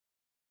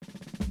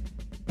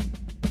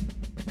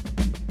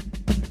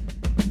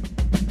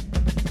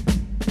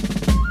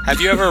Have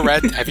you ever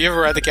read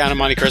The Count of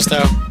Monte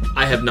Cristo?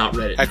 I have not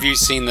read it. Have you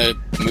seen the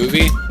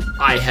movie?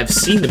 I have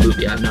seen the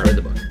movie. I have not read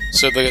the book.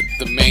 So the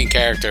main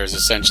character is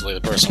essentially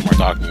the person we're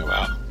talking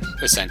about.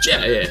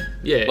 Essentially.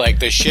 Yeah. Like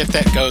the shit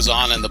that goes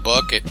on in the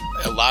book,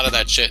 a lot of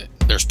that shit,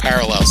 there's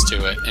parallels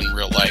to it in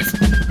real life.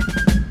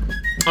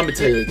 I'm gonna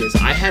tell you like this.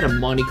 I had a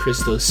Monte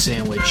Cristo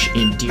sandwich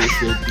in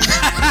Deerfield Beach.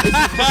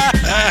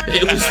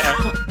 It was.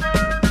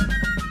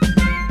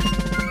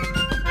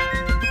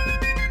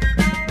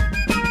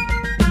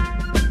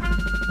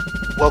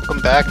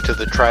 Welcome back to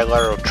the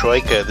Trilaro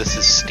Troika. This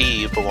is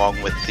Steve,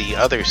 along with the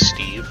other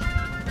Steve.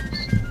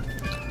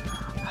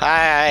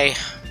 Hi.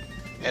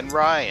 And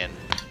Ryan.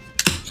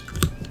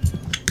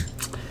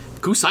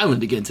 Goose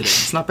Island again today.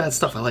 It's not bad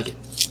stuff. I like it.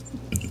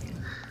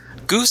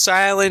 Goose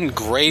Island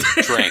grape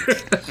drink.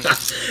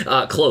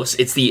 Close.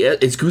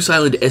 It's Goose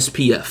Island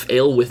SPF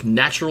ale with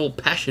natural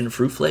passion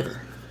fruit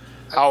flavor.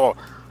 Oh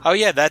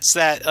yeah, that's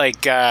that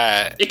like.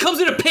 It comes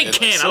in a pink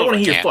can. I don't want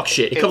to hear fuck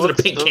shit. It comes in a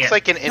pink can. It looks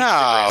like an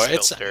Instagram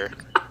filter.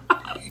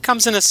 It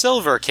comes in a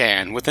silver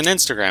can with an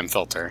Instagram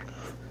filter.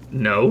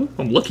 No,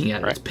 I'm looking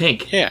at it. Right. It's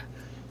pink. Yeah.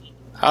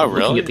 Oh I'm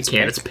really? Looking at the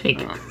can. It's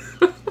pink.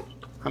 Oh.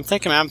 I'm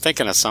thinking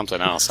of something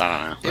else. I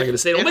don't know. I'm gonna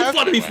say, don't make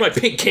fun of me for my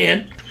pink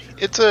can.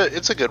 It's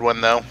a good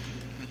one though.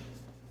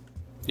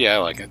 Yeah, I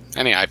like it.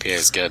 Any IPA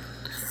is good.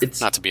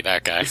 It's not to be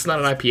that guy. It's not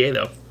an IPA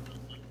though.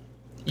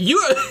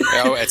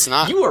 It's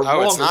not. You are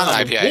wrong. It's not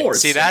an IPA. Board,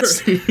 see,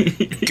 that's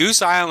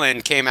Goose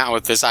Island came out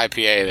with this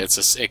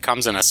IPA. It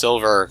comes in a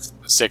silver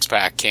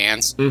 6-pack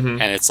cans,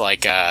 and it's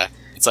like a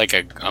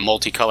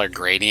multicolored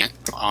gradient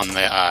on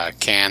the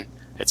can.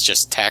 It's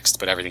just text,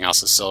 but everything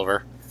else is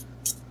silver.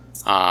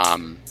 I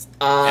know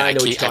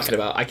what you're talking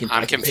about.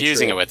 I'm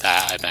confusing it with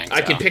that. I think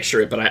I can picture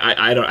it, but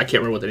I can't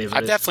remember what the name of it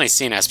is. I've definitely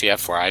seen SPF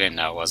before. I didn't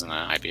know it wasn't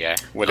an IPA.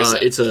 What is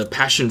it? It's a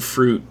passion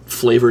fruit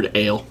flavored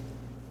ale.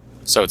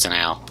 So it's an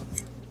ale.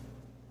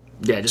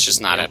 Yeah, it's just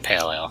not a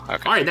pale ale.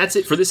 Okay. All right, that's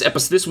it for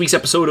this week's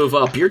episode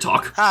of Beer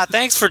Talk.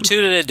 Thanks for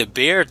tuning in to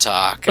Beer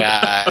Talk.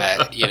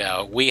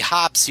 We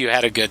hops. You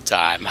had a good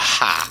time.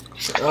 Ha.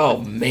 Oh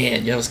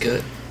man, that was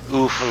good.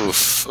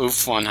 Oof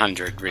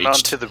 100 reached. On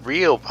to the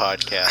real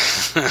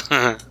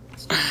podcast.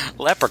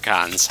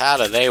 Leprechauns, how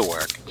do they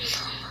work?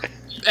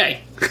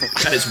 Hey,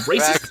 that is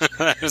racist.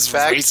 That is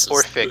Fact racist.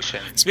 or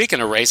fiction?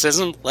 Speaking of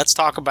racism, let's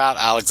talk about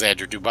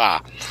Alexandre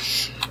Dumas.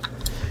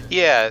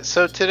 Yeah,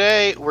 so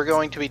today we're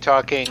going to be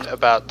talking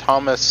about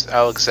Thomas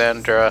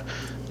Alexandre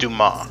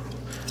Dumas.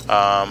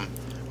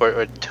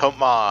 Or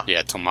Thomas.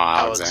 Yeah,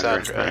 Thomas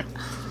Alexandre. Right.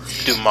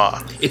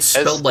 Dumas. It's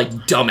spelled like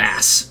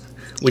dumbass.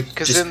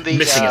 Because in the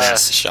missing an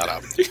S. Shut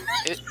up.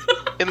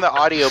 In the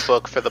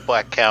audiobook for the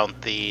Black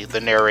Count, the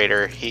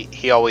narrator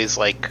he always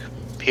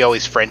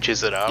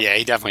Frenches it up. Yeah,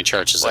 he definitely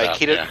churches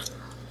it up.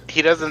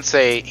 He doesn't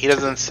say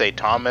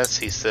Thomas.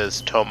 He says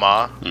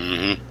Thomas,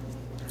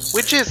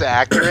 which is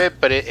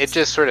accurate, but it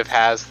just sort of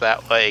has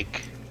that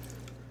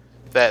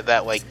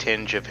that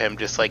tinge of him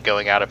just like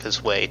going out of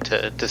his way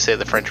to say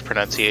the French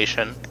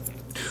pronunciation.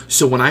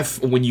 So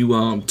when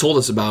you told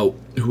us about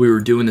who we were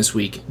doing this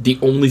week, the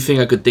only thing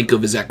I could think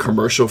of is that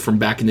commercial from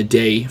back in the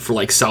day for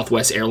like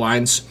Southwest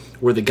Airlines,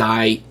 where the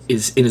guy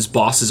is in his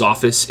boss's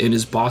office and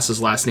his boss's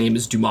last name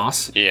is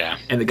Dumas. Yeah.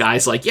 And the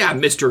guy's like, "Yeah,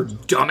 Mr.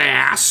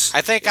 Dumbass.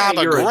 I think I'm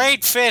a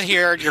great fit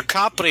here at your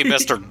company,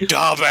 Mr.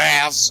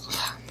 Dumbass."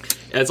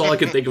 That's all I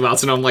could think about.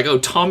 So now I'm like, "Oh,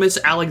 Thomas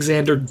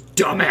Alexander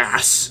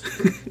Dumbass."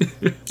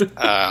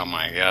 Oh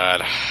my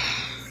god.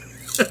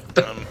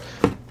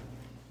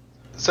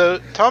 So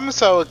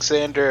Thomas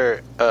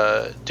Alexander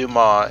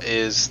Dumas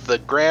is the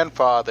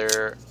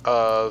grandfather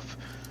of,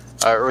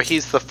 or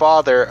he's the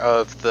father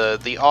of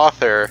the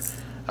author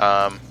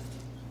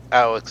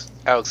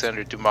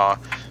Alexander Dumas,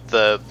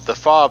 the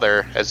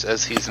father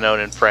as he's known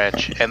in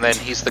French, and then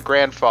he's the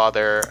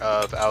grandfather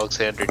of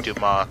Alexander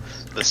Dumas,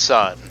 the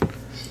son.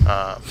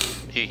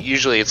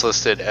 Usually it's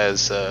listed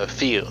as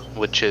fille,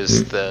 which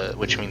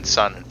means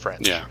son in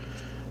French. Yeah.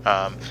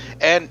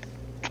 And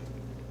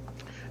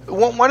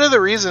one of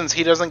the reasons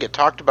he doesn't get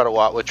talked about a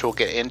lot, which we'll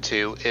get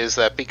into, is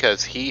that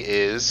because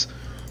he's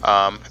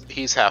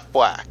half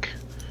black.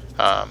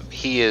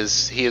 He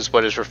is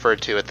what is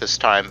referred to at this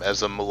time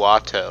as a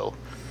mulatto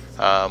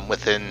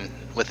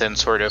within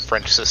sort of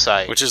French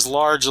society, which is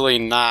largely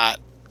not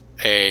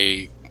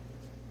a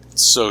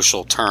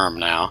social term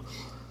now.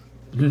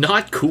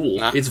 Not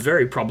cool. It's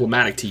very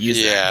problematic to use.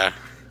 Yeah.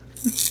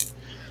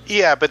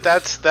 Yeah, but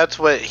that's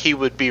what he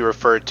would be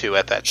referred to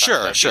at that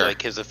time. Sure.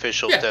 Like his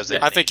official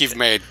designation. I think you've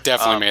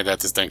definitely made that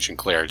distinction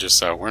clear, just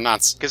so we're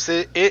not. Because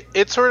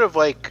it's sort of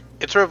like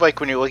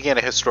when you're looking at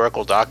a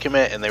historical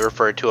document and they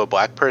refer to a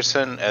black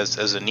person as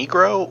a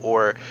Negro,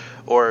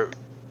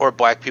 or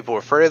black people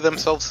refer to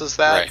themselves as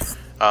that. Right.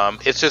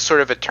 It's just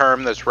sort of a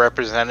term that's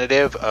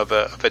representative of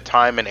a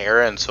time and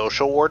era and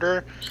social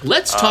order.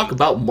 Let's talk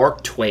about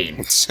Mark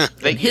Twain.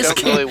 That you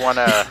don't really want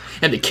to,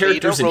 and the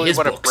characters you don't really in his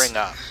want to books. bring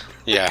up.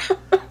 Yeah.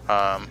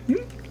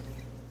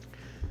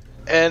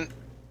 And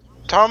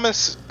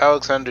Thomas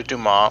Alexander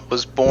Dumas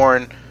was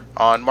born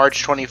on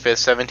March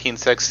 25th,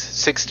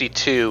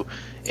 1762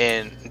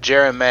 in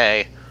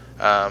Jérémie,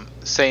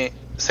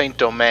 Saint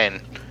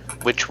Domingue,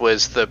 which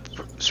was the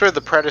sort of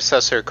the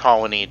predecessor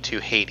colony to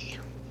Haiti.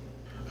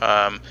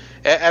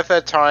 At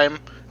that time,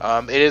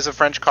 it is a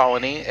French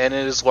colony, and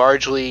it is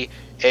largely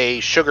a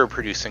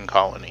sugar-producing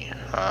colony.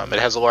 It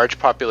has a large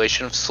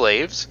population of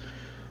slaves,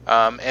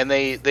 and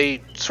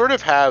they sort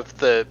of have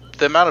the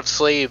amount of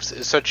slaves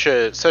is such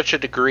a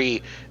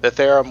degree that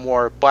there are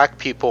more black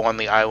people on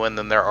the island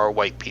than there are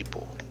white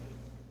people.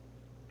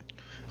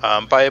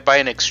 By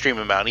an extreme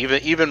amount,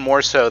 even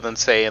more so than,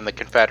 say, in the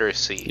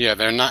Confederacy. Yeah,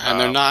 they're not, and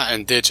they're not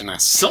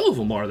indigenous. Some of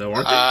them are, though,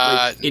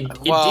 aren't they?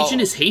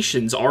 Indigenous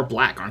Haitians are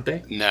black, aren't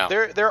they? No.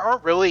 There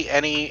aren't really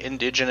any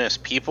indigenous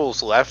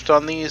peoples left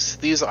on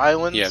these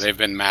islands. Yeah, they've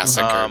been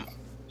massacred.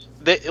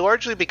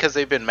 Largely because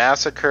they've been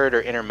massacred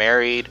or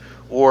intermarried,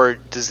 or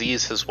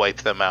disease has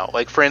wiped them out.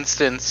 Like, for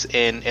instance,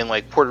 in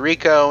like Puerto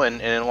Rico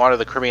and in a lot of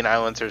the Caribbean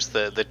islands, there's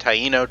the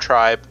Taíno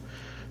tribe.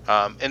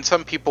 And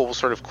some people will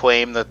sort of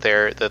claim that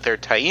they're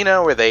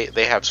Taíno, or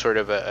they have sort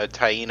of a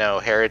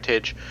Taíno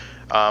heritage,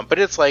 but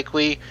it's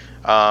likely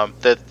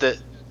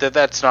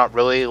that's not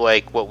really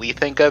like what we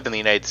think of in the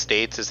United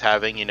States as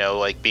having,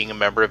 like being a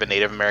member of a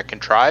Native American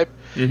tribe,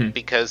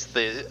 because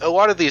a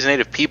lot of these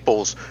native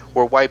peoples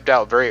were wiped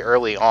out very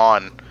early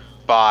on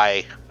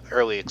by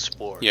early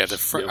explorers. Yeah,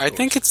 I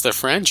think it's the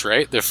French,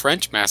 right? The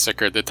French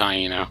massacred the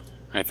Taíno,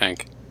 I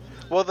think.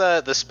 Well,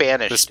 the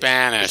Spanish. The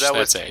Spanish,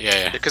 that's it,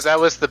 yeah. Because that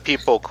was the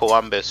people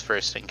Columbus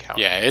first encountered.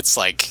 Yeah, it's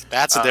like,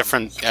 that's a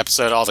different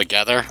episode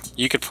altogether.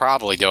 You could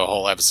probably do a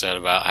whole episode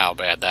about how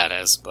bad that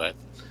is, but...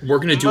 We're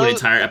going to do an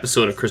entire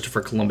episode of Christopher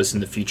Columbus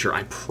in the future,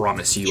 I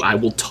promise you. I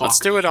will talk... Let's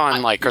do it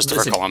on,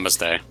 Christopher Columbus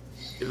Day.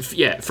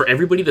 Yeah, for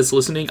everybody that's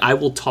listening, I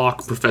will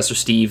talk Professor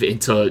Steve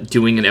into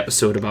doing an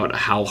episode about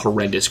how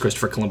horrendous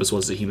Christopher Columbus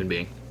was as a human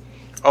being.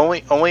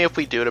 Only if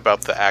we do it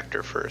about the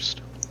actor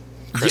first.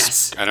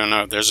 Yes. I don't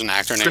know. There's an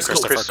actor named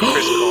Christopher Chris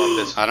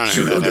Columbus. I don't know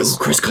who that is.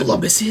 Chris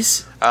Columbus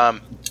is? Go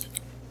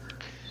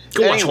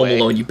watch Home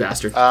Alone, you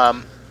bastard.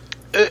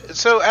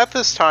 So at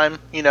this time,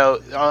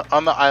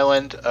 on the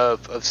island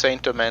of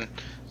Saint Domingue,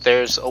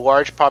 there's a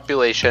large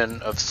population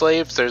of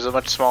slaves. There's a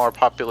much smaller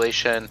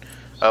population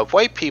of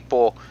white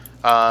people,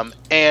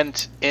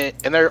 and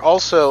there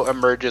also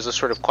emerges a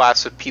sort of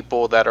class of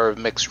people that are of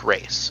mixed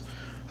race.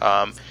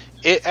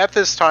 At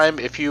this time,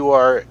 if you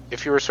were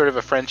sort of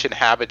a French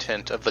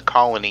inhabitant of the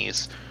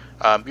colonies,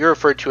 you're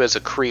referred to as a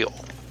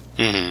Creole.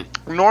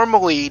 Mm-hmm.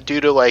 Normally, due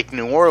to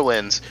New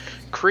Orleans,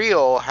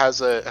 Creole has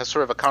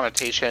sort of a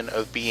connotation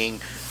of being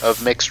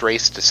of mixed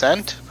race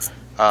descent.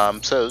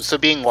 So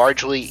being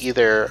largely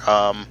either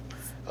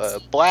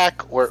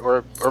black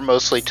or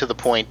mostly to the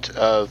point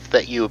of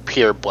that you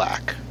appear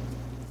black.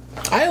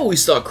 I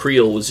always thought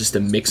Creole was just a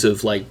mix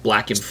of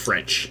black and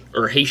French,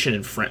 or Haitian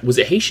and French. Was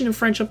it Haitian and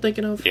French I'm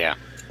thinking of? Yeah.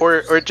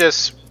 Or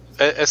just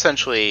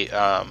essentially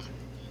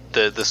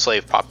the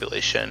slave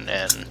population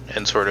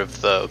and sort of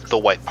the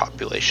white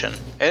population.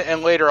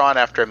 And later on,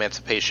 after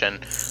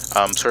emancipation,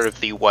 sort of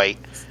the white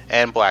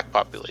and black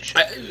population.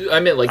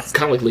 I meant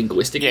kind of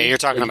linguistically. Yeah, you're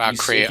talking about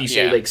Creole. If you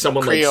say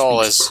someone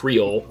Creole speaks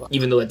Creole,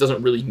 even though that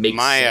doesn't really make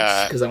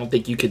sense, because I don't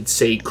think you could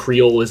say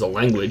Creole is a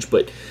language,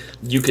 but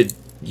you could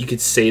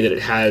say that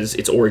it has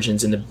its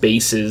origins in the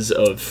bases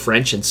of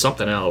French and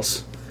something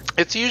else.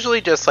 It's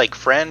usually just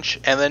French,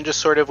 and then just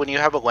sort of when you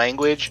have a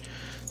language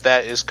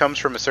that comes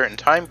from a certain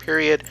time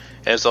period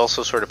and is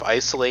also sort of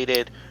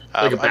isolated.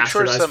 Like a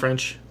bastardized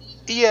French?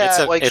 Yeah,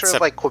 sort of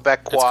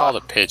Quebecois. It's called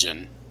a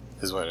pidgin,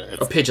 is what it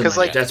is. A pidgin,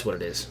 that's what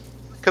it is.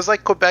 Because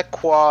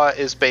Quebecois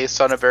is based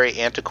on a very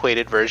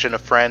antiquated version of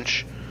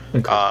French.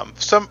 Okay.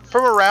 From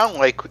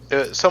around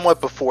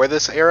somewhat before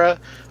this era.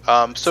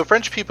 So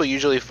French people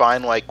usually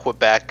find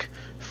Quebec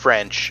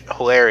French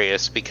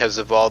hilarious because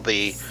of all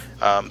the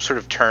sort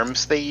of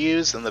terms they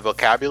use, and the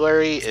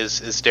vocabulary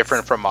is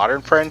different from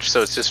modern French,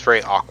 so it's just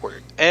very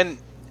awkward. And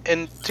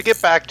to get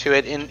back to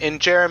it, in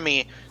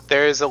Jérémie,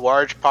 there is a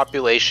large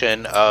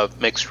population of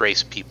mixed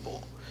race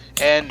people.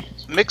 And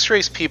mixed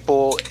race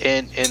people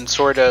in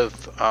sort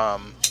of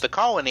the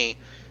colony,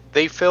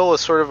 they fill a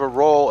sort of a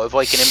role of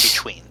an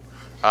in-between.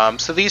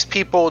 So these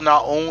people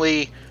not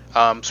only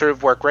sort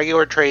of work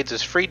regular trades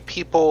as freed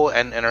people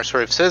and are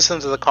sort of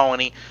citizens of the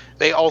colony,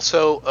 they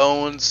also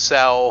own,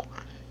 sell,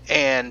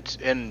 and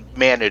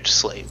manage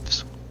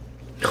slaves.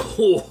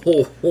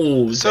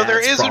 So there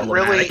isn't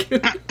really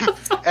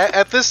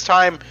at this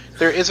time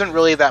there isn't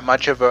really that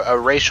much of a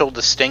racial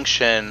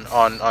distinction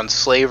on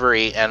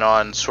slavery and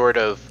on sort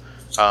of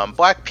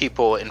black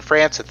people in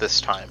France at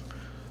this time.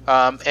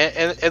 And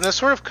this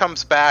sort of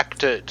comes back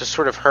to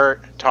sort of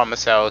hurt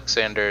Thomas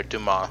Alexander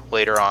Dumas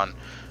later on,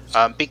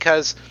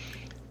 because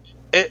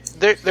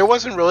there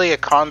wasn't really a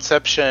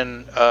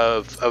conception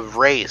of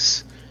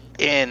race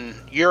in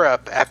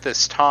Europe at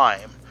this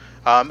time.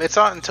 It's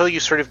not until you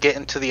sort of get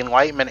into the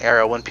Enlightenment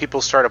era when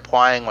people start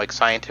applying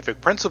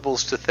scientific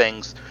principles to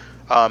things,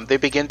 they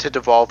begin to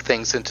devolve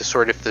things into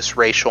sort of this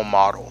racial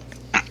model.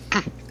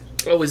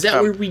 Oh, is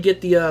that where we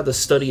get the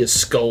study of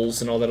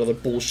skulls and all that other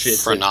bullshit?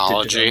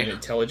 Phrenology.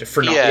 Intelligence.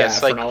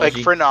 Yes, like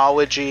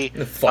phrenology.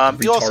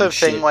 You also have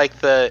things like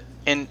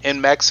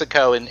in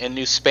Mexico, in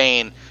New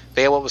Spain,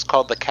 they had what was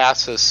called the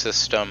Casas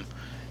system.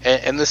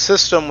 And the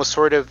system was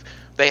sort of,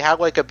 they had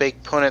like a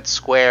big Punnett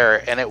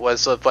square, and it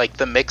was of like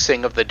the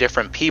mixing of the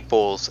different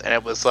peoples. And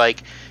it was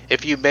like,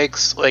 if you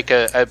mix like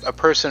a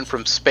person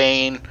from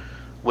Spain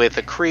with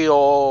a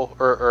Creole,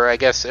 or I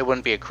guess it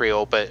wouldn't be a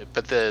Creole, but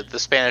the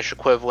Spanish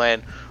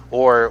equivalent,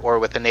 or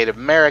with a Native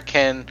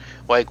American,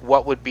 like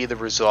what would be the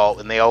result?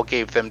 And they all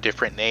gave them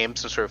different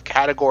names and sort of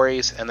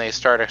categories, and they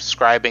started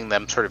ascribing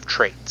them sort of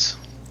traits.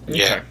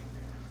 Yeah.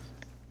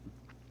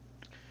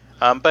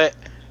 But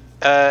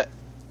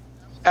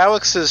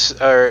Alex's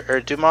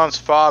or Dumont's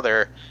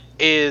father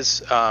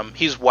is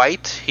he's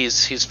white.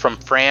 He's from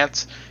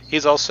France.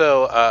 He's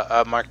also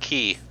a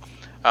marquis.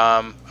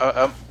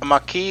 A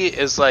marquis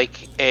is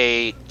like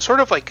a sort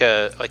of like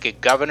a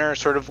governor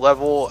sort of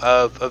level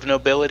of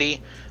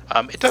nobility.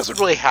 It doesn't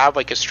really have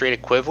like a straight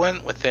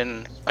equivalent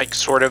within like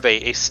sort of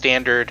a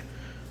standard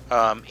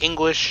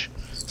English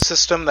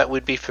system that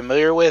we'd be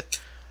familiar with.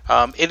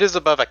 It is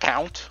above a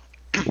count.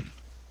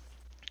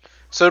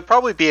 So it'd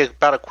probably be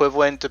about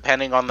equivalent,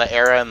 depending on the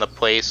era and the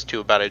place, to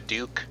about a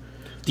duke.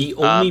 The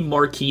only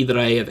Marquis that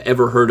I have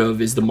ever heard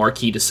of is the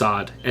Marquis de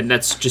Sade, and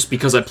that's just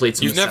because I played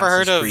some You've never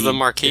heard Assassin's of Creed. the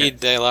Marquis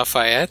de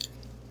Lafayette?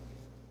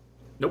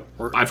 Nope.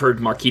 I've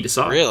heard Marquis de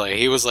Sade. Really?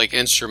 He was like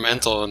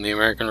instrumental in the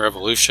American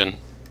Revolution.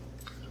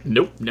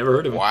 Nope, never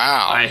heard of him.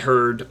 Wow. I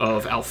heard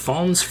of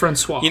Alphonse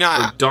Francois. You know,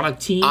 or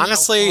Donatien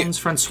honestly, Alphonse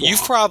Francois.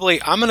 you've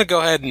probably... I'm going to go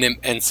ahead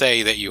and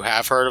say that you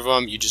have heard of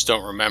him, you just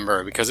don't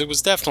remember, because it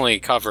was definitely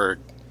covered.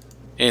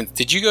 And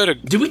did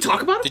we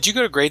talk about it? Did you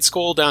go to grade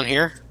school down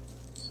here?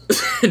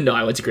 No,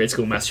 I went to grade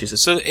school in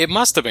Massachusetts. So it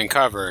must have been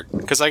covered,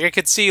 because like I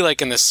could see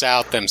like in the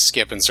South them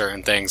skipping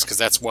certain things, because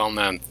that's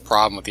well-known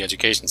problem with the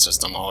education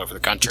system all over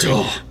the country.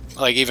 Oh.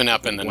 Like even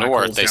up in the Black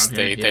North, holes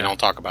down here, they don't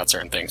talk about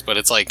certain things. But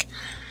it's like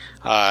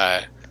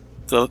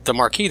the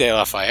Marquis de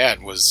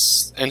Lafayette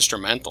was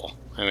instrumental.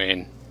 I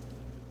mean,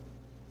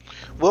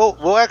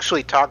 We'll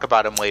actually talk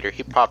about him later.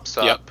 He pops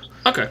up. Yep.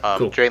 Okay,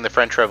 cool. During the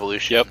French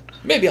Revolution. Yep.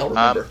 Maybe I'll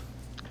remember.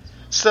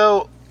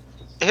 So,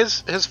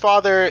 his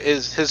father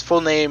his full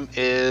name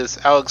is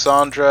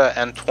Alexandre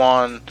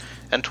Antoine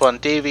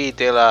Davy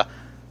de la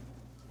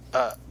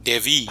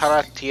Davy.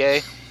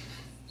 Paratier,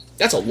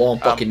 That's a long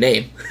fucking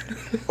name.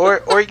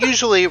 or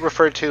usually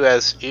referred to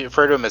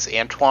him as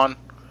Antoine.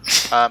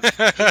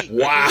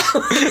 Wow.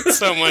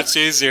 So much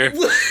easier.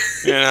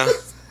 You know.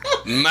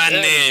 My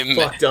name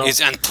fucked up.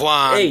 is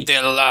Antoine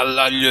de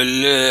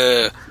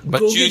la. But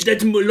Go get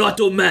that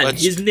mulatto man. but-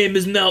 His name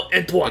is now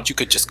Antoine. But you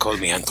could just call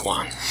me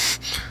Antoine.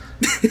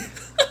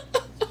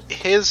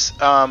 His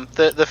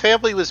the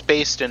family was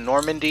based in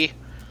Normandy.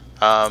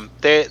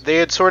 They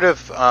had sort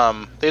of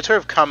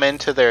come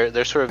into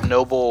their sort of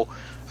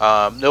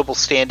noble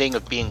standing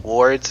of being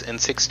lords in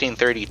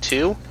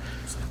 1632,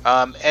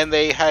 and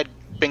they had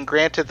been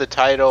granted the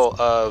title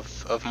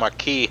of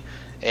Marquis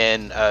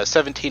in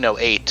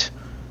 1708.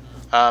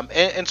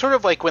 And sort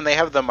of like when they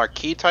have the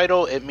Marquis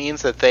title, it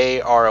means that they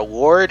are a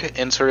lord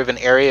in sort of an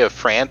area of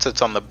France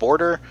that's on the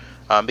border,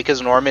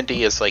 because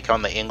Normandy is like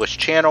on the English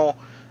Channel.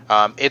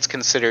 It's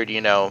considered,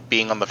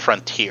 being on the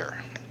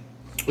frontier.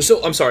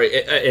 So, I'm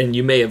sorry, and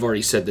you may have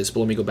already said this,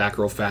 but let me go back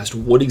real fast.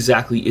 What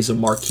exactly is a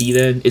Marquis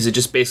then? Is it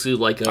just basically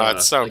like a...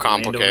 It's so like a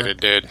complicated,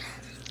 dude.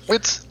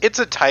 It's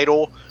a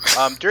title.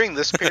 During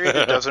this period,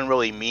 it doesn't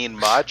really mean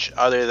much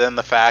other than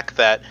the fact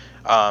that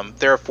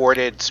they're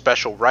afforded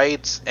special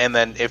rights, and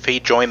then if he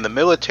joined the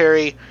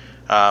military,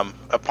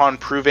 upon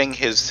proving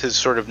his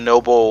sort of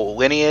noble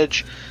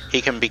lineage,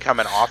 he can become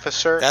an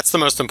officer. That's the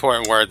most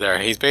important word there.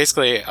 He's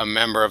basically a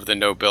member of the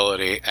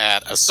nobility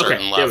at a certain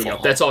Okay, there level. we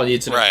go. That's all I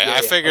need to know. Right, Yeah, I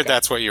yeah, figured okay.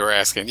 that's what you were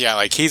asking. Yeah,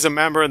 like he's a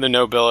member of the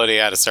nobility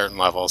at a certain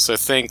level. So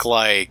think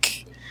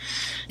like...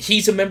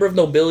 He's a member of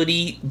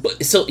nobility,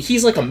 but so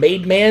he's like a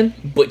made man,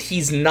 but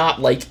he's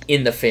not like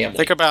in the family.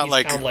 Think about He's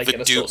like kind of the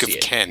an Duke of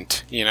associate.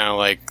 Kent,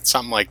 like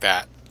something like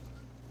that.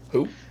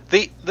 Who?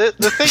 The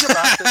thing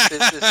about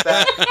this is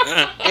that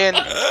in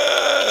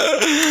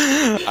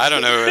I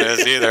don't know who it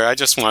is either. I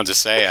just wanted to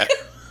say it.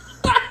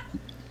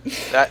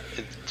 that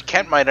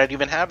Kent might not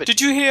even have it. Did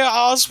you hear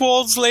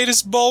Oswald's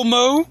latest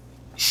Bolmo?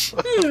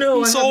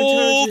 No, It's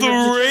all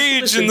the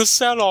rage in the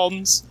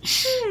salons.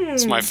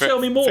 It's my tell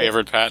me more.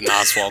 favorite Patton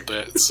Oswald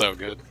bit. It's so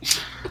good.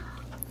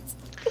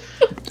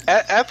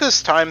 At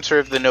this time, sort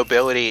of the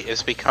nobility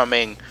is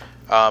becoming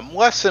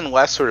less and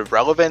less sort of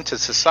relevant to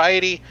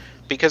society,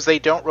 because they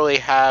don't really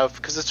have,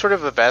 because it's sort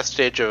of a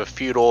vestige of a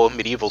feudal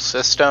medieval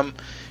system,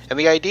 and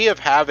the idea of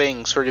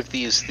having sort of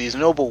these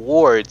noble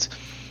lords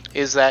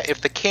is that if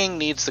the king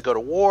needs to go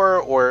to war,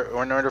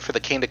 or in order for the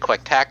king to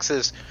collect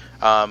taxes,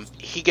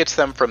 he gets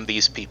them from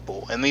these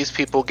people, and these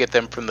people get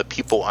them from the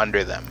people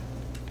under them.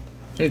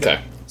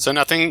 Okay. So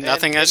nothing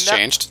has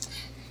changed.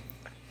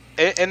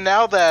 And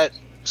now that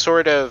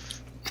sort of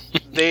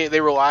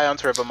they rely on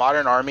sort of a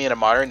modern army and a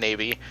modern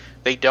navy,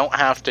 They don't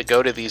have to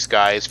go to these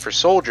guys for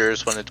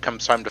soldiers when it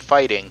comes time to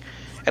fighting.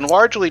 And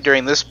largely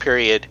during this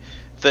period,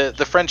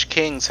 the French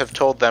kings have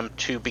told them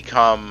to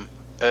become,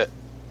 I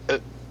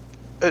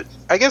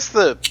guess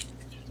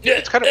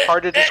it's kind of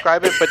hard to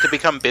describe it, but to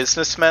become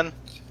businessmen.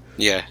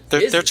 Yeah,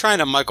 they're trying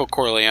to Michael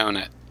Corleone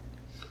it.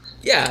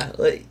 Yeah.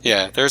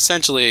 Yeah, they're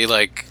essentially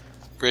like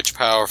rich,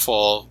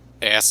 powerful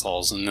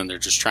assholes, and then they're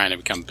just trying to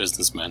become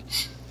businessmen.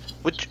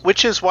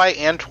 Which is why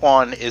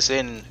Antoine is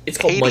in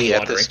Haiti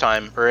at this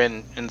time, or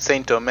in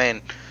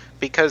Saint-Domingue,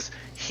 because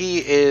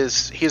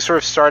he's sort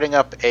of starting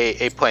up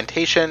a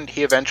plantation.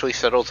 He eventually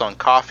settles on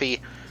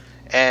coffee,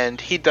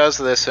 and he does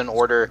this in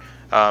order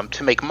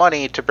to make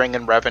money to bring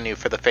in revenue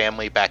for the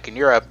family back in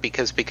Europe,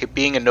 because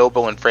being a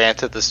noble in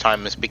France at this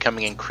time is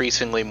becoming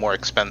increasingly more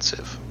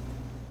expensive.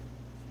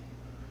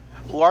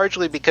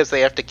 Largely because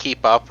they have to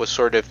keep up with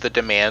sort of the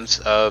demands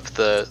of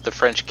the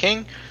French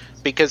king,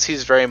 because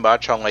he's very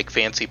much on like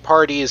fancy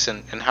parties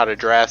and how to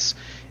dress.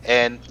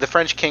 And the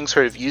French king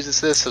sort of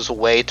uses this as a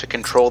way to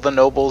control the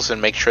nobles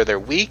and make sure they're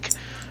weak,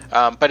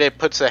 but it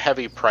puts a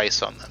heavy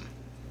price on them.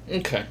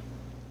 Okay.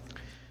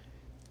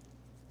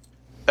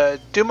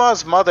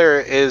 Dumas'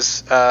 mother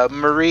is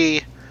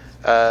Marie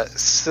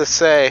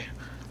Cécile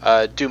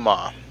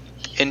Dumas,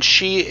 and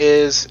she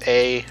is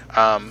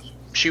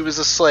she was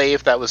a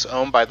slave that was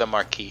owned by the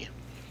Marquis.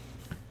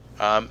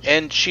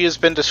 And she has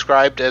been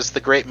described as the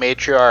great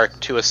matriarch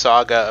to a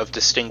saga of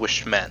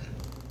distinguished men.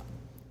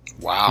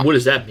 Wow. What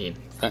does that mean?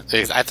 I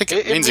think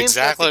it means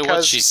exactly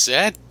what she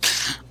said.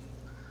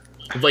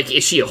 Like,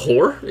 is she a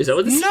whore? Is that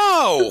what this is?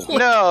 No!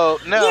 No.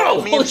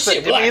 It means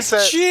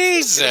that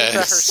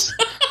Jesus!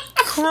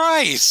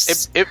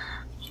 Christ! I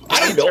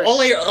don't know.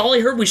 All I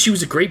heard was she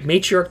was a great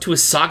matriarch to a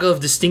saga of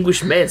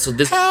distinguished men. So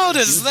this. How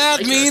does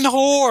that mean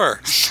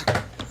whore?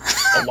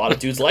 A lot of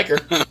dudes like her.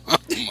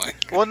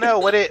 Well, no.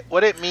 What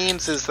it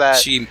means is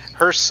that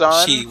her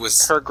son,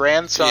 her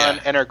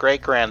grandson, and her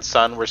great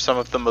grandson were some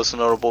of the most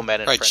notable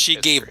men in French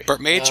history.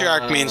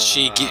 Matriarch means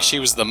she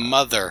was the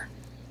mother,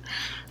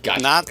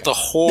 not the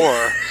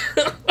whore.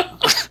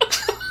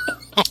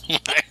 Oh my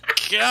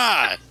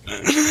god!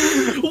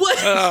 What?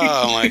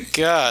 Oh my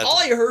god! All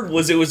I heard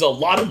was it was a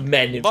lot of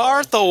men.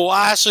 Martha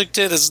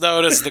Washington is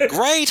known as the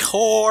Great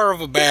Whore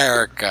of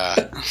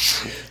America.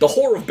 The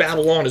whore of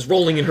Babylon is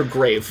rolling in her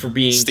grave for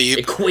being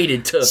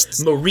equated to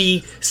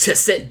Marie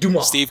Cécile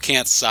Dumas. Steve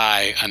can't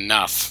sigh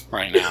enough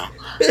right now.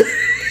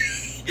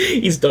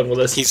 He's done with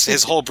us.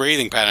 His whole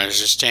breathing pattern has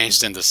just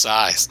changed into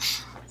sighs.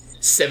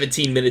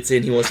 17 minutes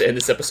in, he wants to end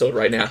this episode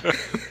right now.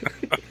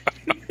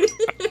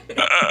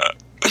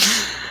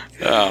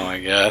 Oh my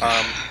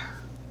god.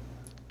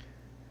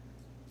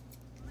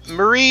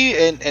 Marie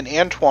and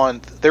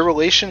Antoine, their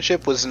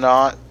relationship was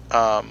not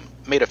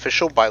made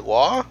official by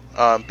law,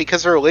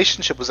 because their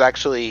relationship was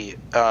actually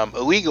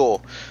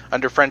illegal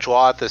under French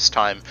law at this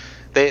time.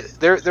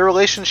 Their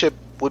relationship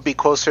would be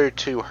closer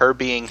to her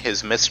being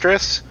his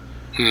mistress.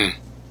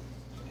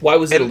 Why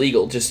was it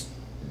illegal? Just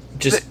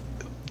because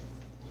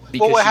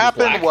what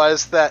happened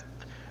was that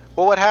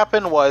Louis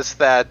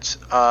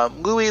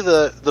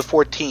the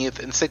 14th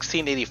in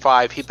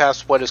 1685 he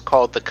passed what is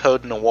called the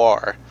Code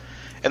Noir,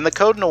 and the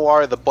Code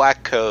Noir, the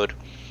Black Code,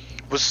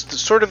 was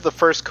sort of the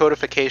first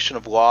codification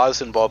of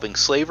laws involving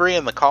slavery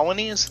in the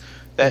colonies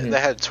that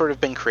had sort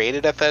of been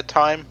created at that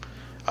time,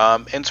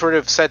 and sort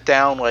of set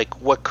down like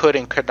what could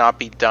and could not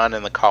be done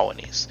in the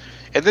colonies.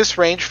 And this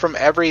ranged from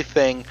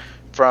everything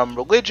from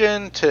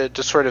religion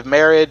to sort of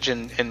marriage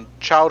and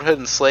childhood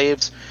and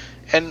slaves.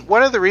 And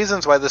one of the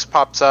reasons why this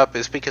pops up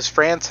is because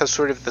France has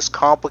sort of this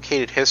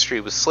complicated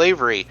history with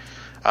slavery,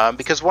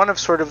 because one of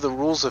sort of the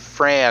rules of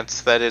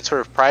France that it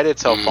sort of prided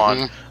itself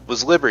on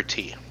was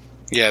liberty.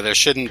 Yeah, there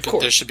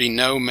should be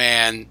no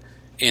man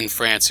in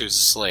France who's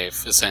a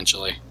slave,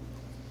 essentially.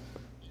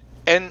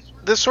 And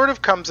this sort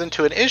of comes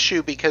into an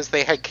issue because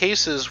they had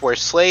cases where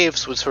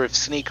slaves would sort of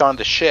sneak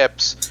onto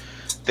ships.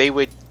 They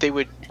would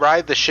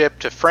ride the ship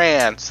to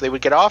France, they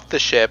would get off the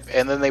ship,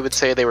 and then they would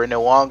say they were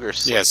no longer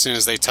slaves. Yeah, as soon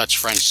as they touch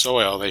French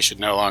soil, they should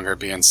no longer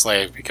be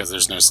enslaved because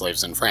there's no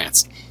slaves in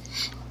France.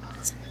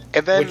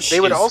 And then they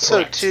would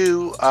also,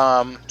 too,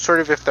 sort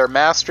of if their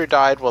master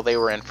died while they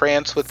were in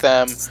France with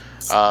them,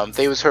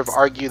 they would sort of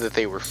argue that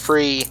they were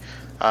free.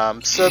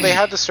 So they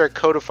had to start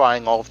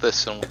codifying all of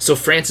this. So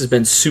France has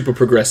been super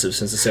progressive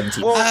since the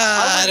 17th. Well,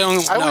 I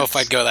don't know if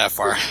I'd go that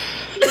far.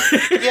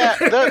 Yeah,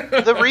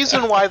 the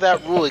reason why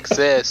that rule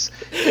exists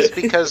is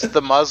because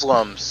the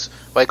Muslims,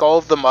 like all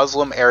of the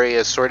Muslim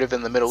areas sort of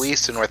in the Middle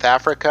East and North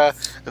Africa,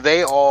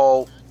 they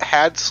all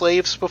had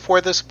slaves before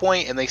this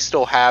point, and they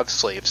still have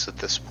slaves at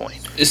this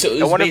point. So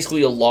it was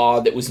basically a law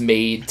that was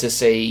made to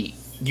say,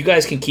 you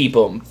guys can keep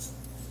them,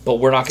 but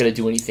we're not going to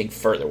do anything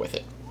further with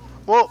it.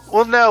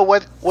 Well, no,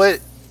 what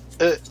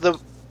the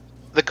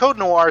Code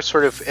Noir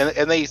sort of,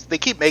 and they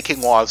keep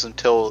making laws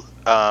until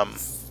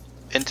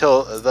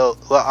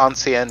the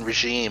Ancien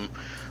regime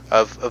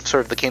of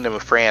sort of the Kingdom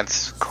of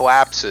France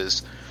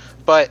collapses.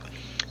 But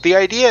the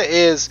idea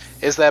is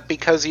that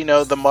because,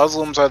 the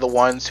Muslims are the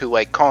ones who,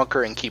 like,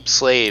 conquer and keep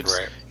slaves,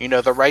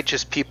 right. The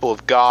righteous people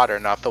of God are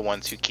not the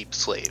ones who keep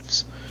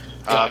slaves.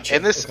 Gotcha.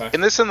 And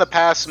this in the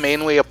past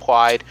mainly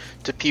applied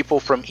to people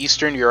from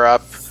Eastern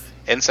Europe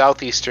and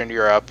Southeastern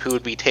Europe who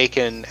would be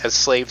taken as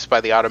slaves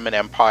by the Ottoman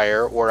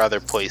Empire or other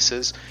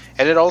places,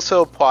 and it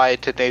also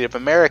applied to Native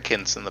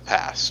Americans in the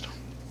past.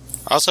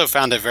 I also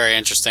found it very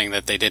interesting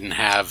that they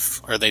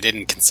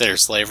didn't consider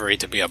slavery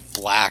to be a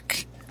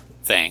black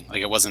thing.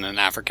 Like, it wasn't an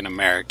African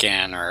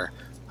American or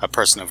a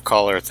person of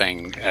color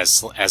thing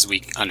as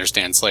we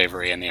understand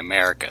slavery in the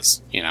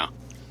Americas,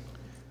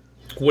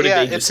 What did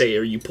they just say?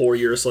 Are you poor,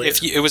 you're a slave?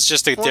 It was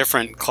just a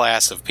different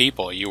class of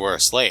people. You were a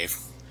slave.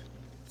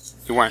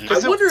 You weren't.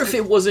 I wonder if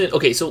it wasn't...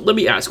 Okay, so let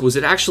me ask. Was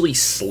it actually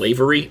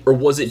slavery, or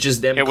was it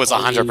just them? It was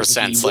 100%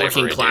 the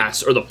slavery, working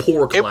class or the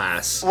poor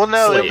class? Well,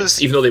 no, slaves, it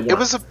was... Even though they weren't.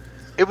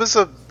 It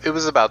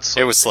was about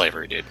slavery. It was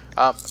slavery, dude.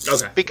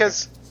 Okay.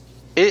 Because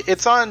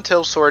it's not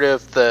until sort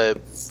of the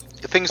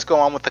things go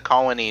on with the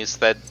colonies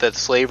that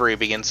slavery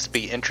begins to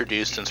be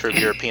introduced in sort of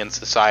European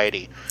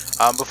society.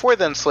 Before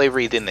then,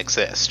 slavery didn't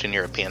exist in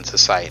European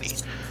society.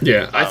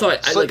 Yeah, I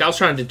thought... I was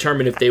trying to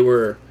determine if they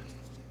were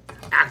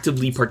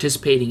actively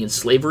participating in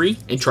slavery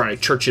and trying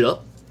to church it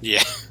up.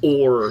 Yeah.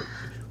 Or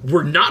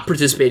were not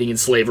participating in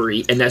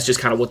slavery, and that's just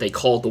kind of what they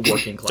called the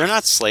working class. They're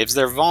not slaves,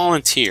 they're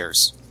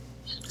volunteers.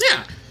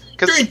 Yeah.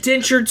 They're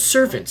indentured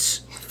servants.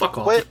 Fuck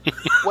off.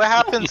 What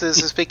happens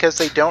is because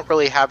they don't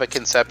really have a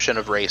conception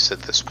of race at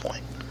this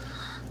point.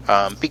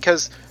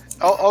 Because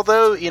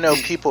although,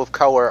 people of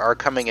color are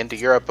coming into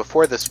Europe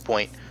before this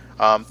point,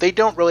 they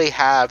don't really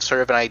have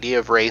sort of an idea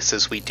of race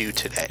as we do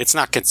today. It's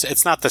not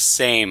the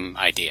same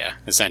idea,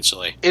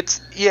 essentially.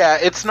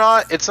 It's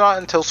not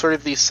until sort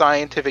of these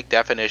scientific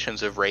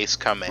definitions of race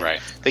come in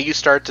that you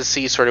start to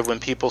see sort of when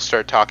people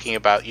start talking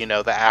about,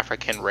 the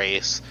African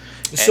race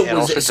and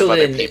all sorts of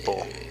other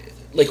people.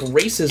 Like,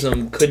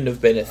 racism couldn't have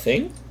been a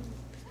thing?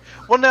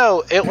 Well,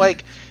 no,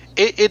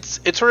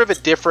 it's sort of a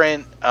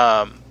different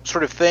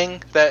sort of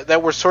thing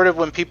that we're sort of,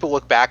 when people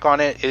look back on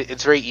it,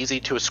 it's very easy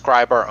to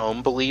ascribe our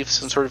own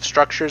beliefs and sort of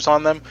structures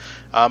on them.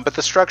 But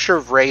the structure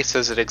of race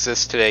as it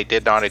exists today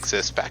did not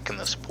exist back in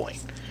this point.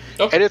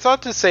 Okay. And it's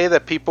not to say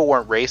that people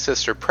weren't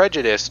racist or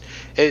prejudiced.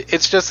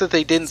 It's just that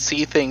they didn't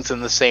see things in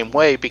the same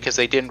way because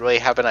they didn't really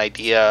have an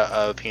idea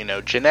of,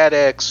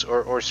 genetics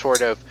or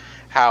sort of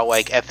how,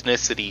 like,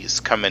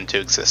 ethnicities come into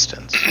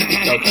existence.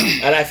 Okay.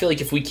 And I feel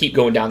like if we keep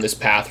going down this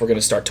path, we're going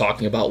to start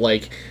talking about,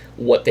 like,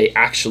 what they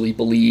actually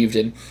believed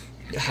and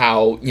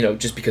how,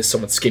 just because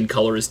someone's skin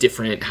color is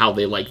different, how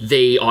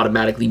they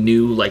automatically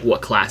knew, like,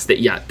 what class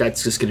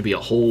that's just going to be a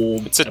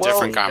whole... It's a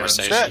different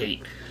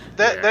conversation.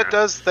 That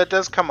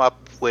does come up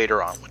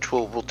later on, which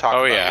we'll talk about.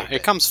 Oh, yeah.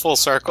 It comes full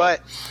circle.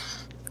 But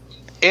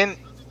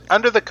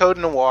under the Code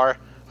Noir,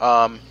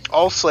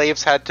 all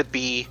slaves had to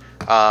be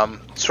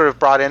sort of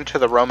brought into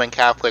the Roman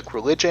Catholic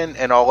religion,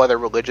 and all other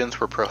religions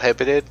were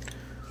prohibited.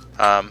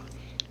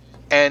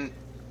 And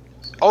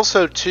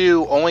also,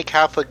 too, only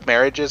Catholic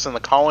marriages in the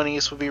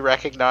colonies would be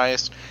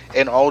recognized,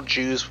 and all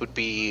Jews would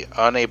be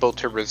unable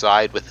to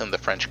reside within the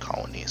French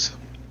colonies.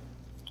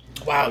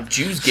 Wow,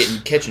 Jews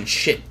catching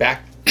shit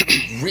back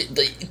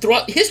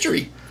throughout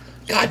history.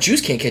 God,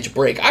 Jews can't catch a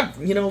break. Yeah,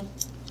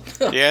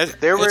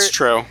 it's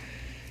true.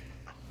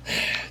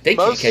 They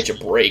can't catch a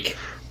break.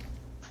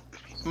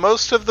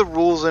 Most of the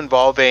rules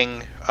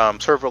involving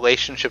sort of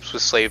relationships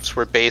with slaves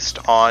were based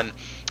on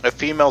a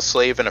female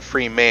slave and a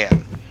free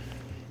man.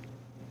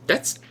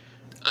 That's...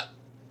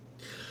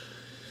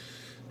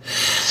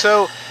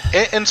 So,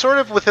 and sort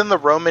of within the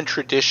Roman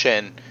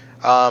tradition,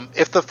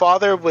 if the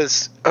father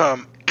was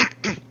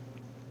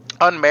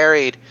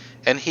unmarried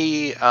and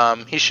he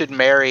should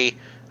marry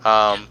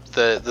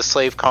the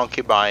slave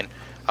concubine,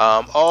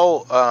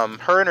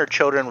 her and her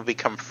children would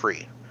become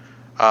free.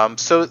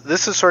 So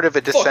this is sort of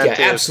a disincentive.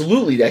 Yeah,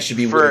 absolutely, that should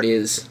be what it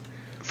is.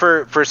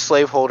 For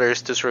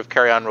slaveholders to sort of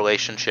carry on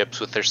relationships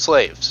with their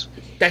slaves.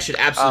 That should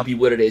absolutely be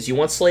what it is. You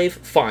want slave?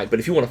 Fine.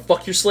 But if you want to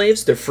fuck your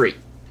slaves, they're free.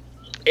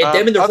 And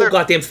them and their whole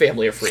goddamn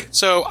family are free.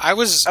 So I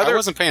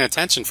wasn't paying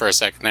attention for a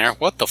second there.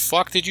 What the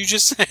fuck did you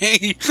just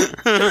say?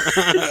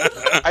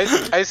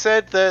 I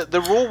said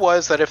the rule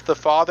was that if the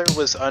father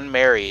was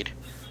unmarried,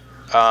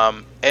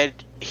 and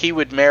he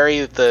would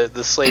marry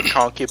the slave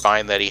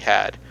concubine that he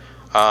had,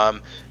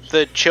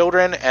 the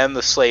children and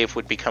the slave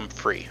would become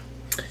free.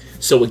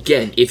 So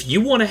again, if you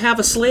want to have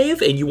a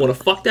slave and you want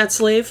to fuck that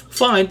slave,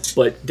 fine,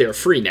 but they're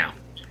free now.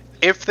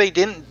 If they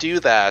didn't do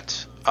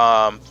that,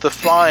 the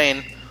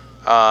fine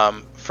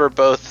for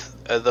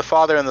both the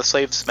father and the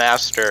slave's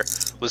master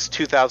was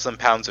 2,000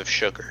 pounds of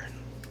sugar.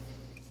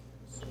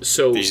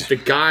 So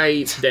the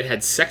guy that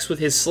had sex with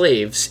his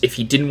slaves, if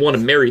he didn't want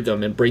to marry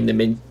them and bring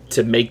them in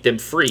to make them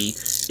free,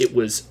 it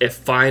was a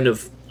fine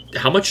of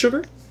how much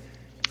sugar?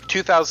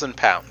 2,000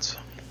 pounds.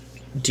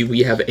 Do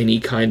we have any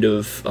kind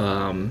of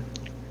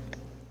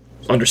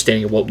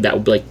understanding of what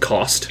that would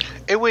cost?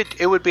 It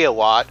would be a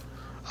lot.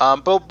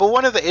 But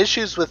one of the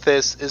issues with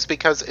this is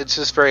because it's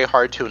just very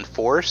hard to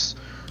enforce,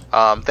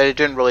 that it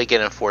didn't really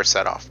get enforced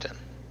that often.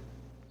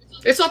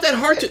 It's not that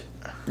hard to...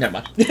 Never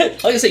mind.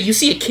 Like I say, you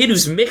see a kid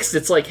who's mixed,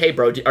 it's like, hey,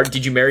 bro,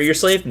 did you marry your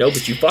slave? No,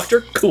 but you fucked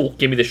her? Cool,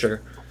 give me the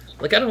sugar.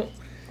 Like, I don't...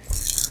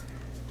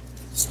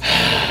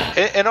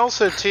 And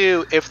also,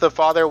 too, if the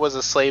father was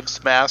a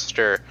slave's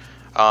master,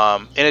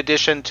 in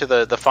addition to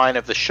the fine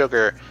of the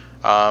sugar,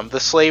 the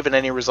slave and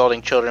any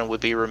resulting children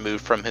would be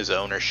removed from his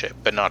ownership,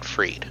 but not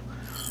freed.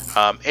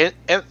 And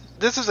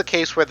this is a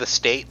case where the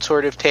state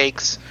sort of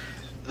takes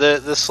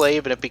the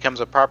slave and it becomes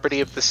a property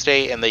of the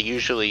state, and they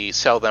usually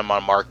sell them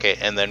on market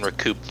and then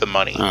recoup the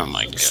money. Oh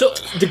my god. So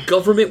the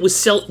government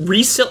was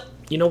resell...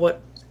 You know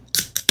what?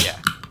 Yeah.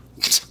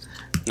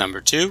 Number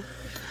 2.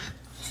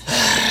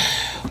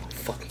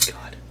 Fucking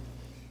god.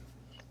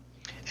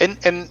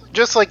 And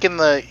just like in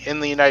the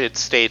United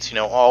States, you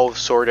know, all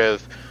sort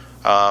of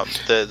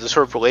the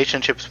sort of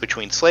relationships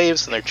between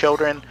slaves and their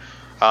children,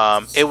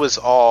 it was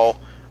all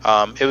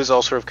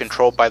sort of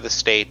controlled by the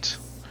state.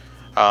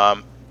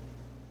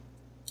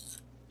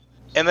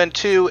 And then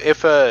too,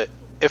 if a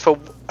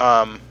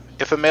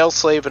male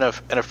slave and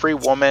a free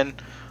woman,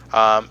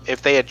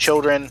 if they had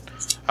children,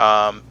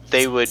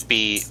 they would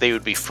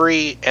be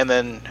free, and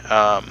then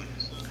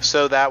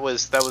so that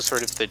was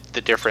sort of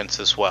the difference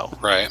as well.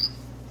 Right.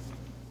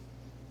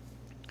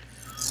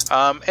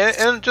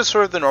 And just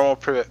sort of the normal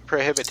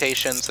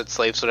prohibitions that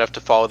slaves would have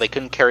to follow. They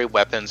couldn't carry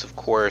weapons, of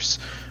course.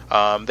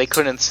 They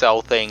couldn't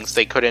sell things.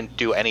 They couldn't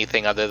do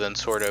anything other than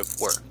sort of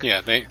work. Yeah,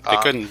 they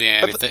couldn't.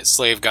 Yeah, if the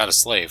slave got a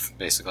slave,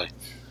 basically.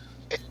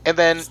 And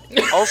then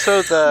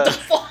also the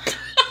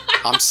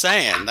I'm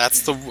saying that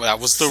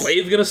was the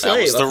Slave gonna slave.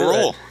 That was the I feel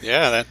rule. that.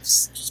 Yeah,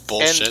 that's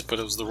bullshit, And but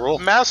it was the rule.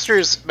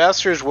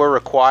 masters were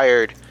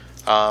required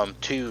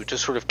to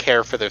sort of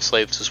care for their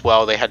slaves as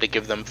well. They had to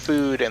give them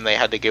food and they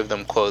had to give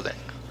them clothing.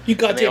 You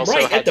goddamn also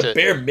right. had At the to-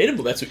 bare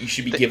minimum, that's what you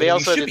should be giving. They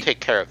also you had should to be, take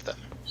care of them.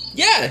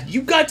 Yeah,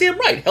 you goddamn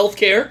right.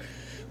 Healthcare,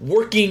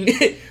 working.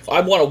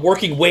 I want a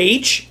working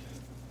wage.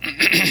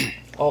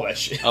 All that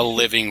shit. A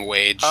living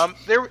wage.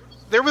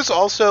 There was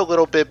also a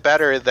little bit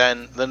better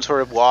than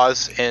sort of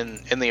laws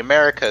in the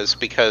Americas,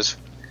 because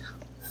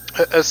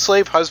a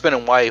slave husband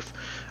and wife,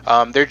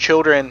 their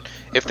children,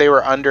 if they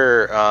were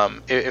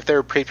if they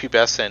were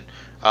prepubescent,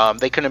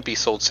 they couldn't be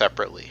sold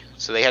separately.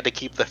 So they had to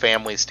keep the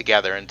families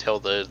together until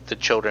the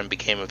children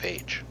became of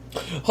age.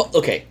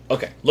 Okay.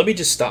 Let me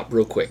just stop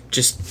real quick.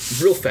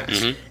 Just real fast.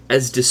 Mm-hmm.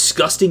 As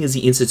disgusting as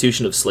the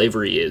institution of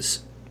slavery is,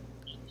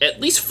 at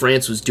least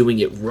France was doing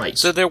it right.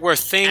 So there were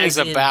things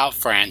As in- about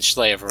French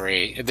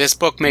slavery. This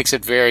book makes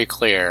it very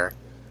clear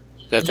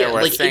that there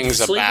were like, things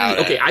if slavery, about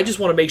okay, it. I just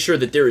want to make sure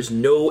that there is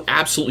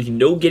absolutely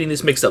no getting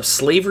this mixed up.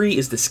 Slavery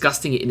is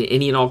disgusting in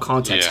any and all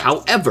contexts. Yeah.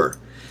 However,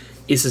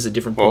 this is a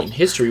different point in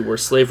history where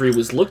slavery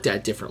was looked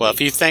at differently. Well, if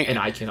you think- and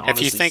I can if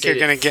honestly you think say you're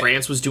gonna that get-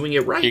 France was doing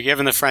it right. You're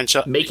giving the French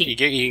you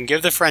can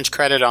give the French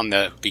credit on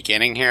the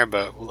beginning here,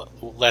 but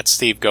let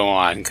Steve go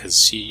on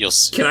because you'll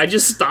see. Can I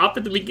just stop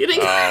at the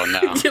beginning? Oh no!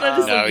 Can I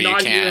just no, you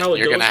not hear can't. how it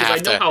You're goes? gonna 'Cause have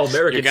I know to. how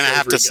American You're gonna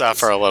have to slavery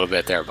suffer goes. a little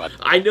bit there, bud.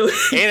 I know.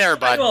 Hey there,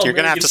 bud. I know how You're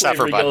gonna have to American suffer,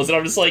 slavery bud. goes, and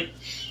I'm just like,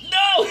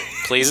 no.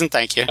 Please and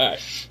thank you. All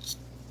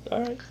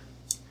right.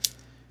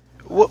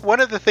 One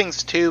of the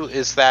things too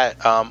is that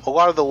a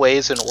lot of the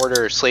ways in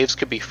order slaves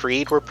could be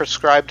freed were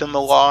prescribed in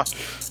the law.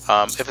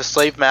 If a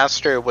slave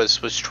master was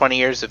 20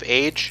 years of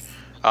age,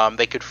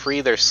 they could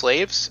free their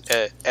slaves.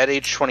 At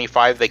age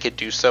 25, they could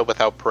do so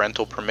without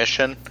parental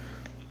permission.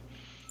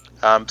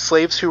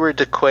 Slaves who were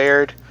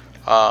declared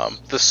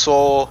the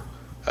sole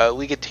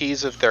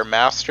legatees of their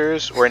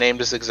masters or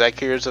named as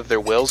executors of their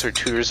wills or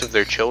tutors of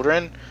their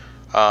children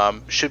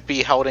should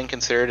be held and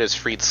considered as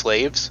freed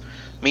slaves,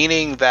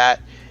 meaning that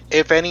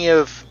if any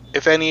of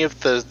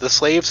the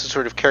slaves had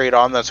sort of carried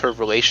on that sort of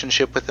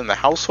relationship within the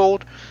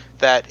household,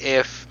 that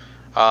if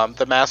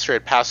the master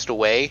had passed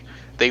away,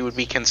 they would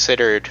be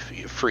considered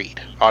freed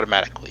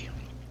automatically.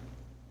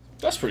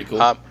 That's pretty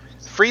cool.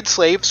 Freed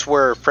slaves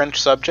were French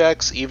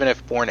subjects, even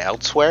if born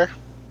elsewhere.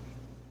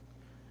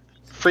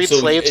 Freed So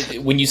slaves.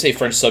 when you say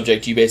French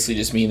subject, you basically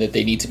just mean that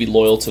they need to be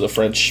loyal to the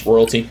French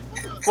royalty?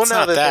 Well, It's no,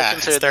 not they're that.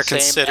 considered They're the same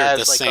considered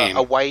as the like same.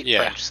 a white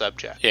Yeah. French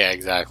subject. Yeah,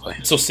 exactly.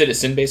 So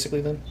citizen,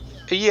 basically, then?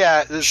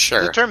 Yeah,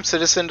 Sure. the term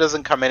citizen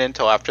doesn't come in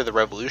until after the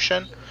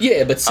revolution.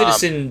 Yeah, but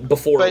citizen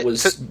before but it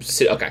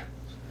was... okay.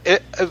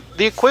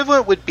 The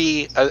equivalent would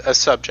be a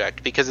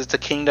subject, because it's a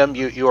kingdom.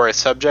 You are a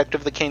subject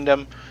of the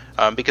kingdom,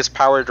 because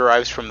power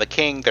derives from the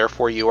king.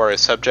 Therefore, you are a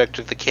subject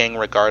of the king,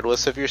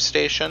 regardless of your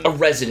station. A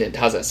resident.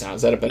 How's that sound?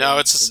 Is that a better... No,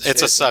 it's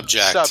a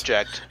subject.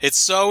 Subject. It's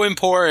so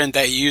important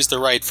that you use the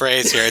right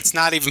phrase here. It's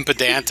not even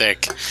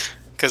pedantic,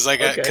 because all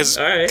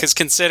right.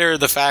 consider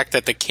the fact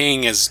that the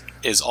king is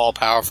all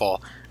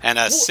powerful and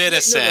a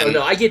citizen.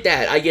 No, I get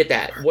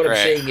that. What I'm Right.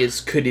 saying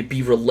is, could it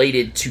be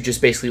related to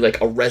just basically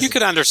like a resident? You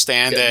could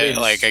understand that it, lives-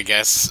 like I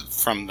guess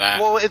from that.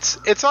 Well,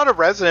 it's not a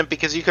resident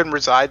because you can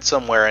reside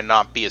somewhere and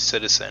not be a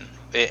citizen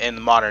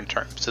in modern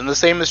terms. And the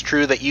same is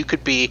true that you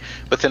could be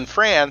within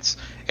France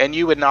and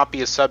you would not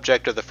be a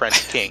subject of the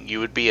French king.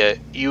 You would be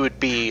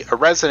a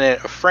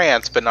resident of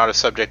France, but not a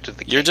subject of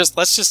the king.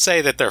 Let's just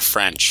say that they're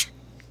French.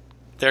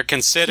 They're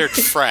considered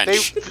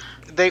French.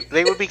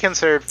 they would be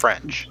considered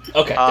French.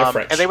 Okay, they're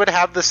French. And they would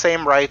have the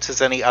same rights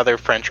as any other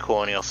French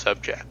colonial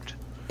subject.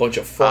 Bunch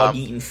of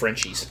frog-eating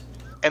Frenchies.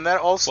 And that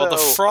also... Well, the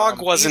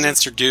frog wasn't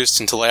introduced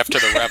until after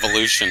the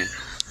Revolution.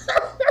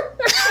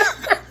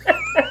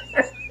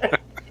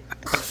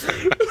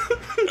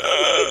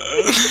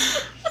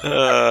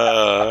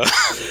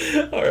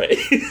 All right.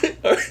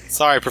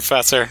 Sorry,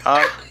 Professor.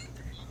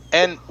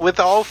 And with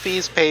all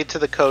fees paid to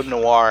the Code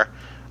Noir,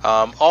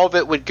 all of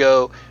it would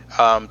go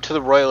to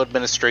the royal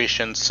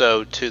administration,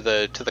 so to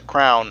the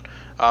crown,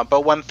 but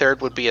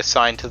 1/3 would be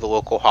assigned to the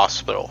local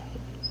hospital.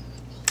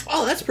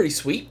 Oh, that's pretty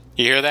sweet.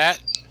 You hear that?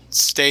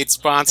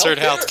 State-sponsored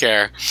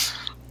healthcare.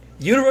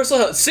 Universal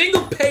health,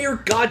 single-payer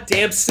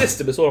goddamn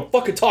system is what I'm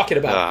fucking talking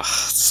about. Ugh,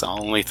 it's the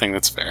only thing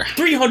that's fair.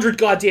 300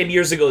 goddamn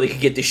years ago they could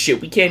get this shit.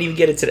 We can't even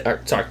get it today.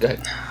 Right, sorry, go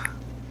ahead.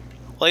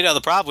 Well, you know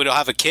the problem. We don't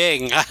have a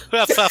king.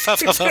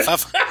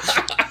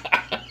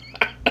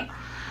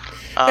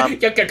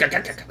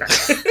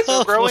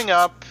 So growing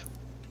up,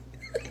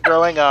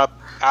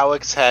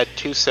 Alex had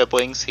two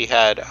siblings. He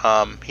had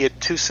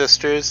two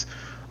sisters,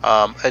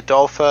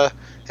 Adolpha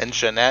and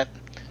Jeanette,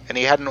 and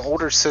he had an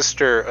older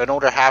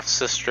half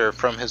sister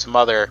from his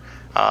mother,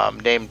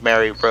 named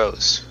Mary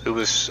Rose, who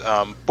was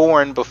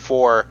born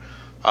before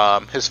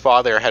his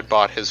father had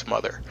bought his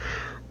mother.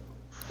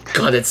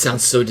 God, that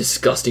sounds so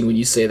disgusting when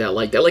you say that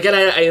like that. Like, and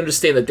I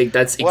understand that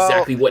that's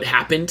exactly what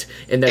happened,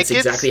 and that's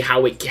exactly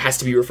how it has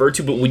to be referred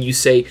to. But when you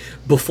say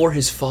before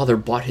his father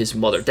bought his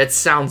mother, that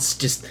sounds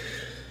just.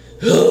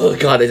 Oh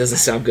God, it doesn't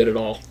sound good at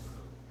all.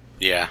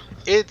 Yeah.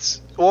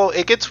 It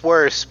gets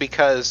worse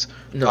because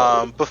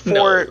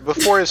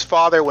before his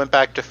father went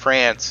back to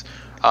France,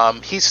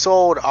 he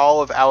sold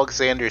all of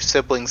Alexander's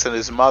siblings and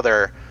his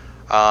mother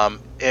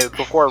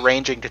before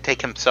arranging to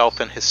take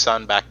himself and his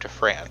son back to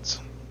France.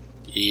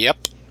 Yep.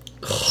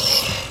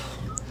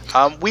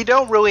 We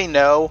don't really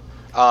know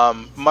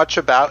much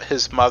about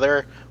his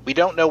mother. We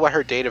don't know what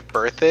her date of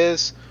birth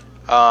is,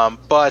 or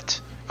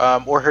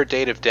her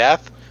date of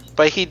death.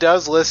 But he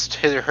does list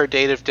her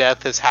date of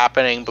death as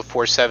happening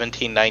before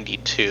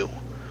 1792.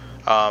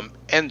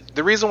 And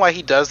the reason why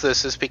he does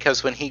this is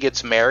because when he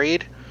gets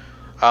married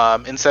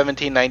in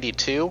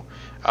 1792,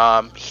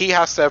 he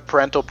has to have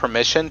parental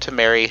permission to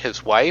marry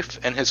his wife,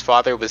 and his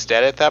father was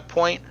dead at that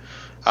point.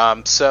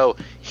 So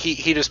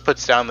he just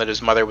puts down that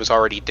his mother was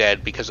already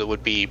dead because it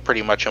would be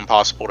pretty much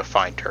impossible to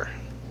find her.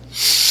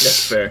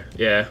 That's fair,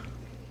 yeah.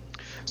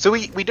 So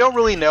we don't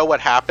really know what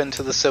happened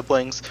to the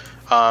siblings.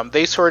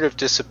 They sort of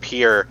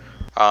disappear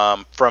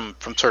from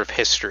sort of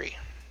history.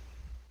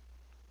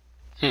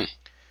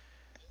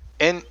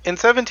 In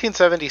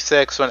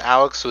 1776, when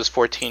Alex was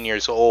 14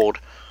 years old,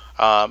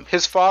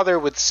 his father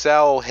would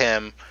sell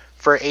him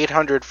for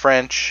 800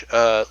 French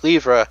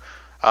livres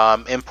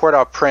in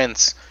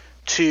Port-au-Prince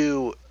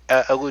to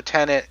a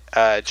lieutenant,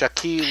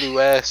 Jacques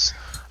Louis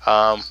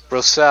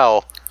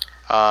Roussel,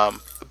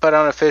 but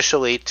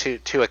unofficially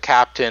to a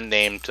captain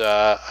named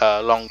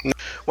Long.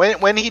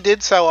 When he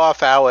did sell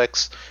off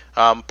Alex,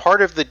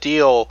 part of the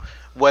deal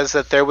was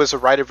that there was a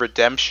right of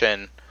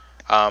redemption,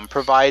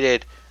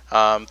 provided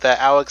that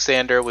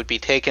Alexander would be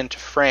taken to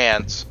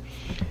France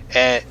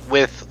and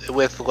with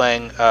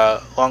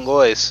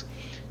Langlois,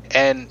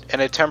 and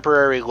a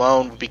temporary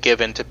loan would be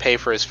given to pay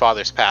for his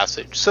father's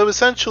passage. So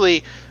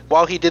essentially,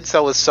 while he did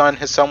sell his son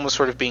was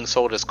sort of being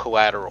sold as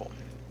collateral.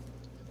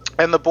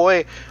 And the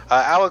boy,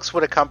 Alex,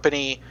 would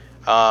accompany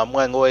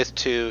Langlois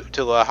to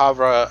Le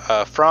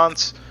Havre,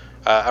 France,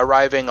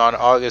 arriving on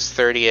August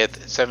 30th,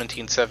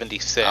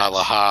 1776.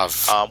 Le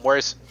Havre.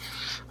 Whereas,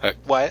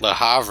 what? Le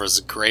Havre is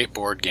a great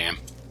board game.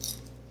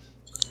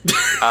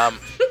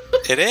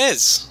 It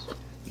is.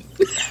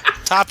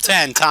 Top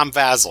 10, Tom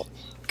Vasil.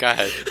 Go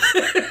ahead.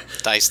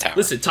 Dice Tower.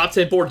 Listen, top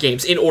 10 board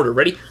games in order.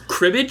 Ready?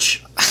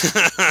 Cribbage,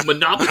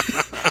 Monopoly.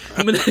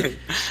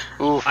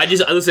 I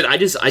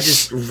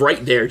just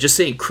right there, just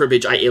saying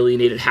cribbage, I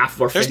alienated half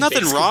of our There's fan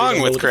nothing base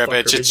wrong with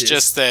cribbage. It's is.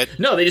 just that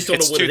no, they just don't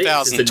know what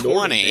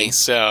 2020, it is.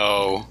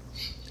 so.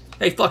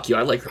 Hey, fuck you.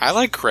 I like cribbage. I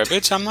like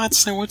cribbage. I'm not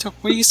saying what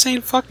are you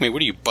saying? Fuck me.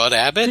 What are you, Bud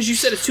Abbott? Because you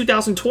said it's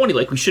 2020,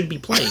 like we should be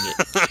playing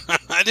it.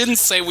 I didn't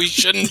say we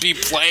shouldn't be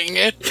playing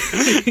it.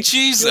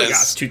 Jesus. Like,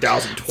 it's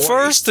 2020.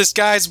 First, this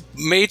guy's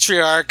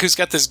matriarch who's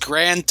got this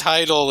grand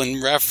title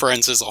and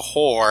reference is a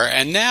whore,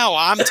 and now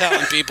I'm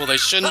telling people they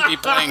shouldn't be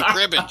playing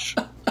cribbage.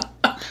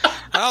 I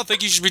don't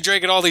think you should be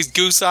drinking all these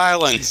Goose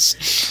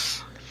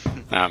Islands.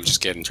 No, I'm just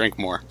kidding. Drink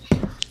more.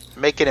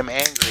 Making him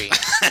angry.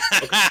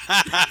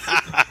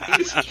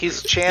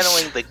 he's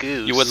channeling the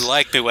goose. You wouldn't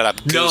like me when I'm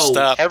goosed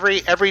up.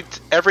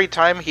 Every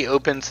time he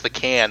opens the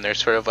can, there's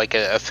sort of like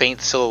a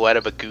faint silhouette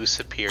of a goose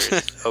appears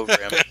over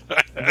him.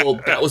 Well,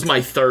 that was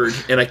my third,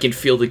 and I can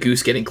feel the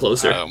goose getting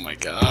closer. Oh my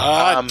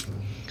god.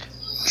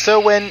 So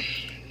when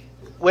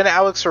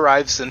Alex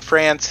arrives in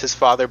France, his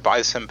father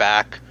buys him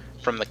back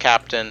from the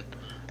captain,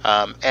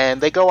 and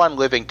they go on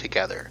living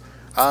together.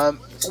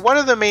 One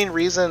of the main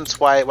reasons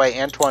why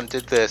Antoine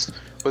did this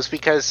was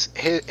because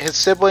his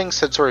siblings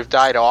had sort of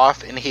died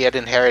off and he had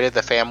inherited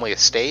the family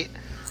estate.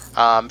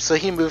 So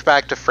he moved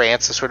back to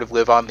France to sort of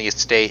live on the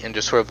estate and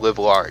just sort of live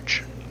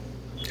large.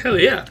 Hell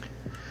yeah.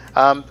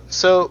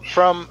 So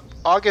from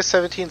August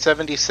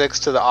 1776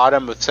 to the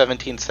autumn of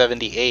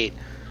 1778,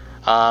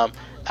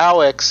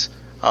 Alex,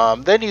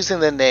 then using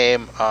the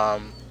name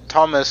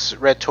Thomas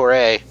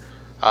Rhétoré,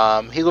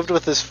 he lived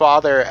with his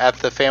father at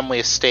the family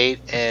estate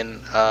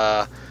in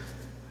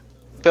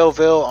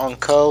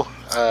Belleville-en-Caux,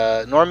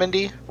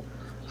 Normandy.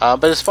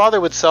 But his father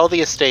would sell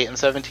the estate in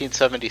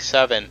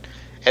 1777,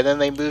 and then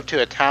they moved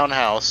to a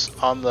townhouse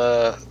on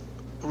the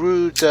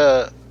Rue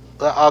de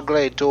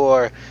l'Aigle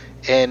d'Or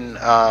in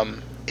a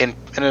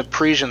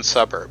Parisian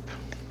suburb.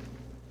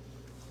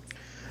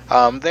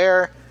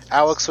 There,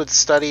 Alex would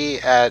study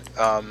at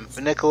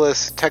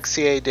Nicolas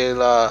Texier de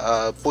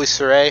la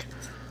Boisserie,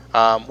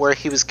 where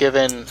he was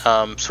given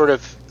sort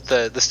of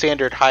the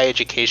standard high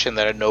education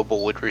that a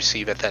noble would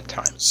receive at that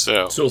time.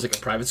 So it was like a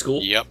private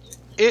school? Yep.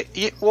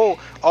 Well,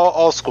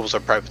 all schools are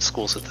private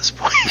schools at this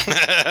point.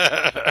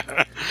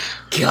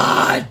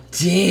 God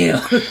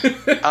damn.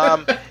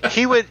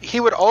 He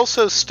would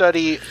also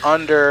study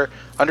under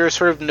a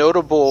sort of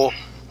notable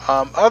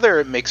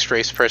other mixed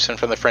race person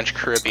from the French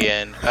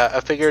Caribbean,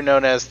 a figure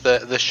known as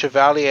the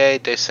Chevalier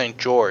de Saint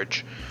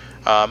George,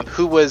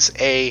 who was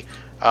he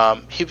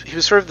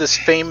was sort of this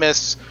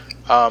famous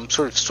sort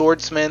of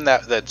swordsman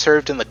that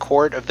served in the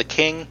court of the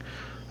king,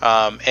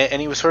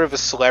 and he was sort of a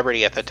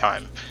celebrity at the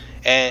time.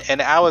 And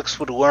Alex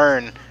would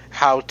learn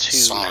how to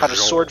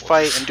sword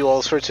fight and do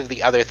all sorts of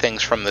the other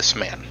things from this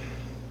man.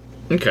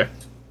 Okay.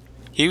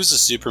 He was a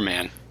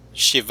Superman.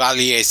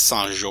 Chevalier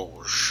Saint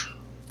George.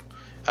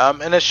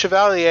 And a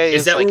chevalier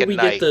is that like where a we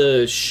knight. get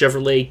the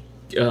Chevrolet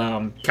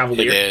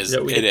Cavalier? It is.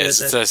 It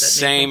is. It's the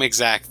same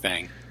exact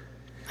thing.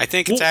 I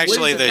think it's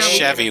actually the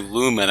Chevy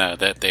Lumina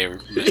that they...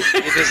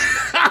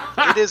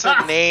 It is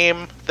a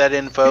name that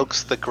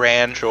invokes the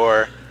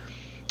grandeur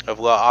of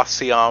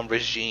l'Ancien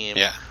Regime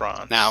in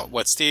France. Now,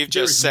 what Steve just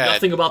There's said...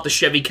 nothing about the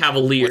Chevy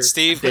Cavalier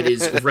that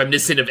is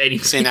reminiscent of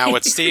anything. See, now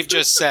what Steve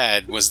just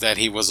said was that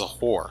he was a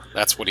whore.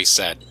 That's what he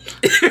said.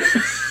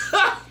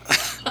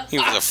 He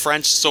was a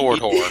French sword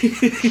whore.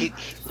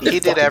 He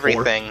did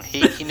everything.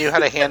 He knew how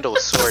to handle a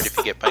sword if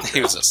you get my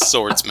He was a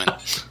swordsman.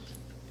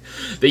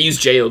 They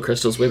used J.O.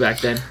 crystals way back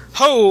then.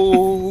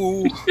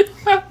 Ho!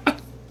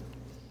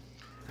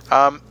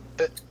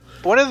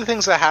 One of the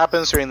things that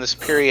happens during this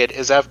period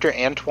is after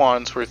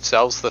Antoine sort of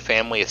sells the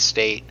family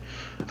estate,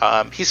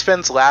 he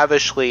spends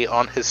lavishly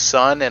on his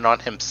son and on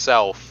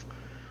himself.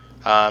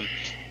 And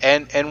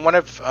one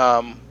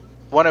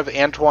of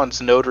Antoine's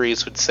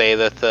notaries would say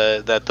that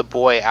the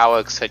boy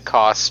Alex had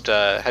cost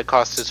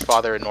his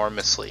father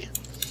enormously.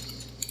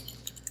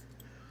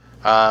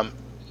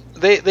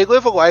 They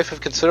live a life of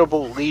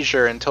considerable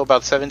leisure until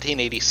about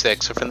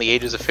 1786, so from the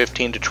ages of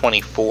 15 to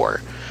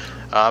 24.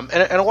 And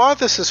a lot of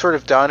this is sort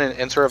of done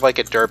in sort of like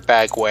a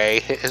dirtbag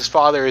way. His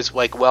father is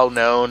like well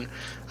known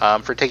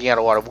for taking out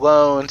a lot of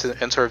loans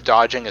and sort of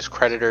dodging his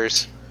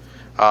creditors,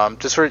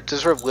 to sort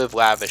of live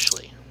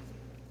lavishly.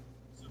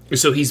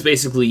 So he's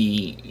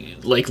basically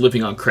like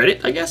living on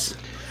credit, I guess.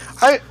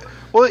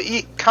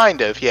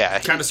 Kind of, yeah.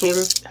 Kind of, sort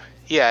of.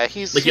 Yeah,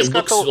 he's like it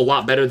looks a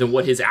lot better than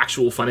what his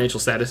actual financial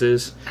status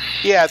is.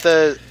 Yeah,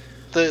 the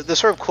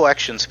sort of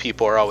collections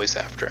people are always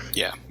after him.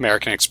 Yeah,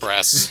 American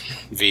Express,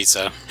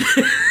 Visa.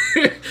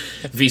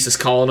 Visa's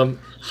calling him.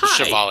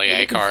 Hi,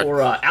 Chevalier card.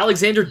 For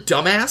Alexander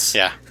Dumbass.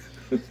 Yeah.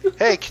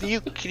 Hey, can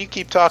you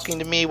keep talking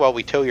to me while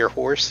we tow your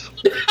horse?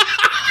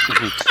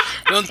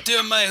 Don't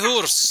tow my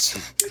horse.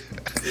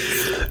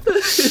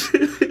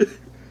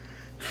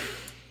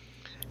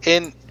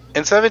 In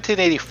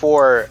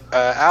 1784,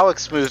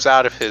 Alex moves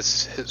out of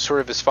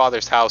his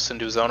father's house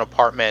into his own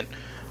apartment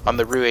on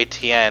the Rue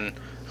Etienne,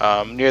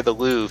 near the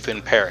Louvre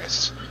in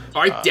Paris.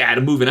 All right, Dad,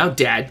 I'm moving out,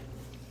 Dad.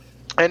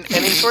 And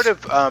he sort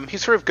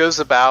of goes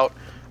about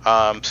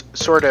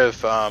sort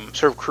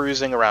of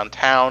cruising around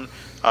town,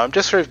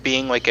 just sort of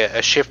being like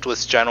a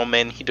shiftless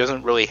gentleman. He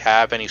doesn't really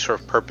have any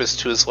sort of purpose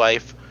to his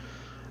life.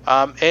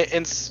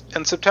 In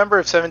September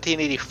of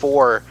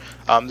 1784,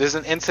 there's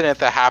an incident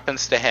that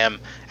happens to him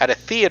at a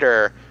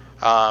theater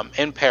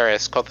in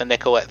Paris called the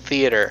Nicolette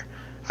Theater,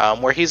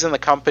 where he's in the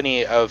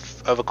company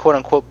of a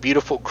quote-unquote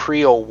beautiful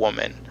Creole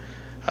woman.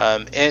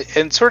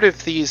 And sort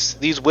of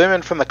these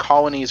women from the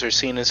colonies are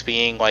seen as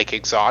being like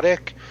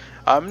exotic,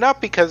 not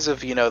because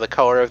of the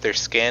color of their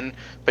skin,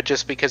 but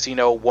just because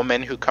a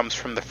woman who comes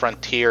from the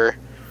frontier,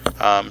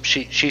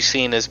 she's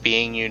seen as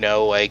being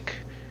like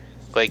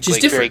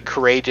very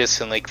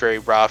courageous and like very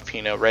rough,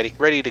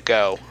 ready to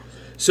go.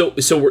 So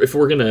if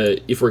we're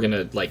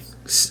gonna like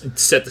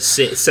set the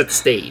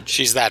stage,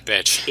 she's that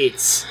bitch.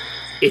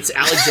 It's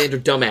Alexander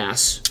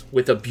Dumbass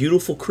with a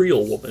beautiful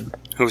Creole woman.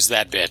 Who's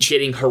that bitch?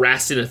 Getting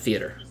harassed in a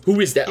theater. Who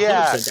is that?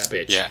 Yeah. 100% that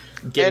bitch. Yeah.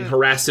 Getting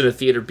harassed in a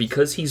theater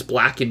because he's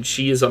black and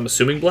she is, I'm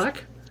assuming,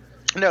 black?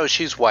 No,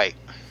 she's white.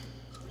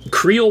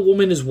 Creole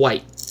woman is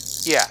white.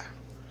 Yeah.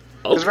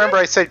 Because remember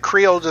I said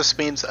Creole just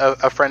means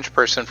a French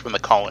person from the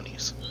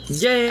colonies.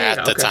 Yeah.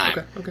 At the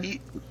time. Okay.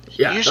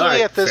 Yeah, Usually, all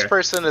right, at this fair.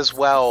 person as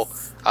well,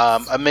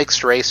 a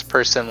mixed race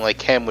person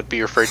like him would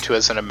be referred to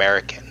as an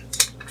American.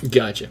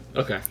 Gotcha.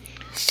 Okay.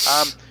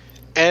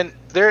 And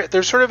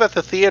they're sort of at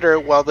the theater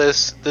while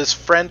this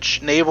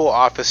French naval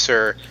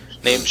officer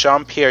named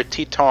Jean-Pierre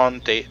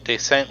Titon de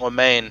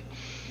Saint-Lemain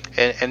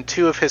and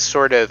two of his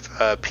sort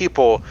of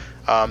people,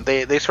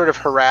 they sort of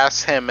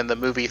harass him in the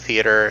movie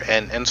theater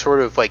and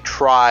sort of like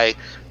try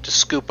to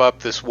scoop up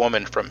this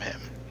woman from him.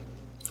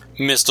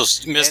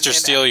 Mr.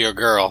 Steal Your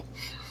Girl.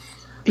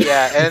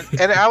 Yeah,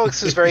 and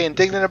Alex is very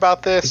indignant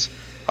about this.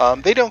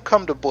 They don't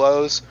come to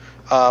blows,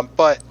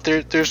 but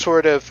there's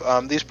sort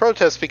of these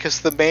protests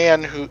because the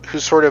man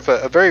who's sort of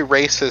a very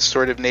racist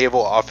sort of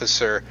naval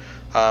officer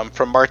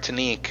from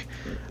Martinique,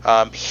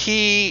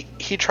 he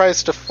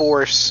tries to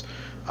force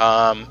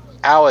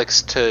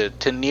Alex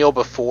to kneel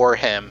before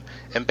him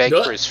and beg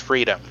for his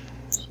freedom.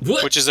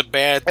 What? Which is a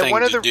bad thing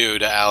to do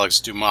to Alex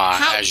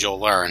Dumas, as you'll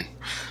learn.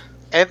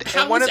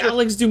 How is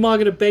Alex Dumas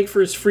going to beg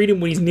for his freedom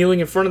when he's kneeling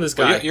in front of this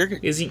guy? Well,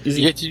 is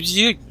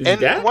he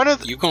and one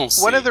of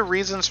the the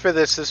reasons for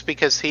this is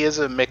because he is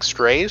a mixed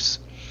race,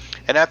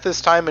 and at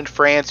this time in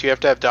France, you have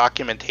to have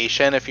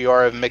documentation if you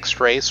are of mixed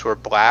race or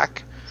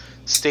black,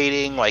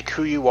 stating like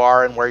who you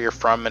are and where you're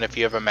from, and if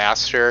you have a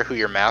master, who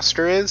your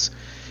master is.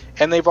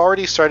 And they've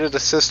already started a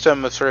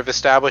system of sort of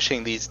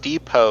establishing these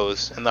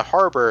depots in the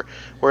harbor,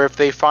 where if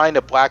they find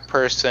a black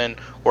person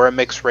or a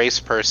mixed race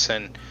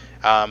person.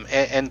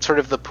 And sort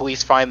of the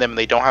police find them and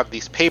they don't have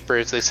these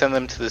papers, they send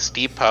them to this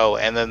depot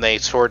and then they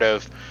sort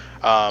of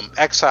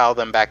exile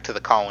them back to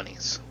the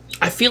colonies.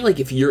 I feel like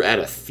if you're at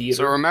a theater...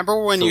 So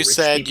remember when you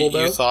said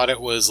you thought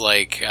it was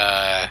like...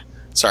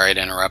 sorry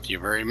to interrupt you,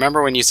 but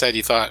remember when you said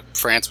you thought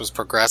France was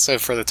progressive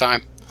for the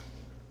time?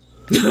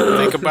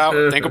 think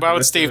about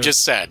what Steve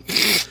just said.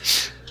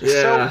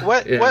 Yeah, so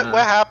what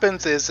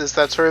happens is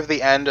that sort of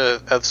the end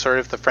of sort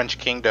of the French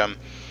kingdom.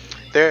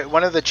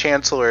 One of the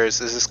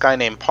chancellors is this guy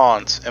named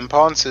Ponce, and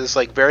Ponce is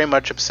like very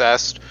much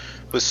obsessed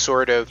with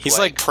sort of. He's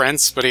like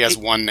Prince, but he has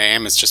one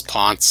name. It's just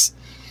Ponce.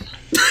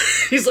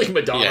 He's like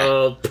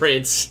Madonna,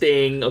 Prince,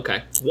 Sting.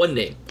 Okay, one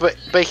name. But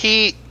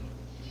he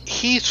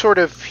sort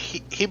of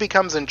he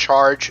becomes in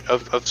charge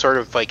of sort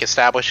of like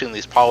establishing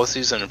these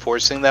policies and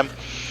enforcing them,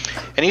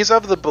 and he's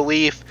of the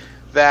belief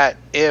that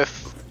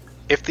if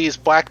these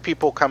black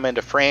people come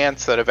into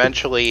France, that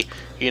eventually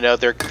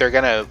they're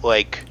gonna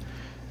like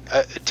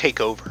take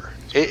over.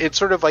 It's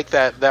sort of like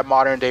that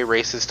modern day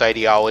racist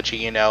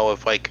ideology,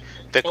 of like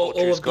the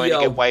culture is going to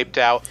get wiped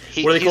out.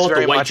 He's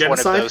very much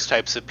genocide? One of those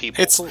types of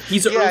people.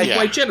 He's an early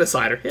white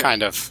genocider. Yeah.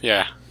 Kind of,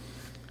 yeah.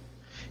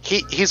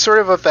 He's sort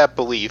of that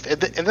belief, and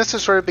this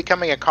is sort of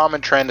becoming a common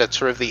trend at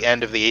sort of the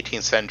end of the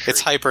 18th century. It's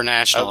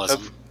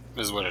hyper-nationalism,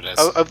 is what it is.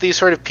 Of these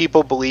sort of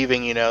people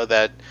believing,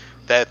 that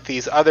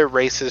these other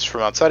races from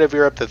outside of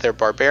Europe, that they're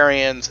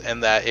barbarians,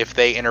 and that if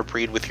they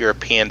interbreed with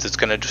Europeans, it's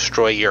going to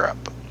destroy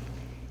Europe.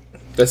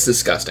 That's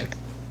disgusting.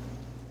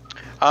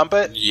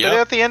 But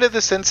at the end of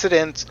this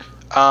incident,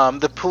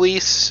 the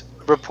police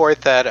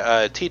report that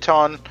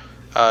Titon,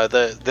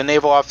 the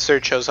naval officer,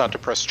 chose not to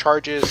press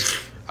charges,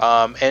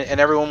 and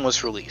everyone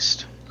was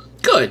released.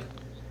 Good.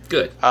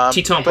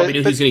 Titon probably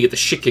knew he was going to get the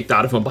shit kicked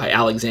out of him by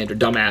Alexander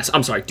Dumas.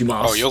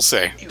 Oh, you'll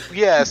see.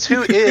 Yes,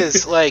 who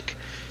is, like,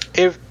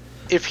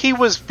 if he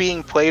was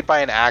being played by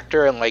an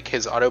actor in, like,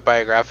 his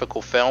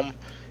autobiographical film,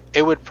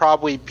 it would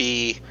probably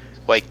be,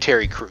 like,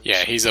 Terry Crews.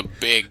 Yeah, he's a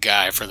big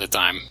guy for the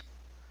time.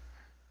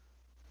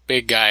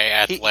 Big guy,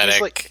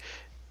 athletic.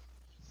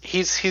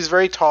 He's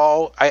very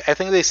tall. I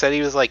think they said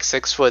he was like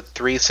 6'3",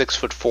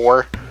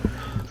 6'4".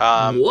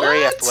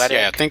 Very athletic.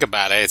 Yeah, think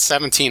about it. It's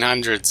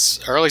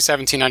 1700s, early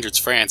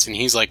 1700s France, and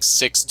he's like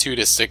 6'2" to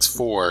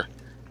 6'4",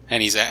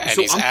 and he's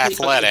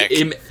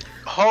athletic.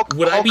 Hulk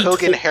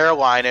Hogan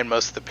hairline in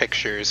most of the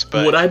pictures.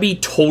 But would I be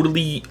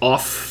totally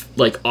off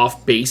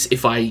base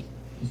if I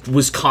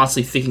was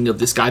constantly thinking of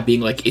this guy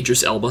being like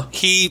Idris Elba?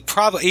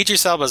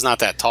 Idris Elba's not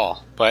that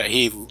tall, but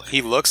he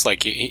looks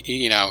like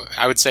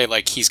I would say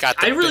like he's got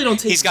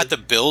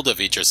the build of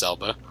Idris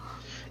Elba.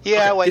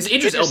 Yeah, like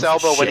Idris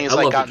Elba when he's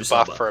like gotten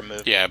buff for a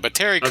movie. Yeah, but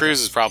Terry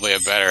Crews is probably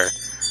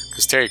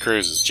because Terry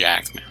Crews is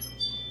jacked, man.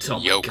 Oh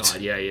my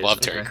God, yeah, he is. Love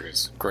Terry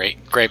Crews.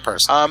 Great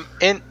person.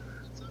 In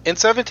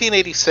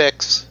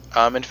 1786,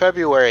 in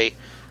February,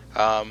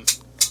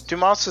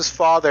 Dumas's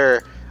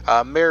father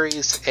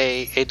marries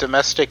a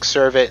domestic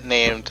servant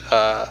named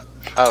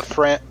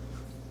Francose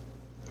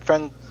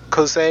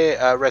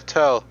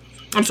Reteau.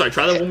 I'm sorry,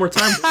 try that one more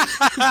time.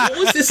 What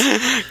was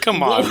this?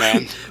 Come on,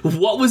 man.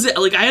 What was it?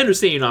 Like, I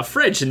understand you're not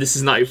French and this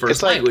is not your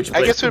first language,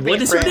 but I guess it would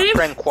be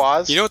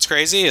Francoise. You know what's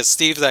crazy is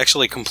Steve's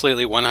actually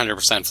completely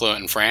 100%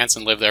 fluent in France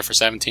and lived there for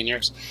 17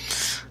 years.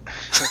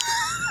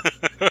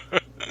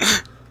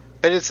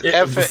 It is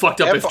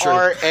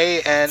Francoise,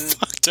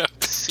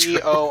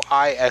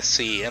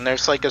 and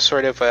there's like a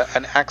sort of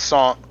an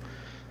accent.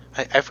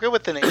 I forget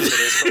what the name of it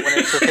is, but when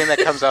it's the thing that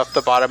comes off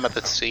the bottom of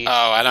the C. Oh,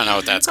 I don't know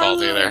what that's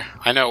called either.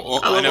 I know.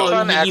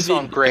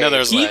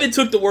 He even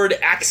took the word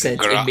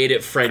accent and made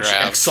it French.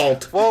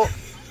 Accent. Well,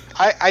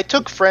 I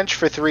took French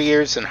for 3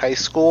 years in high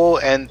school,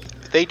 and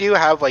they do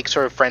have like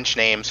sort of French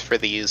names for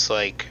these,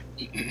 like.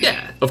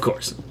 Yeah, of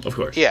course.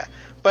 Yeah,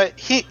 but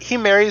he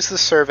marries the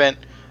servant,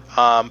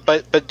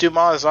 but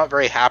Dumas is not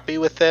very happy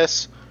with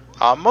this,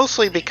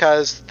 mostly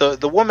because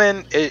the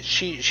woman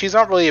she's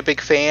not really a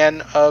big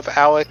fan of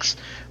Alex,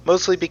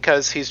 mostly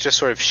because he's just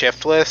sort of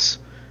shiftless,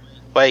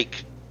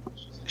 like.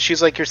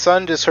 She's like, your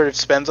son just sort of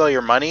spends all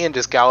your money and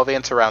just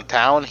gallivants around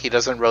town. He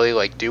doesn't really,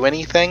 like, do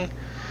anything.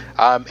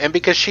 And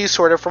because she's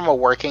sort of from a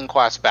working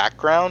class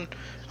background,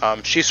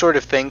 she sort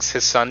of thinks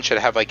his son should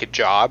have, like, a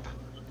job.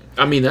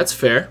 I mean, that's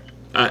fair.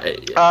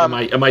 Am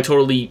I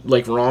totally,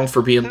 like, wrong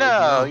for being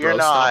no, like, you're bro,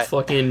 not.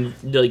 Stop fucking,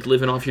 like,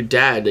 living off your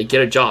dad. Like,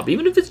 get a job.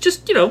 Even if it's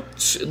just, you know,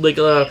 like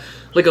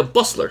a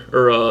bustler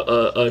or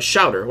a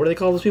shouter. What do they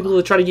call those people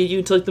that try to get you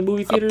into, like, the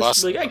movie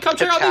theaters? Like, hey, come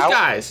check out these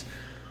guys.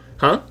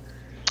 Huh?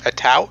 A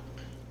tout?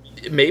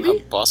 Maybe? A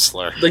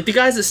bustler. Like the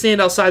guys that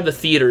stand outside the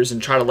theaters and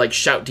try to like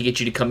shout to get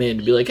you to come in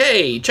and be like,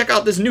 hey, check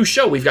out this new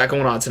show we've got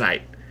going on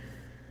tonight.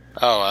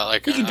 Oh,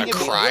 like a crier? crier?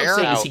 What I'm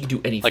saying is he can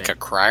do anything. Like a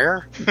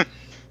crier?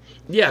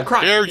 Yeah, a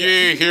crier.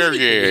 Hear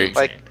ye.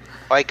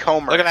 Like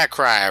Homer. Look at that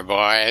crier,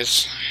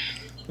 boys.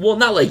 Well,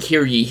 not like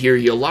hear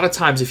ye. A lot of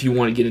times if you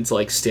want to get into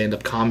like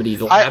stand-up comedy,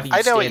 they'll have you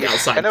stand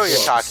outside I know clubs. what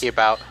you're talking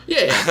about.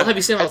 Yeah, they'll have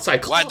you stand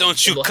outside clubs. Why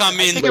don't you come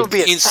in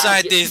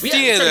inside the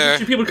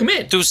theater people to come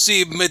in to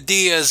see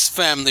Medea's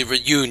family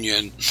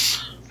reunion?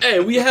 Hey,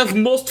 we have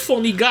most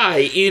funny guy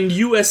in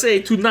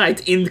USA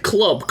tonight in the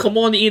club. Come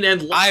on in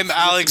and watch. I'm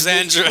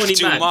Alexandra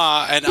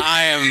Dumas, and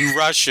I am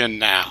Russian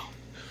now.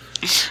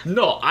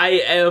 No,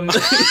 I am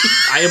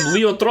I am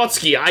Leo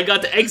Trotsky. I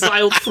got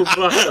exiled from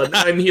Russia.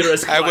 Now I'm here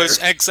as crier. I was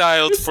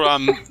exiled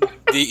from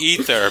the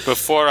ether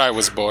before I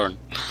was born.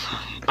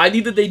 I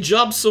needed a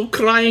job, so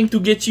crying to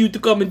get you to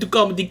come into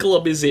comedy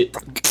club is it.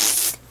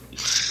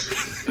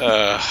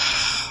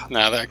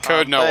 Now that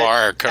Code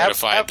Noir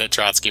codified that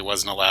Trotsky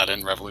wasn't allowed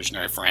in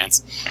revolutionary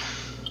France.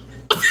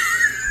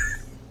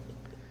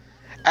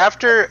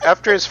 After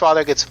his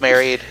father gets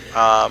married,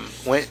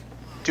 when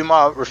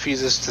Dumas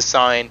refuses to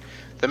sign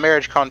the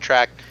marriage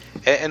contract,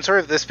 and sort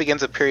of this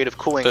begins a period of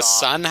cooling off. The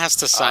son has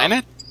to sign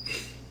it?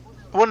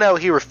 Well, no,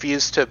 he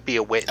refused to be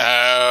a witness.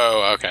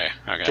 Oh, okay.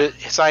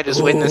 He signed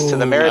his witness to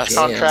the marriage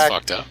contract. That's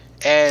fucked up.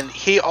 And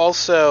he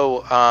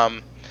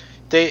also,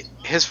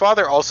 his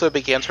father also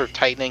began sort of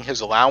tightening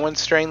his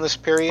allowance during this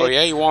period. Oh,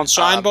 yeah? You want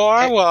sign,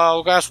 boy?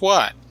 Well, guess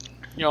what?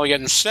 You're only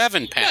getting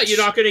 7 pence. Yeah,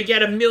 you're not going to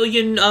get $1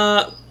 million,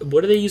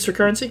 what do they use for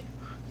currency?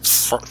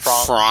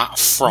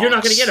 Francs. You're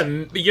not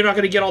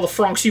going to get all the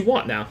francs you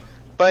want now.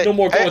 But no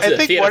more going to the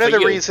think theater one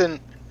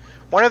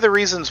of the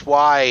reasons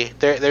why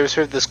there's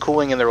sort of this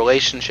cooling in the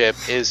relationship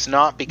is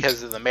not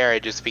because of the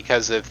marriage; it's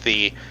because of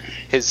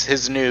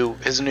his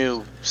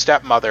new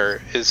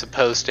stepmother is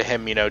opposed to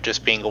him,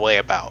 just being a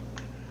layabout.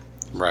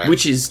 Right.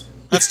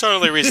 That's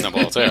totally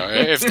reasonable too.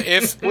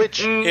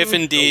 If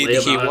indeed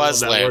he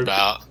was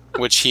layabout,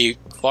 which he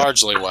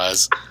largely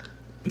was.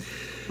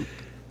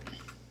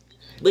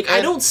 Like,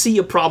 I don't see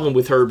a problem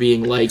with her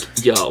being like,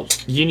 yo,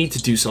 you need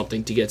to do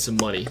something to get some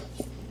money.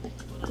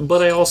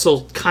 But I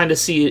also kind of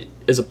see it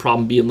as a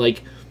problem being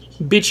like,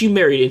 bitch, you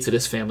married into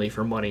this family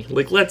for money.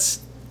 Like, let's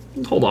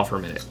hold on for a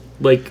minute.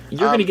 Like,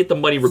 you're going to get the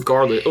money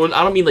regardless. Or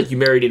I don't mean like you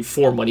married in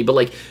for money, but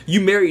like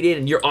you married in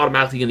and you're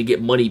automatically going to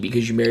get money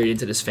because you married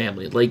into this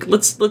family. Like,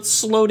 let's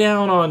slow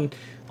down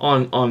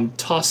on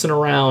tossing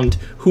around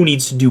who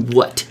needs to do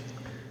what.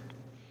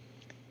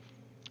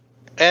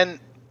 And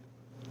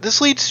this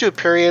leads to a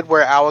period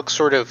where Alex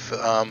sort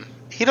of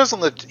he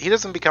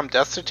doesn't become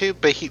destitute,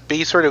 but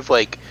he sort of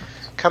like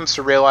comes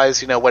to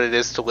realize what it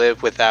is to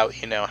live without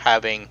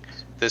having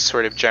this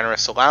sort of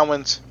generous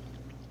allowance.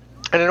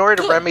 And in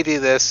order to remedy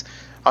this,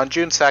 on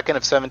June 2nd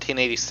of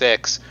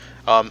 1786,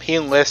 he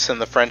enlists in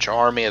the French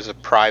army as a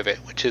private,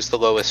 which is the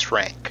lowest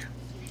rank.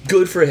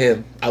 Good for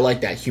him. I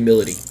like that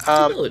humility.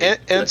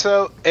 And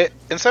so in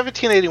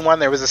 1781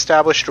 there was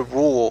established a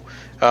rule,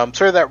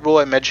 sort of that rule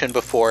I mentioned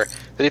before,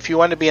 that if you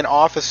wanted to be an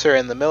officer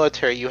in the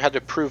military, you had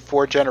to prove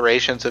 4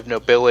 generations of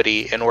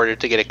nobility in order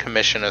to get a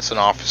commission as an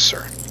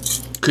officer.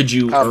 Could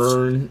you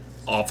earn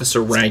officer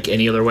rank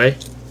any other way?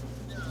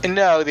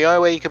 No, the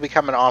only way you could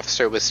become an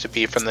officer was to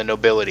be from the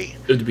nobility.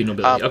 It would be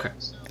nobility, okay.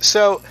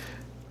 So,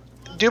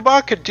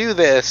 Dumas could do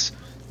this,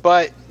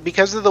 but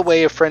because of the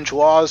way French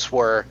laws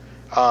were,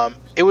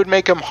 it would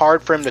make him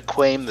hard for him to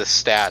claim the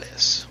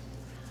status.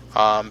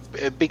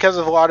 Because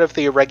of a lot of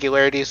the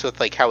irregularities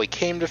with like how he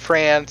came to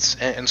France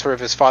and sort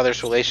of his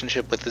father's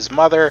relationship with his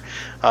mother,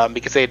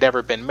 because they had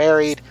never been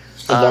married.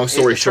 Long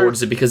story short,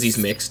 is it because he's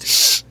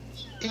mixed?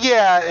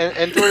 Yeah,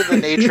 and sort of the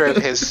nature of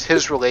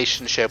his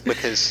relationship with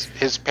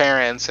his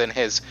parents and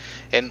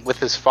with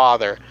his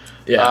father.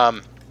 Yeah.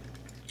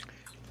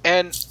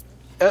 And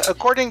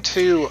according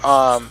to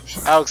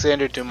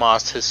Alexander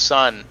Dumas, his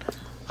son,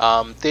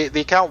 the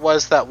account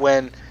was that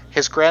when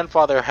his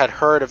grandfather had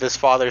heard of his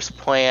father's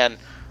plan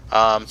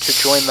to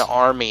join the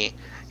army,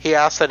 he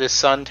asked that his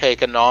son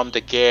take a nom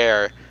de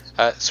guerre,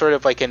 sort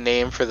of like a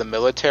name for the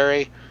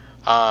military,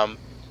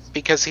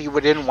 because he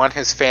didn't want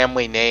his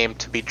family name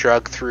to be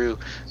dragged through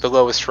the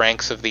lowest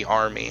ranks of the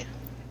army.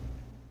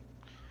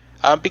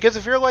 Because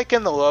if you're like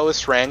in the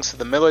lowest ranks of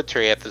the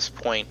military at this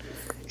point,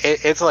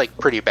 it's like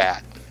pretty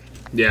bad.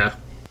 Yeah.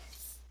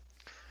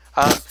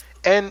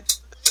 And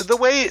the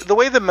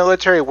way the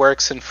military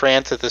works in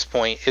France at this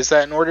point is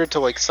that in order to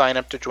like sign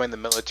up to join the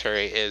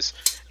military is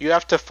you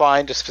have to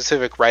find a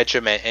specific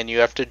regiment and you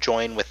have to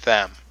join with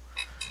them.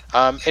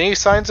 And he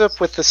signs up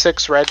with the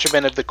 6th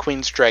Regiment of the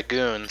Queen's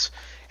Dragoons,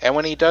 and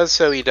when he does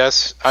so, he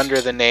does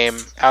under the name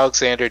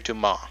Alexander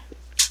Dumas.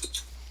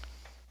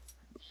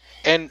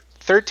 And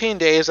 13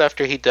 days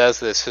after he does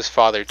this, his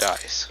father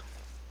dies.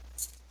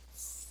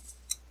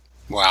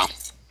 Wow.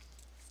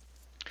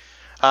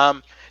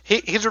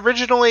 He's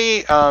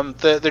originally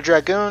the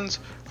Dragoons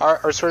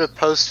are sort of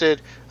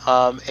posted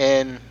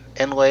in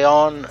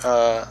Lyon,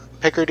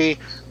 Picardy,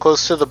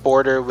 close to the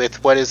border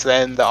with what is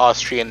then the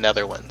Austrian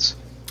Netherlands.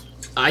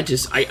 I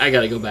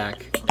gotta go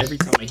back. Every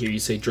time I hear you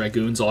say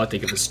Dragoons, all I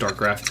think of is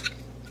StarCraft.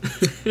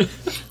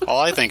 All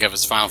I think of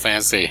is Final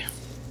Fantasy.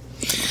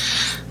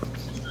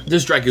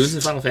 There's Dragoons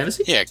in Final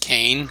Fantasy? Yeah,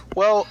 Kane.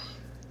 Well,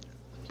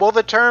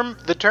 the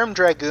term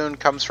Dragoon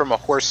comes from a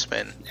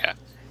horseman. Yeah.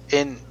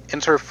 In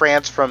sort of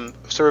France from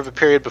sort of a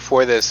period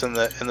before this in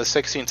the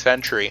 16th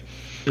century,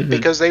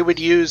 because they would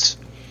use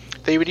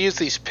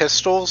these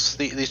pistols,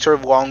 these sort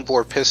of long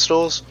bore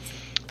pistols,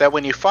 that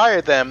when you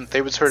fired them,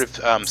 they would sort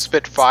of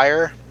spit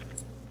fire.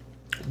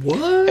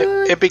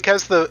 What?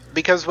 Because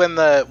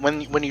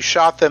when you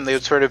shot them, they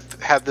would sort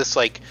of have this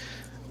like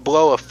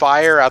blow of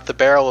fire out the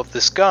barrel of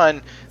this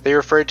gun. They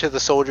referred to the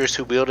soldiers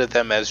who wielded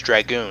them as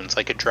dragoons,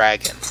 like a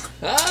dragon.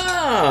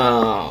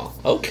 Oh,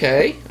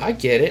 okay. I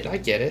get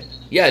it.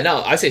 Yeah,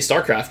 no, I say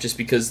StarCraft just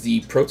because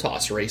the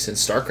Protoss race in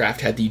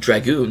StarCraft had the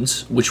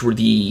Dragoons, which were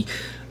the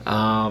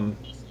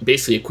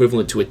basically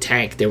equivalent to a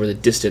tank. They were the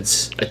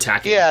distance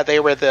attacking. Yeah, they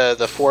were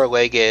the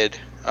four-legged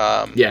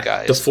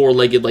guys. The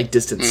four-legged like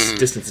distance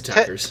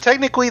attackers.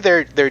 Technically,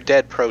 they're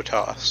dead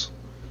Protoss.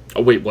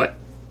 Oh wait, what?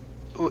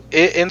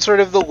 In sort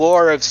of the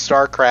lore of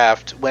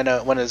StarCraft, when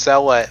a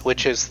zealot,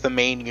 which is the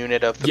main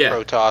unit of the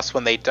Protoss,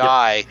 when they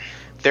die,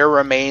 their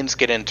remains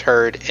get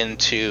interred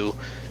into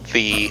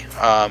the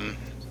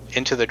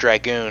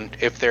Dragoon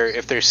if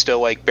they're still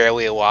like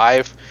barely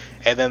alive,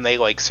 and then they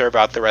like serve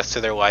out the rest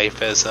of their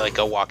life as like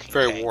a walking.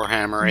 Very tank.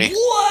 Warhammery.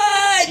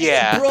 What?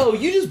 Yeah, bro,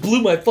 you just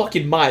blew my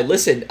fucking mind.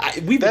 Listen,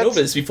 we've been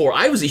over this before.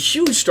 I was a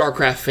huge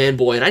StarCraft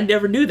fanboy, and I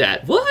never knew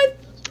that. What?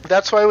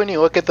 That's why when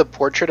you look at the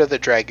portrait of the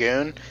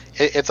Dragoon,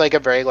 it's like a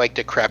very like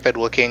decrepit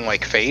looking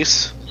like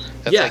face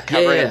that's like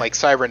covered in like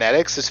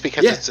cybernetics. It's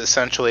because it's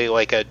essentially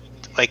like a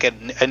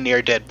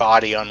near dead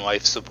body on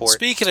life support.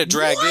 Speaking of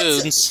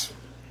Dragoons,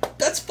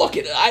 that's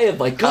fucking. I am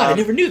like God. I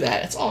never knew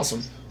that. That's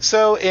awesome.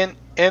 So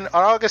on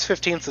August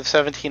 15th of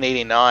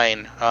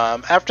 1789,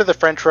 after the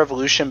French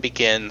Revolution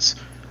begins,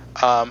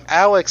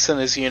 Alex and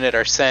his unit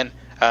are sent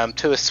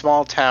to a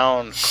small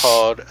town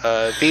called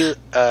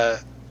Villa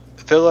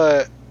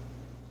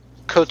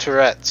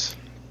Cotterets.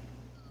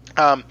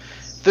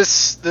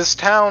 This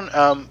town,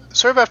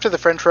 sort of after the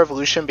French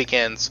Revolution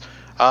begins,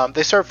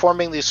 they start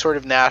forming these sort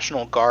of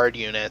National Guard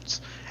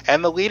units.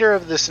 And the leader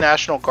of this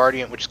National Guard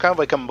unit, which is kind of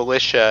like a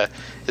militia,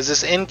 is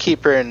this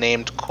innkeeper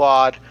named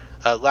Claude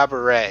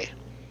Labouré.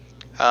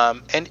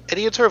 And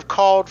he had sort of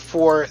called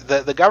for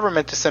the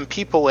government to send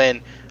people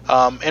in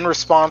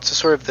response to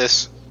sort of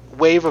this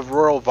wave of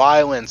rural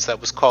violence that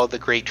was called the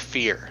Great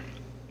Fear.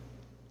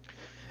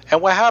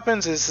 And what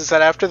happens is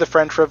that after the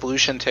French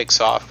Revolution takes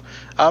off,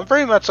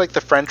 very much like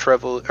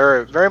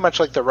very much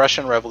like the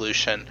Russian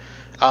Revolution,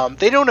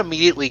 they don't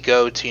immediately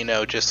go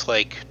to just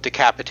like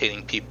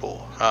decapitating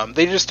people.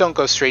 They just don't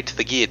go straight to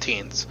the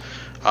guillotines.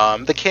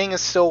 The king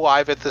is still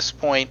alive at this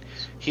point.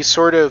 He's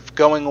sort of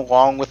going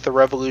along with the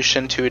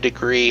revolution to a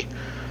degree.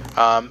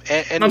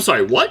 And I'm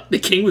sorry, what? The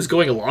king was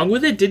going along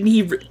with it? Didn't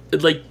he,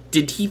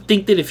 did he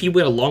think that if he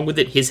went along with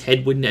it, his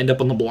head wouldn't end up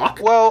on the block?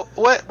 Well,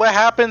 what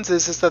happens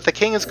is that the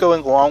king is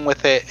going along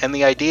with it, and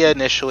the idea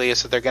initially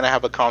is that they're going to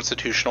have a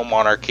constitutional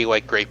monarchy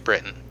like Great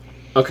Britain.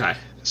 Okay.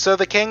 So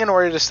the king, in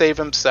order to save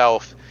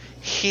himself,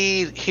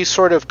 he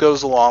sort of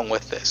goes along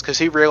with this, because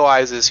he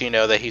realizes,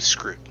 that he's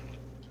screwed.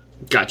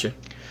 Gotcha.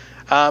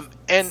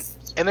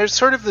 And there's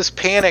sort of this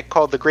panic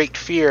called the Great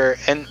Fear,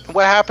 and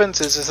what happens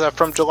is that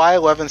from July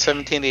 11,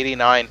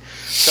 1789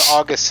 to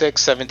August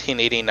 6,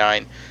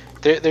 1789,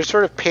 there's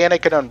sort of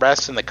panic and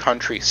unrest in the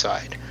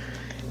countryside.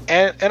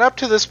 And up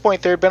to this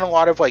point, there had been a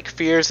lot of like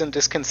fears and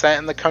discontent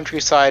in the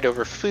countryside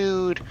over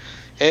food,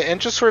 and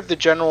just sort of the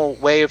general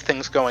way of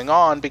things going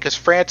on, because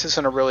France is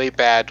in a really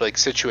bad like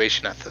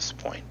situation at this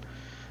point.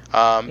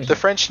 The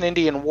French and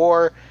Indian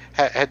War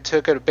had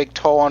took a big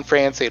toll on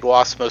France. They had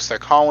lost most of their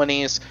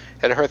colonies.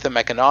 It hurt them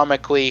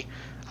economically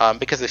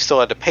because they still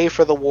had to pay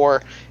for the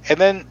war. And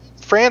then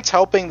France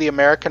helping the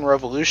American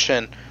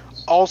Revolution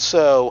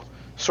also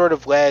sort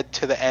of led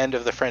to the end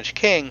of the French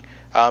king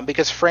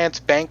because France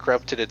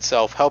bankrupted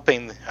itself,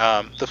 helping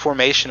the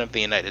formation of the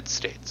United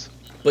States.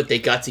 But they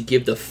got to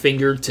give the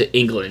finger to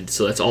England,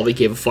 so that's all they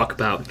gave a fuck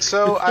about.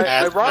 So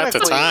ironically, at the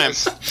time.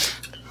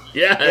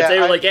 They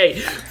were like, hey,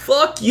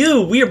 fuck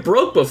you, we are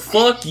broke, but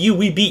fuck you,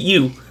 we beat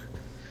you.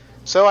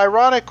 So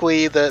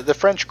ironically, the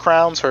French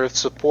crown sort of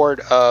support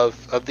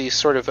of these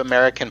sort of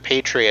American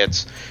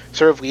patriots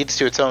sort of leads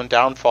to its own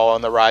downfall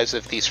and the rise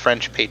of these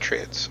French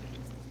patriots.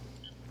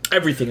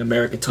 Everything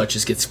America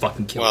touches gets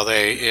fucking killed.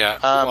 Well,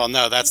 well,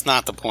 no, that's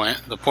not the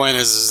point. The point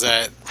is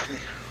that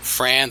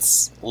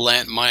France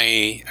lent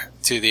money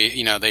to the,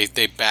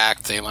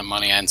 they lent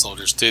money and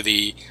soldiers to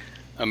the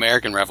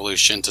American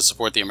Revolution to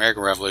support the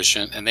American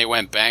Revolution, and they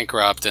went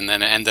bankrupt and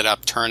then ended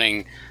up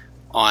turning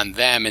on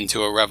them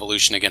into a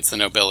revolution against the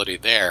nobility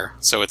there.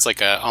 So it's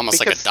like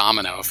almost like a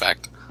domino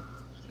effect.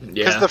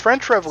 Because the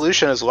French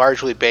Revolution is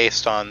largely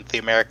based on the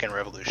American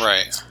Revolution.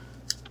 Right.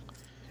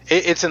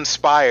 It's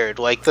inspired.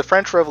 Like, the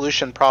French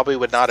Revolution probably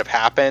would not have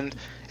happened,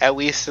 at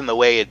least in the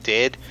way it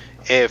did,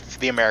 if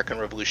the American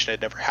Revolution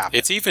had never happened.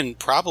 It's even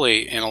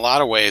probably, in a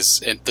lot of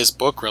ways, this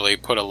book really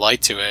put a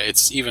light to it.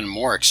 It's even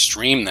more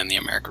extreme than the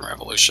American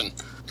Revolution.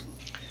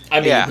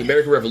 I mean, the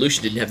American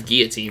Revolution didn't have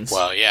guillotines.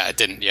 Well, yeah, it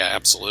didn't. Yeah,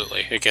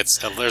 absolutely.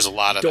 There's a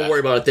lot of Don't worry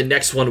about it. The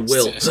next one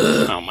will.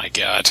 Oh, my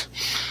God.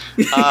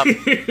 You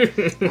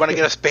want to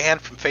get us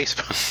banned from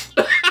Facebook?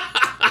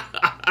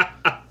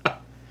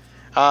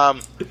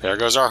 There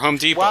goes our Home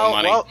Depot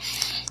money.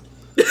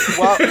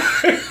 Well,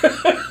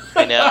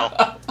 I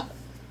know.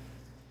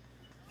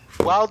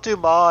 While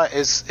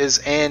Dumas is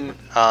in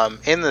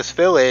this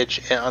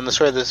village on the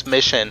sort of this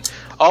mission,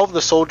 all of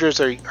the soldiers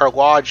are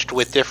lodged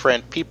with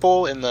different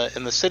people in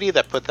the city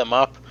that put them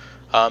up.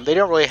 They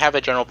don't really have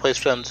a general place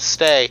for them to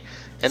stay,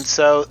 and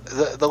so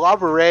the La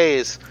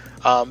Bourrées,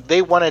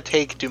 they want to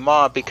take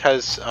Dumas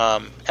because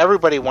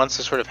everybody wants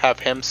to sort of have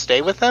him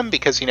stay with them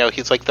because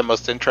he's like the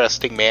most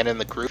interesting man in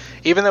the group,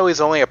 even though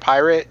he's only a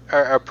pirate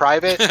or a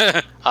private.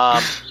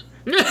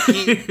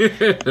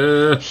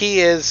 He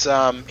is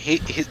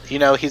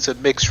he's a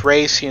mixed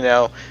race. He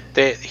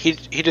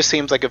just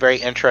seems like a very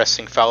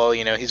interesting fellow.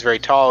 He's very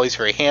tall, he's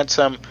very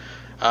handsome,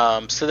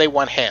 so they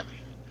want him,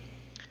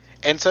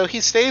 and so he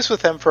stays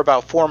with them for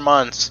about 4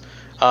 months,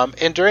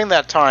 and during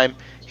that time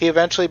he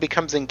eventually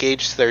becomes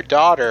engaged to their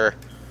daughter,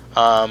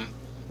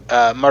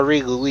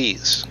 Marie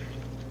Louise.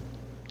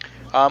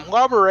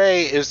 La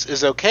Bourrée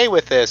is okay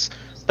with this,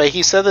 but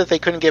he said that they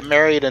couldn't get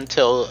married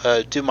until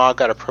Dumas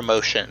got a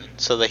promotion,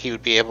 so that he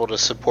would be able to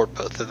support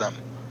both of them.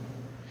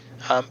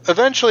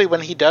 Eventually,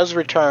 when he does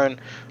return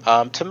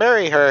to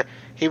marry her,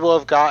 he will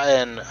have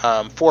gotten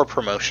 4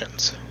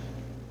 promotions.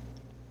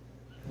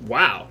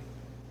 Wow.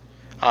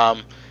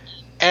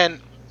 And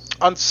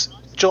on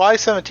July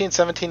 17,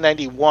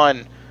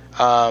 1791,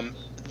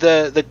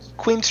 the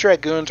Queen's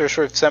Dragoons are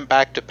sort of sent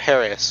back to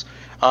Paris.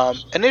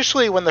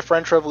 Initially, when the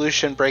French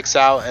Revolution breaks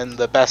out and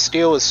the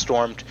Bastille is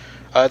stormed,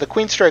 the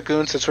Queen's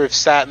Dragoons had sort of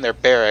sat in their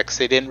barracks.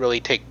 They didn't really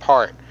take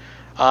part.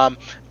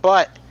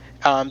 But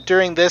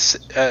during this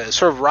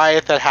sort of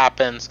riot that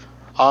happens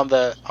on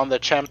the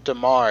Champ de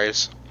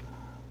Mars,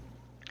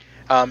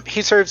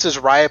 he serves as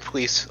riot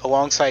police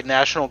alongside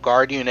National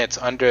Guard units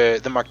under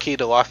the Marquis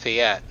de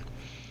Lafayette.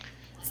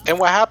 And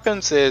what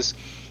happens is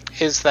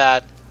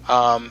that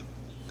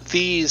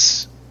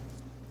this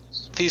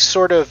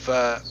sort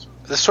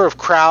of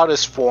crowd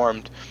is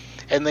formed,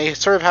 and they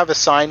sort of have a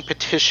signed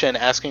petition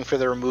asking for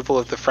the removal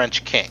of the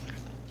French king.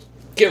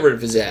 Get rid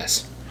of his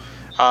ass.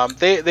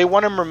 They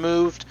want him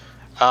removed,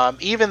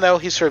 even though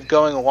he's sort of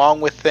going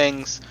along with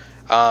things.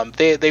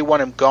 They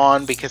want him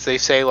gone because they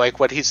say like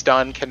what he's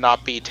done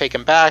cannot be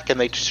taken back, and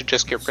they should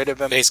just get rid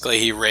of him. Basically,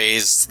 he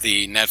raised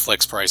the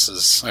Netflix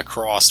prices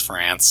across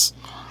France.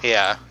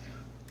 Yeah.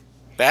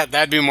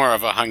 That'd be more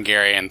of a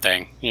Hungarian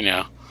thing,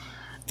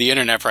 The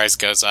internet price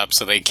goes up,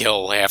 so they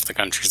kill half the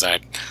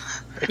countryside.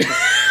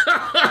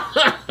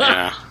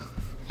 Yeah.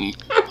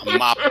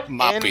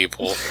 Mop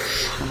people.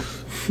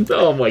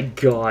 Oh my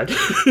God.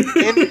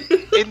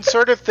 in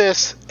sort of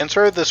this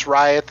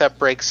riot that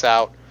breaks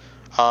out,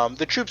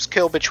 the troops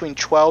kill between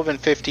 12 and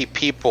 50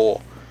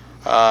 people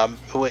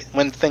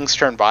when things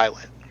turn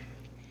violent.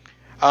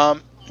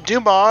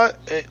 Dumas,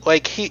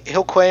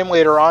 he'll claim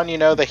later on,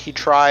 that he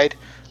tried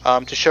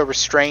to show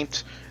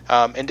restraint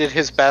and did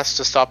his best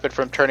to stop it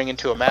from turning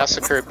into a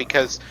massacre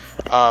because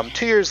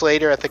 2 years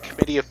later at the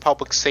Committee of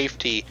Public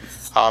Safety,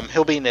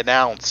 he'll be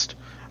denounced.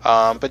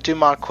 But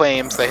Dumas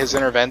claims that his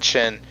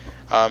intervention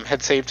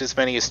had saved as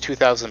many as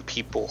 2,000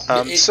 people.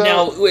 Now,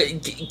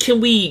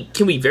 can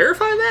we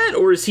verify that,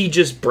 or is he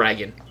just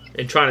bragging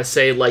and trying to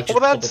say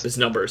pump up his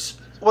numbers?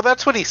 Well,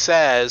 that's what he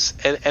says,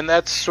 and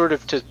that's sort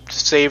of to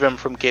save him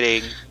from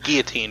getting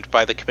guillotined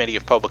by the Committee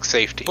of Public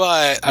Safety.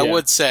 But I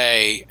would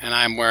say, and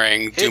I'm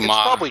wearing Dumas. It's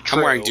probably true.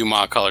 I'm wearing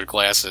Dumas-colored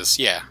glasses.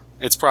 Yeah,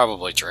 it's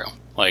probably true.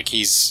 Like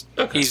he's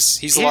largely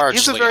he's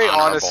a very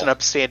honorable. Honest and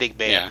upstanding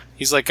man. Yeah,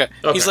 he's like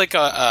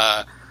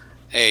a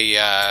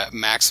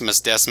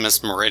Maximus Decimus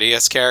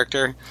Meridius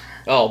character.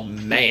 Oh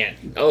man.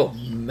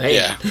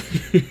 Yeah,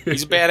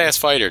 he's a badass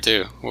fighter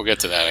too. We'll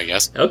get to that, I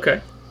guess. Okay.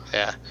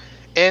 Yeah.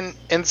 On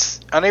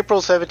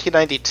April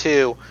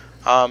 1792,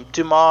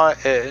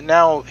 Dumas,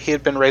 now he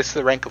had been raised to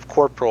the rank of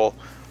corporal,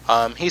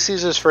 he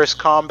sees his first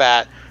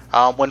combat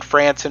when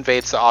France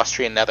invades the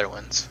Austrian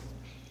Netherlands.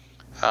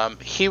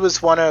 He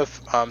was one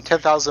of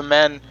 10,000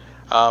 men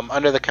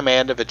under the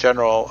command of a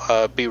General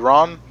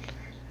Biron,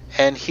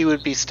 and he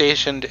would be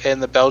stationed in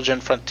the Belgian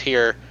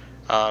frontier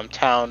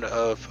town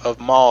of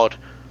Maulde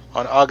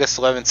on August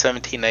 11,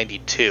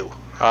 1792.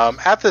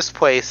 At this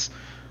place,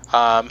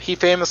 he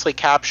famously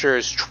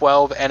captures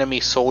 12 enemy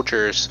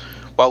soldiers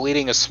while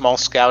leading a small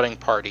scouting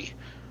party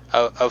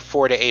of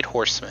 4 to 8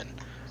 horsemen.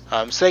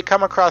 So they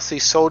come across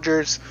these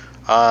soldiers.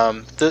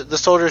 The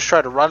soldiers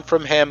try to run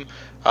from him.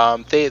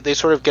 They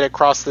sort of get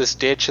across this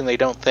ditch, and they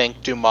don't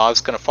think Dumas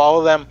is going to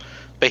follow them,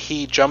 but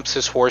he jumps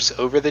his horse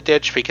over the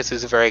ditch because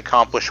he's a very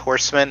accomplished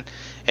horseman,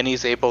 and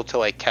he's able to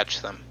like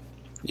catch them.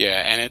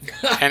 Yeah,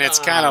 and it's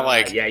kind of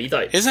like, yeah, you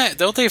thought, isn't it?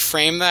 Don't they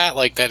frame that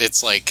like that?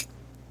 It's like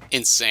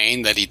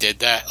insane that he did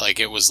that. Like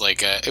it was like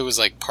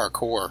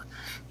parkour,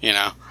 you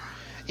know?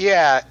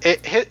 Yeah,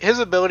 his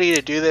ability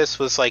to do this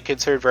was like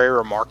considered very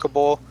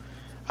remarkable,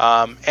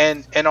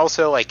 and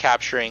also like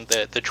capturing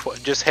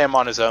just him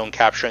on his own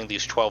capturing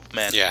these 12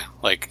 men. Yeah,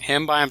 like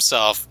him by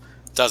himself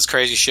does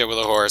crazy shit with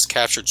a horse,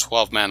 captured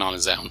 12 men on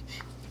his own.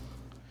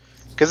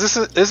 Because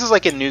this is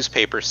like a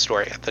newspaper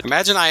story.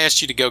 Imagine I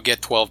asked you to go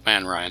get 12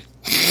 men, Ryan.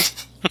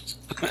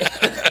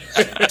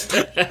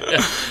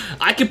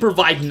 I can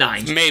provide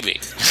 9. Maybe,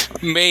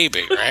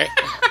 right?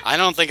 I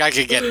don't think I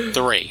could get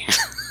 3.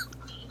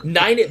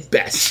 9 at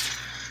best.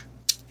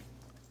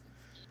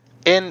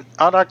 On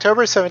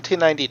October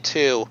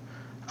 1792,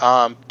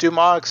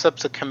 Dumas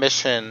accepts a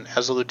commission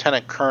as a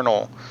lieutenant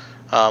colonel,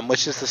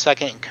 which is the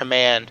second in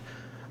command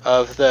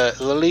of the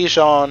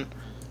Légion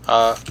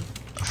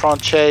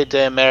Française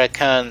des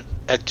Américains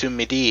et du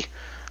Midi,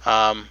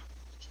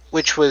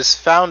 which was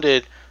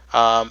founded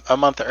a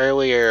month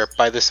earlier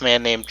by this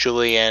man named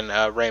Julien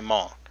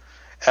Raymond.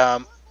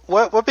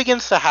 What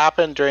begins to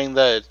happen during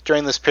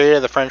this period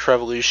of the French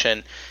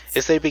Revolution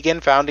is they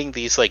begin founding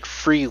these like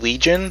free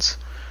legions,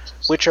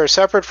 which are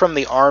separate from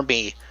the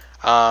army,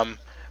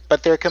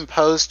 but they're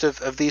composed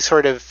of these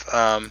sort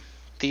of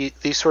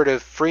these sort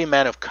of free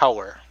men of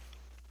color.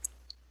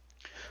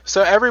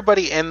 So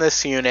everybody in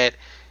this unit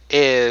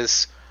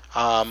is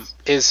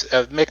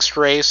of mixed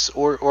race,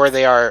 or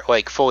they are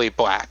like fully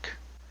black.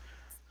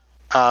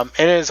 And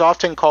it is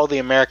often called the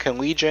American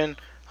Legion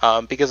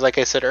because, like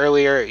I said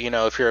earlier, you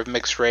know, if you're of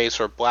mixed race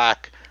or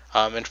black,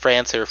 in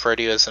France they refer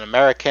to you as an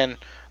American,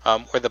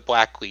 or the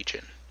Black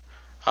Legion.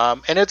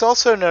 And it's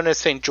also known as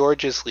St.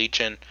 George's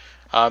Legion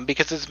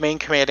because its main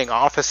commanding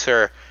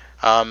officer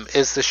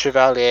is the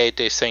Chevalier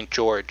de St.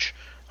 George,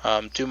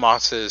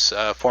 Dumas's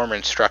former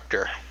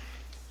instructor.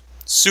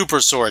 Super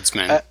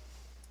swordsman.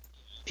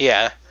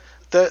 Yeah.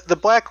 The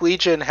Black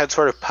Legion had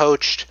sort of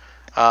poached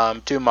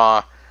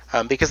Dumas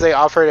because they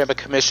offered him a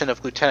commission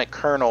of lieutenant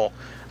colonel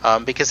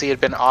because he had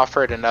been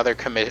offered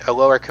a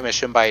lower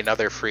commission by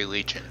another free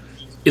legion.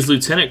 Is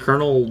lieutenant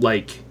colonel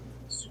like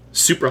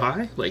super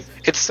high? Like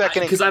it's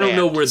second in because command. I don't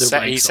know where the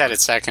ranks he said are.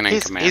 it's second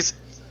in command.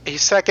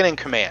 He's second in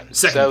command.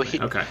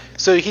 Okay.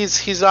 So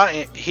he's not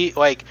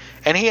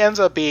and he ends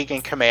up being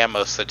in command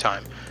most of the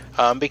time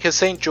because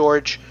St.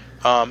 George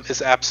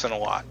is absent a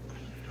lot.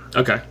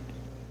 Okay.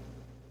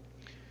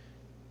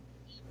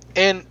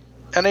 In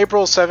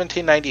April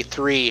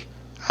 1793,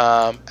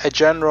 a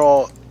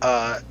General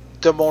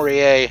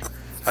Dumouriez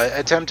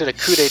attempted a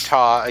coup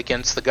d'état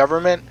against the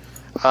government,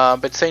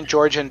 but St.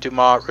 George and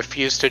Dumas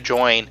refused to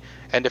join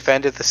and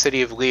defended the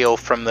city of Lille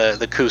from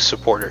the coup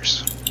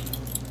supporters.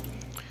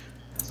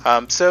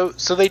 So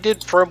they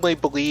did firmly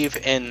believe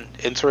in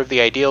sort of the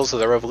ideals of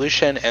the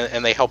revolution,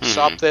 and they helped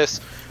stop this.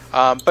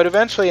 But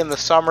eventually, in the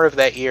summer of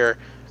that year,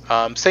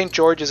 St.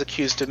 George is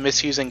accused of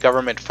misusing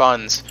government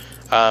funds,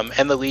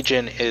 and the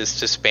Legion is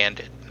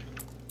disbanded.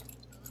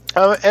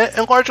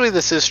 And largely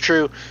this is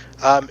true.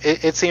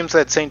 It seems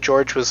that St.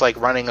 George was like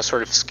running a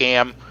sort of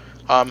scam.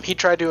 He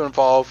tried to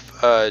involve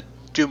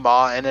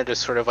Dumas in it as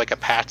sort of like a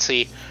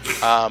patsy,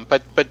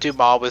 but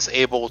Dumas was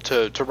able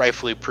to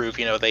rightfully prove,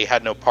 you know, they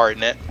had no part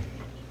in it.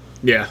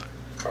 Yeah.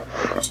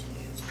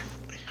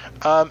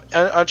 On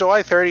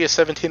July 30th,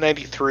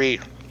 1793,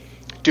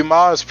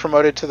 Dumas is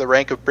promoted to the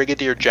rank of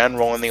Brigadier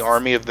General in the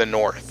Army of the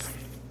North.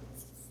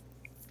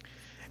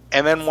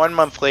 And then 1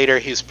 month later,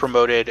 he's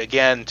promoted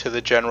again to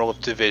the General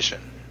of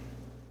Division.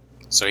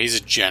 So he's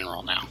a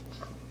general now.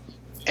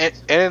 And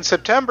in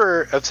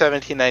September of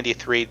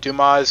 1793,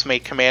 Dumas is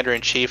made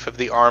Commander-in-Chief of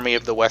the Army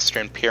of the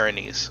Western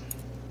Pyrenees.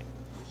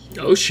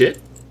 Oh,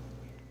 shit.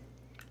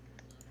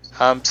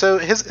 So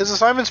his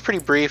assignment's pretty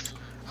brief.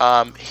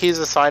 He's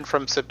assigned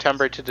from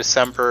September to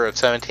December of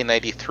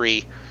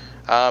 1793.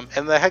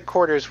 And the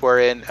headquarters were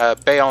in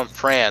Bayonne,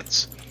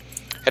 France.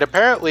 And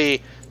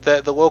apparently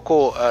the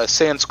local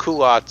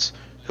sans-culottes,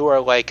 who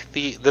are like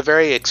the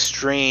very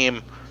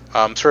extreme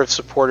sort of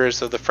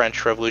supporters of the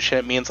French Revolution,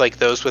 it means like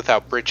those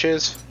without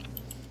breeches.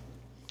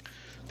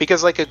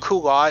 Because like a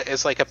culotte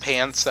is like a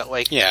pants that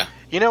like, yeah,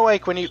 you know,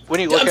 like when you look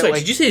I'm at sorry,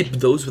 like, did you say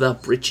those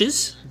without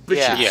breeches?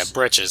 Yeah. Yeah,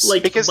 breeches.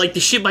 Like the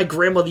shit my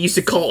grandmother used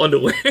to call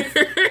underwear.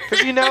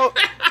 because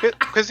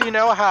you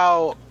know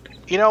how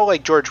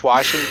like George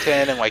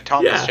Washington and like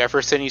Thomas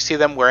Jefferson, you see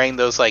them wearing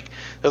those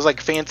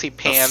fancy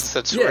pants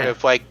that sort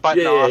of like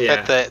button off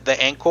at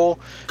the ankle.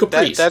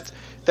 Caprice.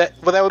 That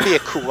would be a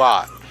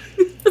culotte.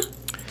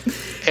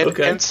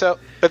 And so,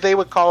 but they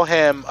would call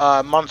him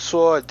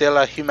Monsieur de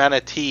la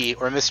Humanité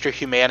or Mr.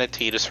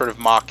 Humanity to sort of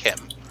mock him.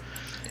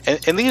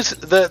 And these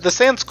the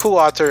sans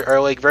culottes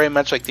are like very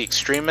much like the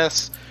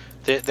extremists.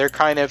 They're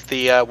kind of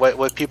the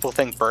what people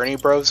think Bernie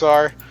bros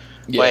are.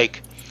 Yeah.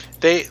 Like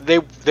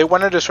they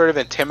wanted to sort of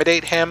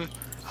intimidate him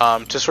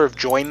to sort of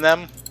join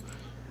them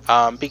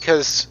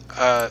because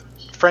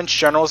French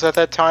generals at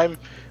that time,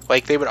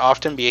 like, they would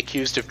often be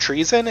accused of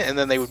treason and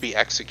then they would be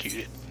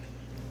executed.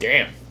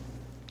 Damn.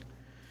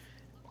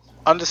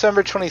 On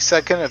December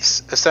 22nd of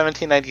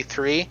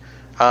 1793,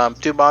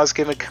 Dumas was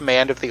given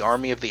command of the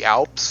Army of the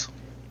Alps.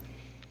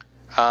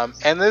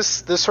 And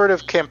this sort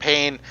of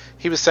campaign,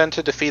 he was sent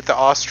to defeat the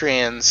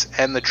Austrians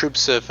and the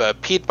troops of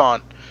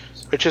Piedmont,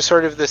 which is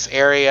sort of this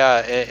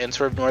area in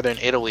sort of northern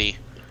Italy.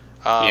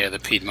 The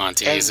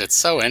Piedmontese. It's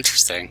so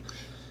interesting.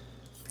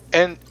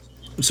 And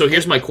so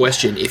here's my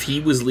question. If he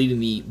was leading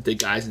the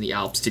guys in the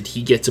Alps, did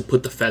he get to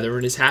put the feather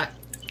in his hat?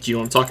 Do you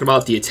know what I'm talking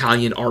about? The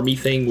Italian army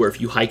thing, where if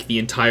you hike the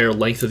entire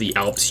length of the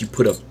Alps, you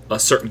put a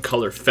certain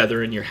color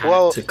feather in your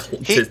hat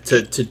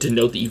to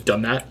denote that you've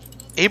done that?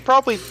 He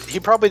probably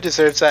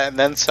deserves that and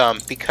then some,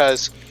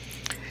 because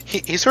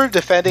he's sort of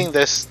defending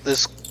this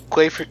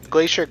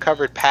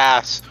glacier-covered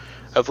pass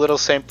of Little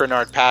Saint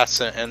Bernard Pass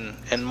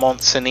and Mont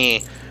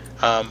Cenis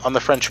on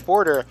the French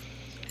border.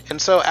 And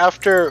so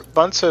after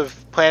months of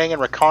planning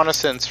and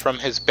reconnaissance from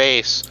his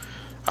base,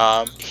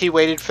 he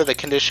waited for the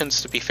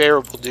conditions to be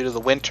favorable due to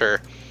the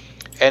winter.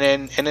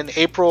 And in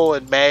April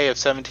and May of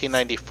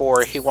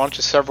 1794, he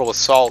launches several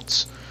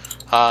assaults.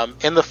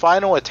 In the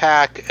final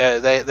attack,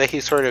 that he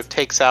sort of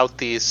takes out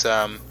these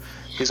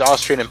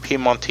Austrian and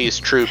Piedmontese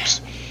troops.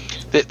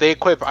 They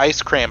equip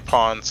ice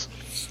crampons,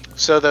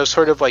 so those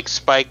sort of like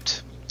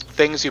spiked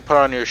things you put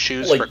on your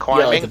shoes for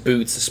climbing. Yeah, like the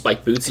boots, the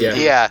spiked boots. Yeah.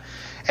 Yeah,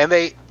 and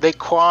they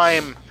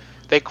climb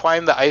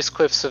the ice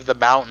cliffs of the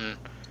mountain.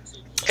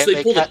 So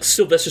they pulled a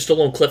Sylvester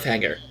Stallone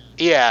cliffhanger.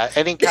 Yeah,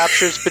 and he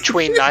captures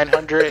between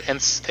 900 and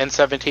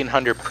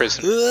 1,700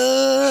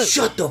 prisoners.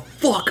 Shut the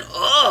fuck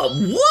up!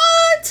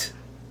 What?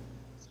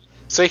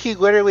 So he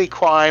literally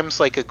climbs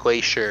like a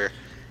glacier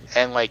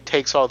and like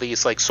takes all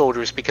these like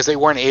soldiers, because they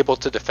weren't able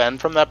to defend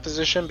from that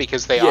position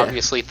because they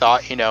obviously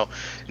thought,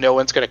 no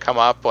one's going to come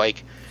up,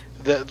 like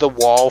the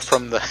wall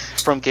from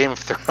Game of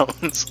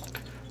Thrones.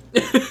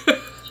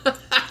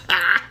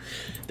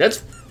 That's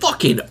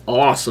fucking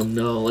awesome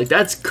though. Like,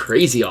 that's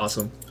crazy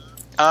awesome.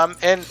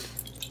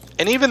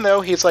 And even though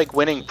he's like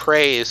winning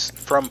praise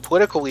from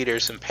political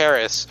leaders in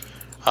Paris,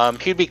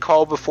 he'd be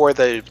called before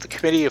the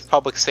Committee of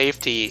Public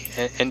Safety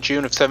in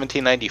June of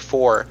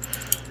 1794.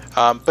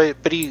 But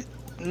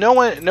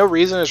no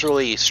reason is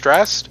really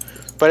stressed,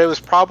 but it was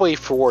probably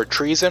for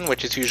treason,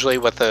 which is usually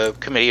what the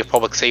Committee of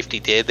Public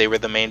Safety did. They were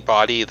the main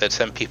body that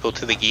sent people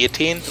to the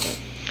guillotine.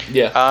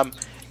 Yeah.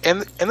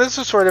 And this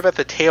is sort of at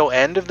the tail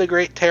end of the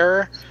Great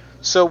Terror.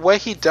 So what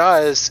he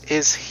does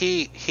is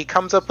he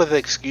comes up with an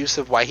excuse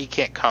of why he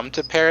can't come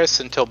to Paris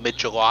until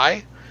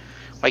mid-July.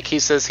 Like, he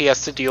says he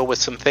has to deal with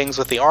some things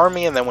with the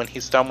army, and then when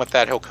he's done with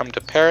that, he'll come to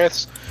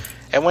Paris.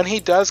 And when he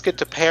does get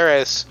to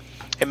Paris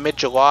in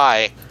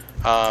mid-July,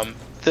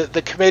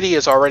 the committee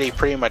is already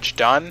pretty much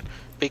done,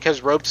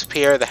 because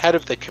Robespierre, the head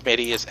of the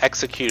committee, is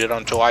executed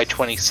on July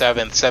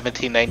 27th,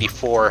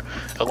 1794,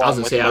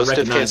 along with most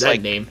of his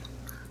name.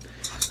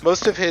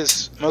 Most of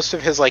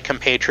his like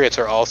compatriots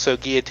are also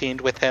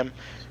guillotined with him,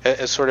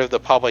 as sort of the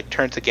public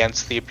turns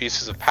against the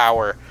abuses of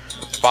power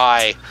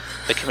by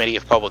the Committee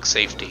of Public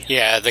Safety.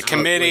 Yeah, the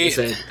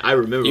committee. I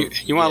remember.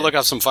 You want to look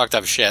up some fucked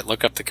up shit?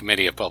 Look up the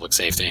Committee of Public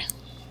Safety.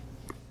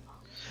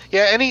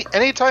 Yeah,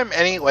 anytime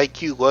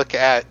you look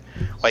at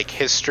like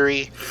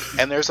history,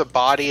 and there's a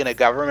body in a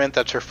government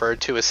that's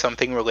referred to as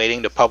something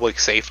relating to public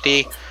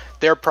safety,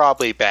 they're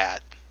probably bad.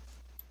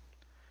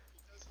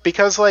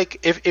 Because,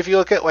 like, if you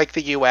look at, like,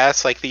 the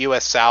U.S., like, the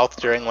U.S.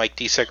 South during, like,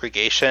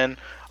 desegregation,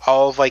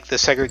 all of, like, the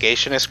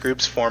segregationist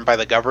groups formed by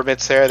the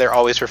governments there, they're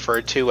always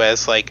referred to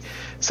as, like,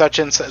 such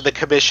and the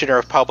Commissioner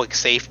of Public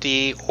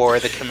Safety or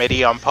the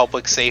Committee on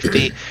Public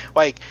Safety.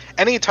 Like,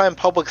 anytime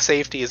public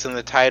safety is in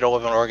the title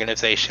of an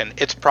organization,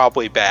 it's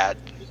probably bad.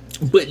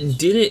 But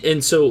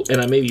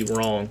and I may be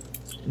wrong,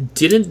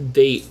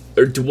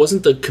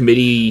 wasn't the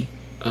Committee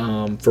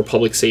for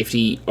Public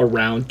Safety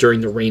around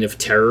during the Reign of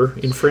Terror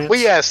in France? Well,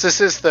 yes,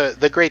 this is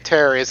the Great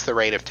Terror is the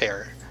Reign of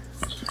Terror.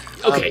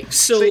 Okay,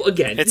 so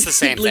again, it's the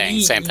same thing.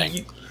 Same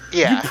thing.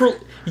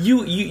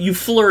 You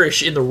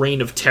flourish in the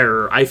Reign of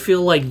Terror. I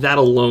feel like that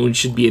alone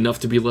should be enough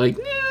to be like,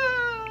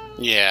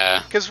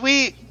 yeah. Because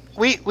we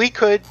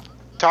could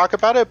talk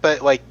about it,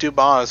 but like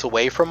Dumas is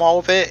away from all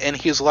of it, and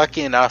he's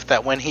lucky enough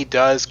that when he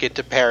does get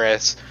to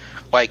Paris,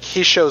 like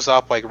he shows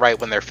up like right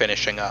when they're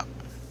finishing up.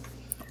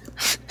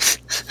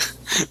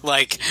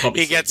 Like,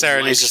 he gets there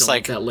and he's just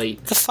like, that late.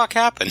 What the fuck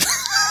happened?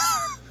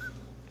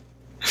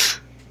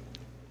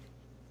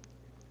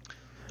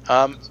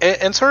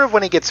 And sort of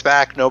when he gets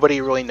back,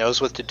 nobody really knows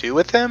what to do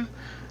with him.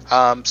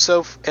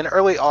 So in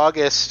early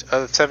August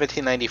of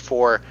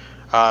 1794,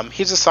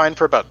 he's assigned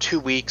for about 2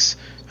 weeks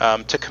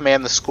to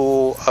command the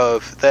school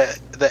of the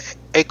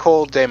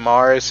École des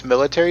Mars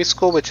military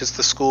school, which is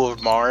the School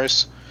of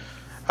Mars,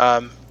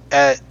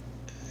 at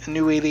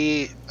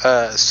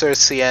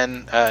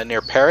Neuilly-sur-Seine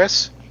near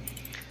Paris.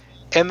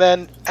 And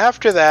then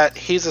after that,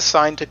 he's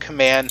assigned to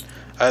command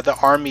the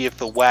Army of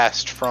the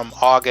West from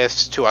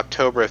August to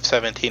October of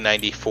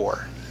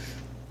 1794.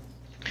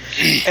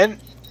 And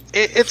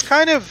it's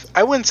kind of,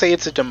 I wouldn't say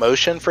it's a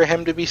demotion for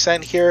him to be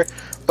sent here,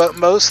 but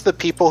most of the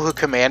people who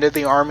commanded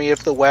the Army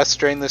of the West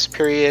during this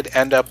period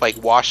end up like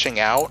washing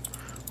out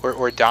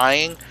or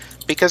dying,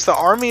 because the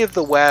Army of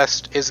the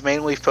West is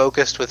mainly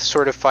focused with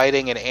sort of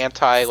fighting an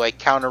like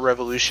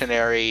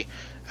counter-revolutionary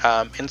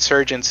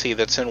insurgency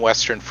that's in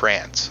Western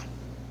France.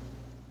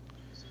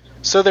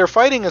 So they're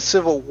fighting a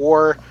civil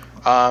war.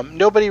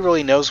 Nobody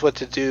really knows what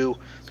to do.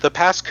 The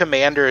past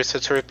commanders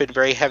had sort of been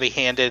very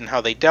heavy-handed in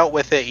how they dealt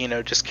with it,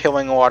 just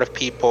killing a lot of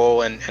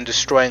people and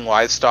destroying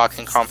livestock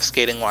and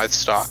confiscating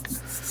livestock.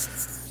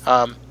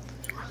 And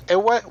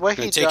what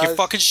he does... Take your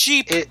fucking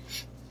sheep!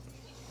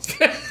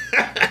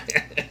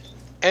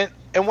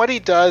 And what he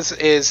does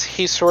is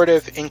he sort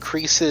of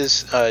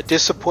increases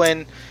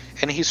discipline,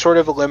 and he sort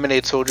of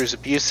eliminates soldiers'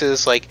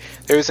 abuses. Like,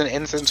 there's an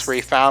instance where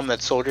he found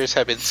that soldiers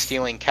had been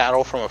stealing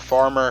cattle from a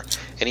farmer,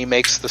 and he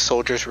makes the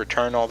soldiers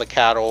return all the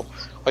cattle.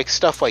 Like,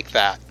 stuff like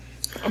that.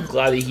 I'm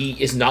glad that he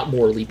is not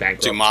morally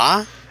bankrupt.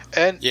 Dumas?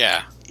 And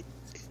yeah.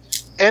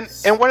 And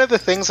one of the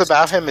things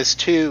about him is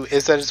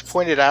that it's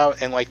pointed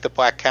out in, like, the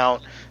Black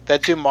Count,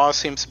 that Dumas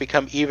seems to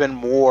become even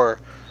more,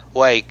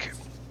 like,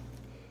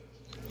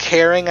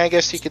 caring, I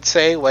guess you could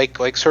say.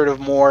 Like sort of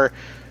more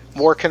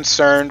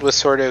concerned with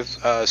sort of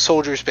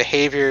soldiers'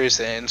 behaviors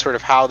and sort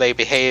of how they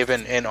behave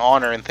and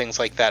honor and things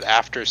like that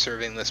after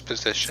serving this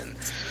position.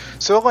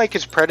 So like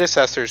his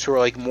predecessors who are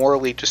like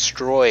morally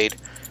destroyed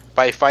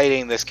by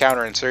fighting this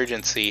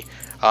counterinsurgency,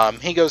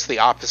 he goes the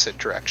opposite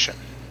direction.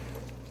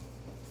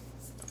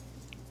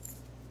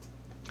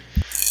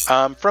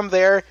 From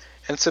there,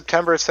 in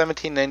September of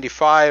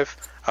 1795,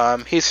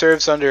 he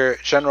serves under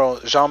General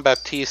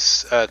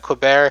Jean-Baptiste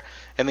Colbert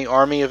in the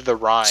Army of the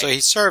Rhine. So he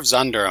serves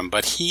under him,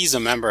 but he's a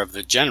member of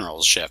the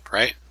generalship,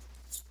 right?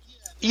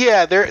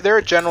 Yeah, there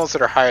are generals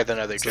that are higher than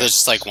other generals. There's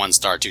just like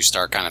 1-star,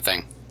 2-star kind of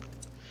thing.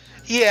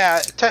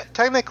 Yeah,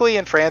 technically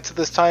in France at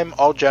this time,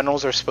 all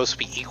generals are supposed to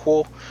be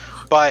equal,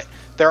 but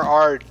there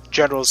are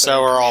generals.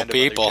 So are all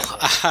people.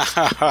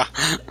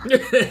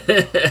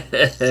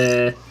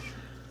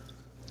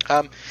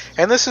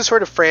 And this is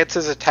sort of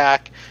France's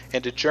attack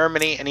into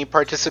Germany, and he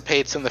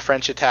participates in the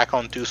French attack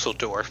on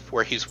Dusseldorf,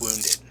 where he's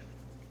wounded.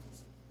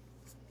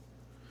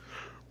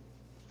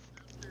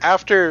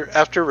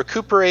 After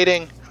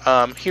recuperating,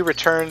 he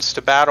returns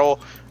to battle,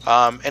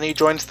 and he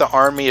joins the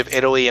army of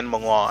Italy in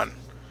Milan.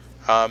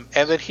 And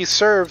then he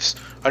serves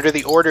under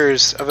the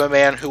orders of a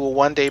man who will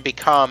one day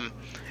become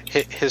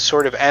his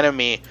sort of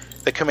enemy,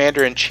 the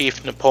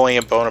commander-in-chief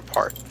Napoleon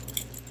Bonaparte.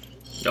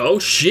 Oh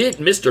shit,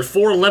 Mr.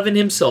 411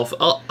 himself.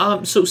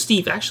 So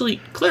Steve, actually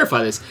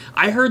clarify this.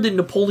 I heard that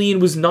Napoleon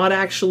was not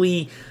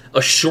actually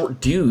a short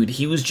dude.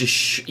 He was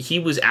just he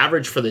was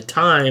average for the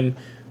time,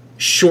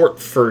 short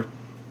for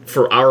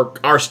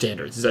our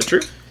standards. Is that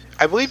true?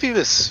 I believe he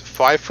was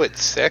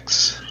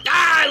 5'6".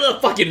 I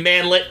love fucking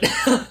manlet.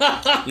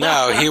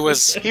 No, he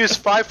was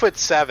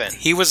 5'7".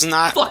 He was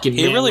not. Fucking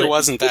he really manlet.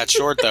 wasn't that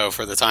short though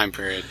for the time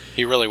period.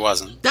 He really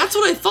wasn't. That's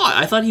what I thought.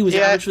 I thought he was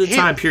average for the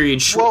time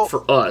period, short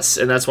for us,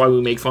 and that's why we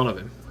make fun of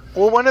him.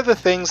 Well, one of the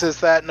things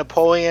is that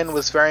Napoleon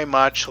was very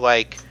much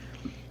like,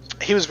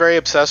 he was very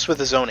obsessed with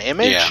his own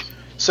image. Yeah.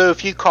 So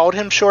if you called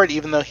him short,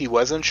 even though he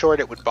wasn't short,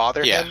 it would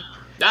bother him.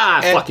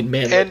 Fucking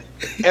manlet.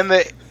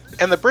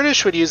 And the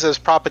British would use it as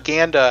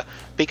propaganda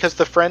because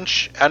the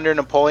French under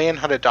Napoleon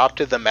had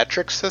adopted the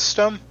metric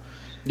system.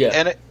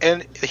 Yeah.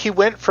 And he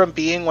went from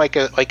being like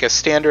a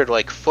standard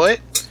like foot,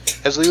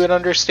 as we would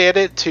understand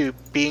it, to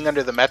being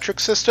under the metric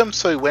system.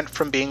 So he went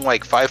from being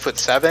like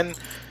 5'7"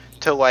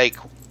 to like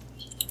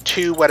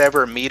 2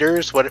 whatever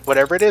meters,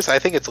 whatever it is. I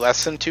think it's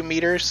less than 2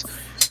 meters.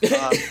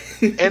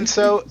 And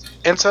so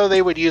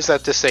they would use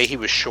that to say he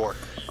was short.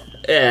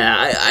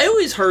 Yeah, I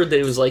always heard that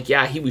it was like,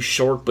 yeah, he was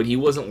short, but he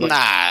wasn't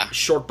like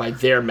short by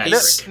their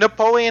metric.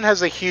 Napoleon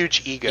has a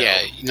huge ego.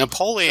 Yeah,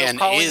 Napoleon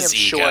is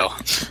ego.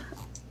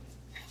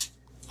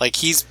 Like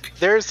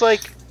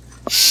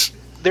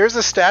there's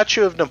a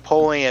statue of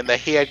Napoleon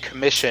that he had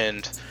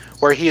commissioned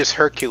where he is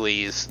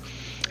Hercules,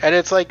 and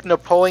it's like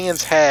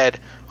Napoleon's head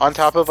on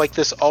top of like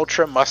this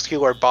ultra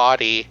muscular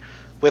body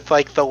with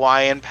like the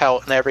lion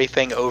pelt and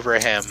everything over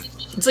him.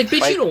 It's like, bitch,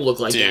 like, you don't look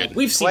like dude, that.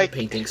 We've seen like, the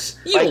paintings.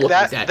 You don't look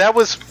that, like that.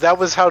 That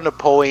was how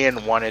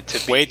Napoleon wanted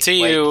to be. Wait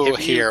till like, you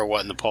hear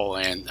what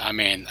Napoleon. I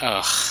mean,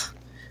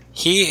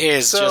 he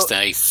is just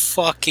a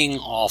fucking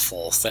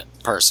awful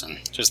person.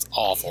 Just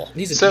awful.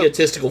 He's an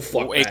egotistical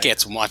fuck. It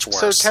gets much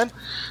worse. So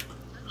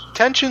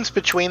tensions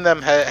between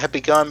them had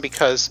begun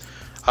because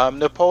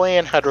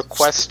Napoleon had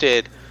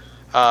requested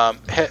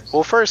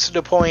First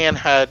Napoleon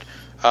had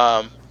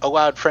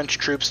allowed French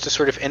troops to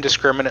sort of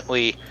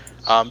indiscriminately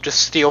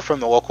just steal from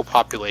the local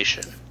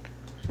population.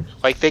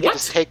 Like they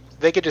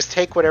could just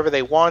take whatever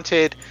they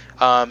wanted.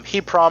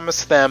 He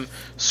promised them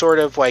sort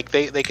of like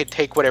they could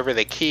take whatever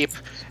they keep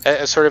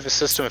as sort of a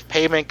system of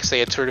payment because they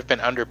had sort of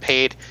been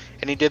underpaid,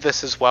 and he did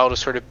this as well to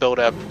sort of build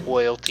up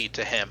loyalty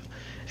to him.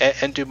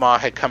 And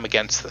Dumas had come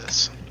against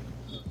this.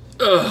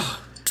 Ugh.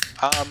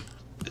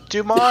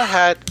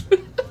 Dumas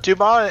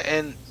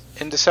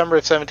in December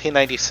of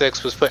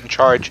 1796 was put in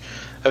charge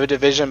of a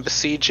division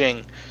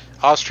besieging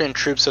Austrian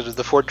troops out of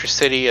the fortress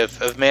city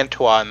of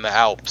Mantua in the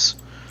Alps.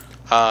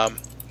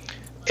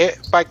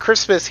 By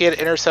Christmas, he had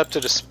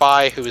intercepted a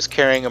spy who was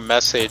carrying a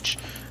message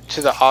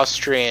to the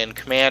Austrian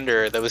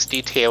commander that was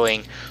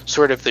detailing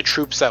sort of the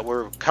troops that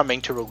were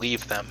coming to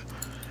relieve them.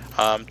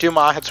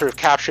 Dumas had sort of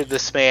captured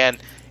this man,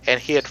 and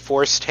he had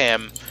forced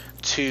him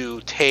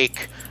to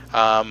take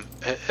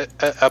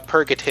a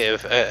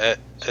purgative, a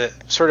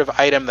sort of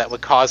item that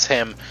would cause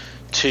him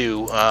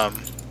to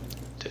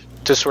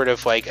sort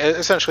of like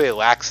essentially a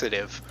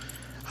laxative,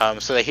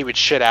 so that he would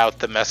shit out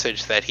the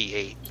message that he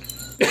ate.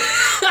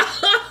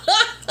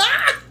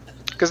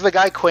 Because the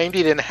guy claimed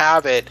he didn't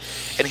have it,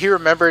 and he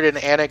remembered an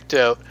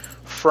anecdote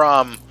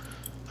from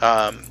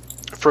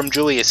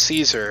Julius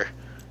Caesar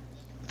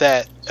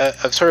that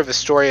of sort of a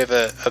story of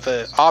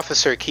an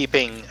officer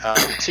keeping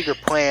secret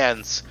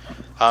plans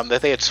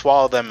that they had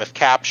swallowed them if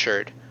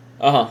captured.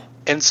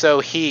 And so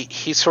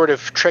he sort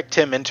of tricked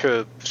him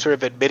into sort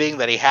of admitting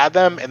that he had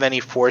them, and then he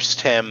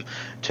forced him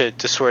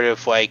to sort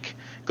of like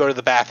go to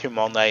the bathroom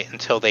all night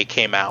until they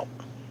came out.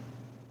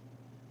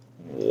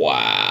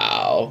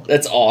 Wow,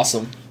 that's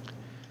awesome.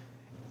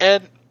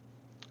 And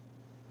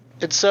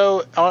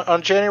so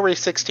on January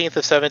 16th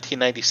of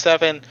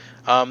 1797,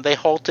 they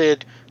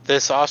halted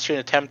this Austrian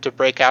attempt to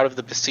break out of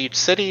the besieged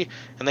city,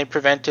 and they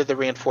prevented the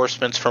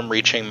reinforcements from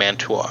reaching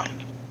Mantua.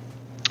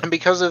 And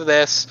because of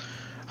this,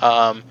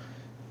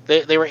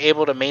 they were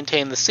able to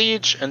maintain the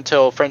siege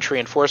until French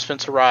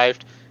reinforcements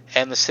arrived,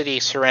 and the city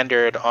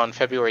surrendered on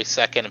February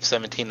 2nd of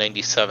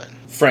 1797.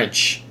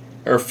 France.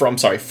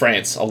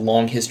 A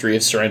long history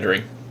of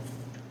surrendering.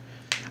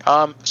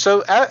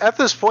 So at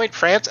this point,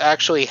 France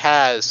actually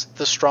has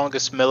the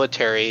strongest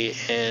military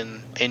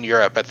in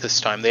Europe at this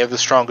time. They have the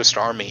strongest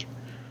army,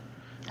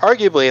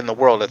 arguably in the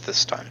world at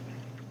this time.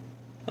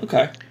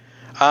 Okay.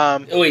 So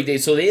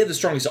they have the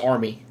strongest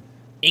army.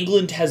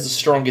 England has the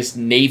strongest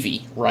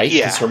navy, right?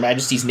 Yeah. Because Her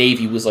Majesty's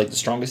Navy was like the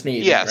strongest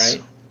navy, yes.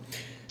 Right?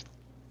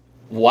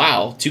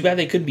 Wow. Too bad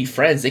they couldn't be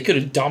friends. They could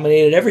have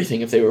dominated everything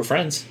if they were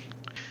friends.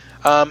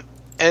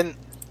 And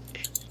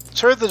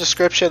sort of the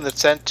description that's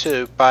sent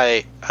to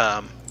by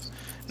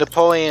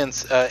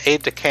Napoleon's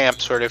aide-de-camp,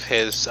 sort of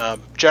his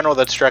general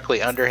that's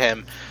directly under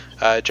him,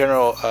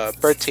 General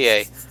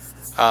Berthier,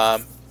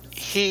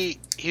 he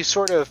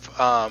sort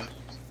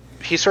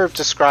of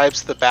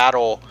describes the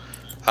battle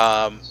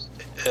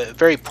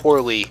very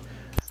poorly,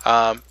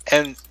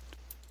 and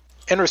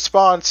in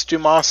response,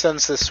 Dumas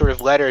sends this sort of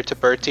letter to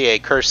Berthier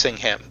cursing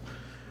him,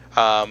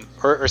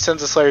 or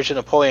sends this letter to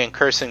Napoleon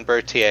cursing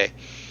Berthier,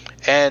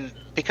 and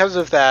because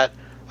of that,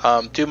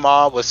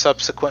 Dumas was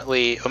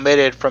subsequently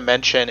omitted from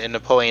mention in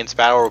Napoleon's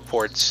battle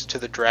reports to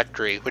the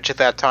Directory, which at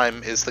that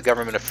time is the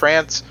government of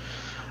France.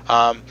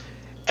 And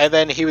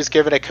then he was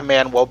given a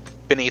command well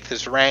beneath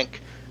his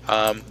rank,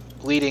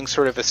 leading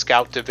sort of a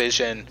scout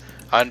division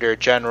under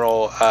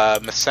General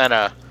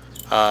Massena,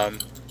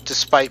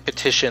 despite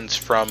petitions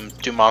from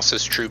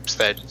Dumas's troops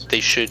that they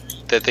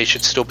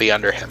should still be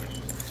under him.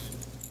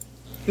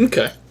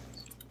 Okay.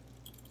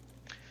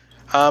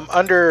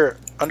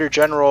 Under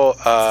General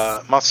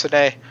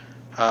Massenet,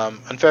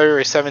 on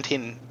February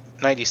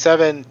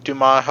 1797,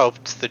 Dumas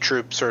helped the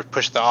troops sort of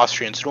push the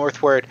Austrians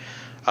northward,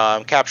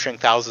 capturing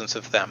thousands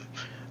of them.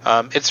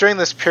 It's during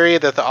this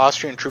period that the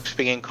Austrian troops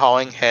began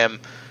calling him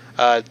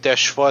Der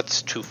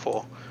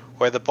Schwarzteufel,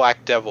 or the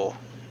Black Devil.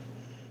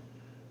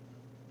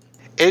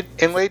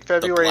 In late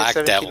February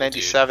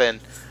 1797,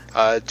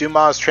 Dumas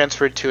was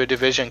transferred to a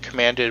division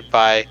commanded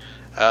by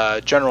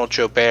General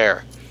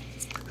Joubert,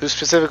 who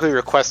specifically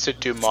requested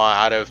Dumas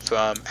out of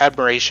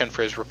admiration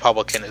for his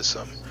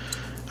republicanism.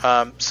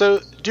 So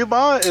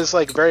Dumas is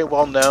like very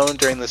well known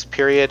during this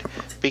period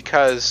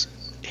because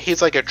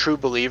he's like a true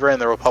believer in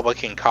the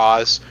Republican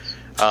cause.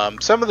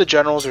 Some of the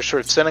generals are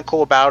sort of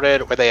cynical about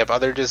it, or they have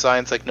other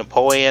designs like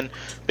Napoleon,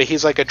 but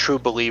he's like a true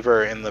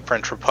believer in the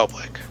French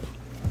Republic.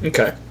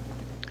 Okay.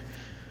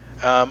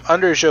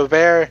 Under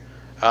Joubert,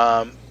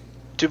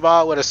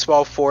 Dumas led a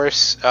small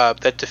force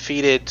that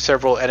defeated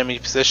several enemy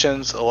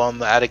positions along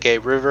the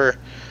Adige River,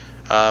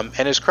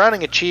 and his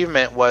crowning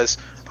achievement was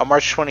on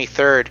March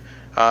 23rd,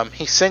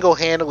 he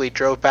single-handedly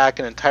drove back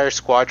an entire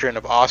squadron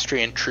of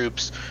Austrian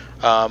troops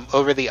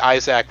over the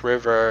Isaac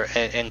River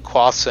in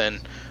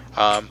Quasen,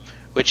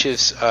 which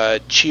is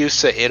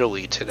Chiusa,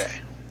 Italy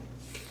today.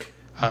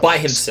 By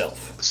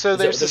himself. So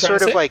there's this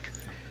sort of like...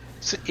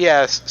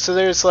 So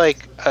there's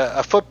like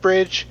a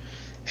footbridge,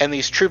 and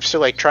these troops are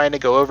like trying to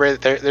go over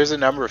it. There's a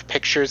number of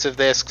pictures of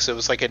this because it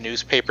was like a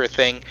newspaper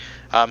thing.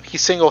 He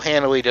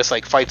single-handedly just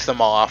like fights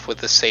them all off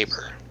with a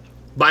saber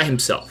by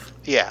himself.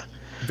 Yeah,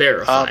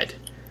 verified.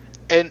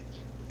 And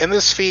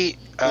this feat,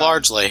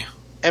 largely,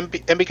 and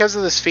because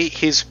of this feat,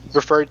 he's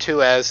referred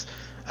to as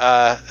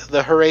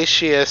the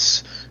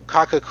Horatius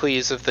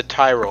Cococles of the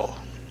Tyrol.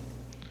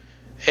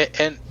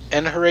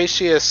 And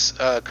Horatius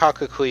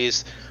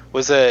Cococles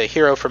was a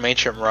hero from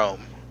ancient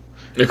Rome,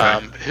 Okay.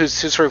 who's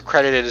sort of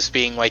credited as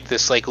being like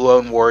this like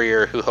lone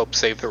warrior who helped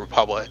save the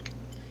Republic.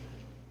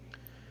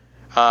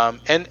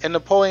 And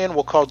Napoleon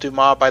will call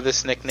Dumas by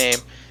this nickname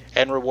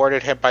and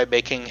rewarded him by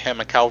making him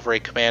a cavalry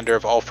commander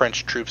of all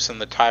French troops in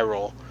the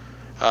Tyrol.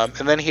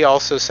 And then he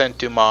also sent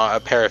Dumas a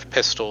pair of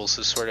pistols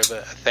as sort of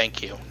a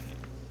thank you.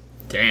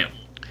 Damn.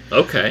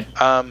 Okay.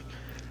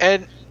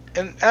 And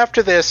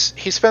after this,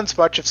 he spends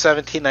much of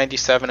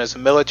 1797 as a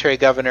military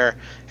governor,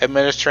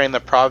 administering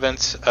the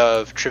province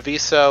of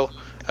Treviso,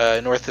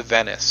 north of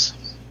Venice.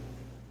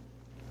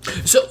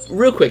 So,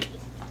 real quick,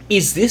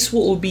 is this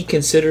what would be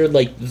considered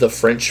like the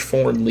French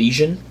Foreign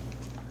Legion?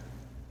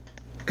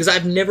 Because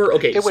I've never.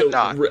 Okay, It would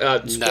not.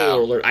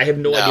 Spoiler alert! I have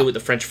no No. idea what the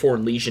French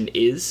Foreign Legion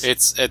is.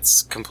 it's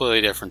a completely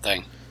different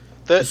thing.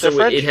 The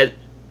French it had.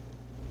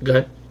 Go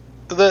ahead.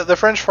 the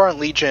French Foreign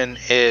Legion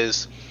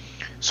is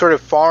sort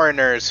of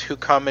foreigners who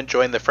come and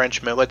join the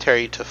French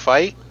military to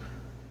fight.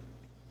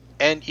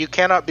 And you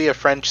cannot be a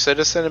French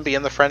citizen and be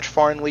in the French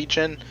Foreign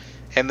Legion.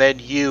 And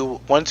then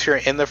once you're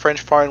in the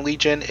French Foreign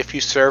Legion, if you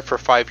serve for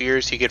 5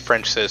 years, you get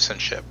French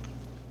citizenship.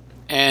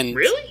 And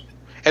Really?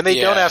 And they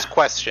don't Yeah. ask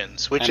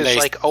questions, which And is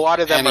like a lot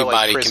of them are like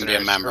anybody prisoners can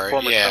be a member, or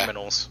former yeah.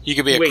 criminals. you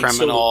could be a Wait, so-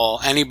 criminal.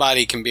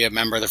 Anybody can be a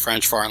member of the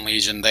French Foreign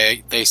Legion.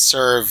 They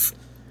serve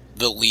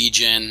the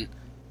Legion,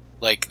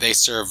 like they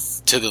serve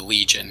to the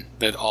Legion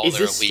that all Is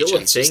their this still a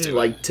legions is thing, doing.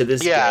 like to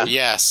this Yeah. day?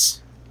 Yes.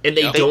 And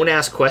they Yep. don't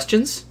ask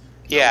questions?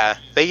 Yeah,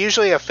 they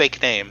usually have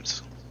fake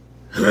names.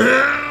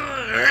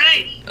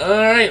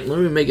 Alright, let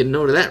me make a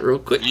note of that real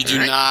quick. You do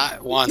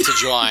not want to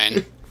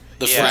join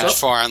the Yeah. French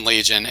Foreign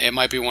Legion. It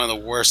might be one of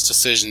the worst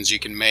decisions you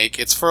can make.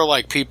 It's for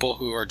like people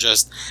who are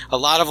just a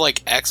lot of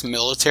like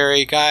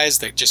ex-military guys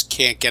that just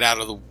can't get out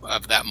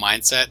of that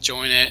mindset.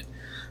 Join it.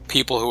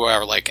 People who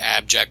are like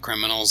abject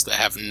criminals that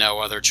have no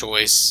other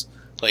choice.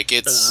 Like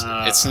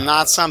it's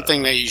not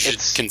something that you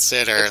should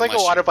consider. It's like a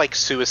lot of like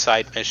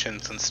suicide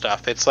missions and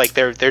stuff. It's like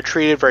they're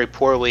treated very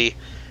poorly,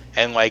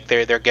 and like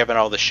they're given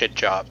all the shit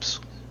jobs.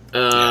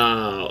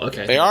 Oh,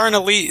 okay. They are an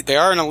elite. They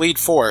are an elite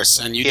force,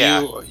 and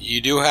Yeah.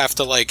 you do have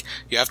to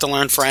you have to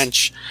learn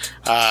French.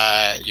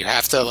 You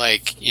have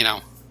to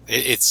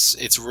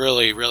it's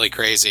really really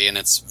crazy, and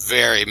it's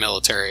very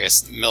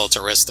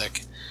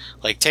militaristic.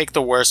 Like take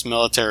the worst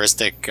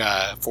militaristic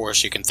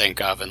force you can think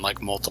of, and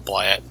like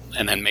multiply it,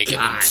 and then make it in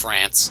God.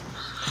 France.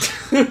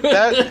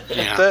 That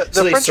Yeah. the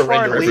So they French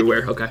surrender Foreign Legion,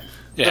 everywhere. Okay.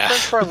 the Yeah.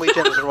 French Foreign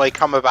Legion doesn't really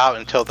come about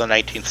until the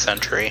 19th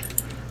century.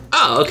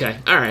 Oh, okay.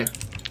 Alright.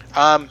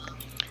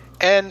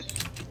 And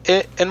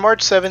in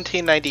March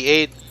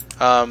 1798,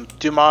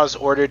 Dumas is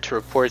ordered to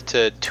report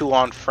to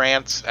Toulon,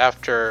 France,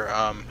 after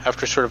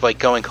sort of like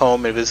going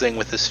home and visiting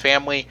with his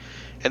family,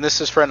 and this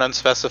is for an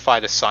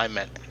unspecified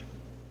assignment.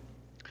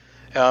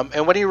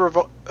 And when he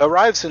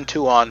arrives in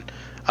Toulon,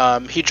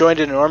 he joined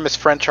an enormous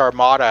French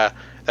armada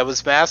that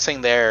was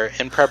massing there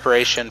in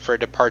preparation for a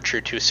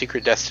departure to a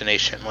secret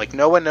destination. Like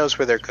no one knows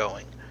where they're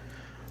going.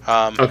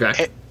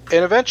 Okay.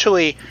 And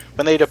eventually,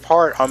 when they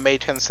depart on May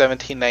 10,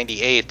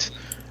 1798,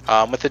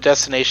 with the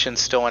destination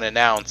still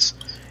unannounced,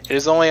 it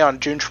is only on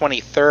June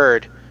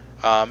 23rd,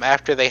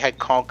 after they had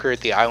conquered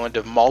the island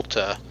of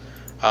Malta,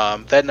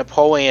 that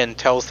Napoleon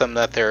tells them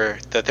that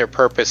their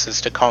purpose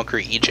is to conquer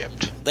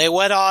Egypt. They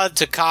went on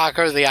to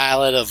conquer the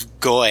island of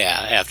Goya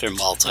after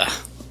Malta,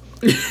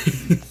 and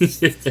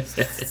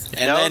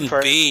Known then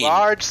for Bean.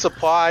 large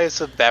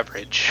supplies of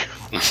beverage.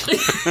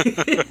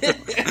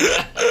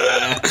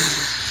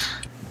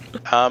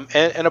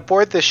 And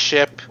aboard this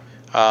ship,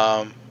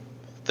 the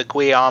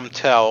Guillaume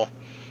Tell,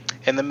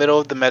 in the middle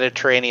of the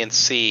Mediterranean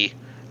Sea,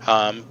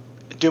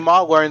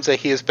 Dumas learns that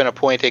he has been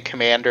appointed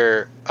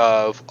commander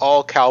of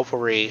all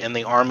cavalry in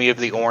the Army of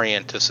the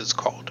Orient, as it's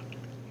called.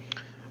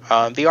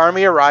 The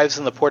army arrives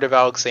in the port of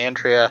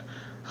Alexandria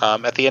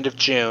at the end of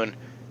June,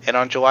 and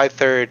on July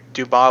 3rd,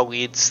 Dumas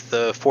leads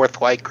the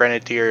 4th Light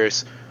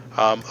Grenadiers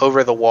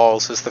over the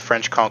walls as the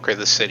French conquer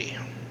the city.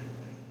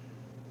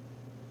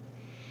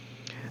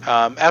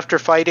 After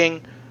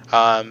fighting,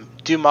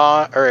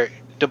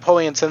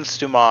 Napoleon sends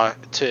Dumas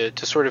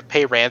to sort of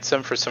pay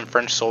ransom for some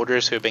French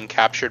soldiers who have been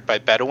captured by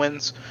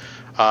Bedouins.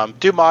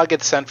 Dumas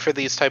gets sent for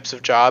these types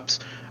of jobs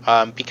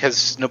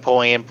because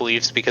Napoleon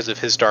believes, because of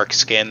his dark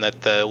skin,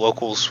 that the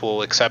locals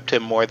will accept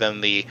him more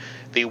than the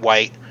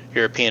white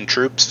European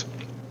troops.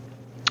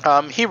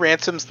 He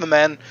ransoms the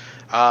men.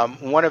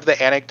 One of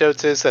the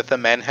anecdotes is that the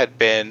men had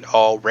been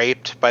all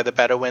raped by the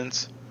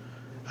Bedouins.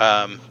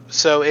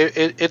 So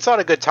it's not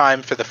a good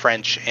time for the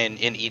French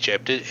in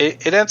Egypt.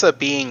 It ends up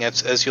being,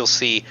 as you'll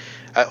see,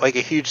 like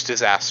a huge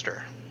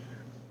disaster.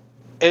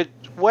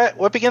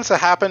 what begins to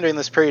happen during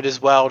this period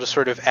as well, to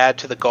sort of add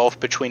to the gulf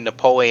between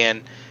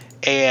Napoleon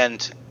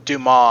and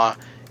Dumas,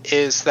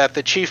 is that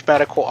the chief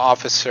medical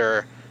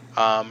officer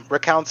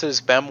recounts in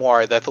his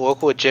memoir that the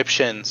local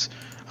Egyptians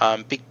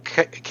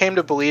came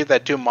to believe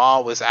that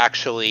Dumas was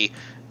actually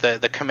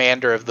the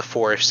commander of the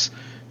force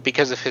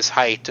because of his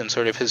height and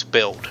sort of his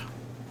build.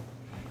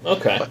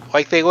 Okay.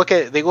 Like they look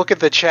at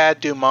the Chad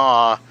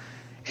Dumas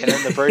and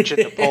then the Virgin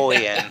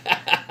Napoleon,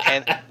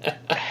 and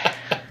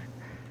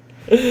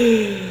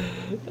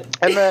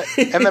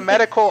the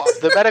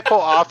medical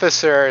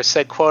officer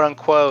said, quote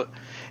unquote,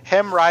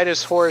 "Him ride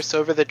his horse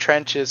over the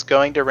trenches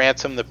going to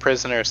ransom the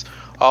prisoners.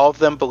 All of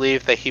them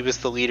believed that he was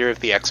the leader of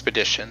the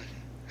expedition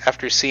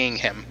after seeing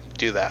him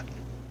do that."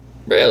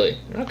 Really?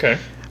 Okay.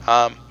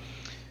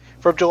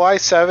 From July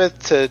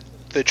 7th to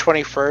the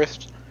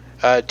 21st,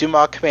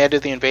 Dumas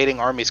commanded the invading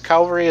army's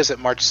cavalry as it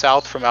marched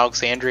south from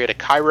Alexandria to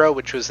Cairo,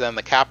 which was then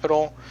the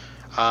capital.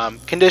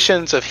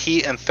 Conditions of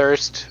heat and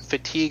thirst,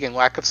 fatigue, and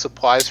lack of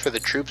supplies for the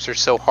troops are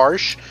so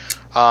harsh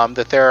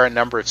that there are a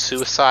number of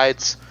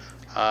suicides.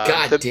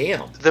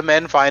 Damn. The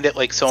men find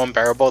it so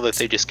unbearable that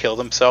they just kill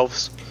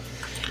themselves.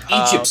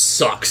 Egypt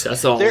sucks.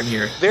 That's all I'm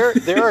hearing.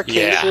 There are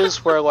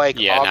cases where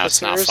officers. No,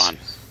 it's not fun.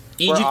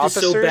 Egypt is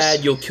so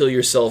bad you'll kill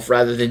yourself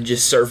rather than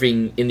just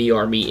serving in the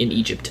army in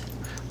Egypt.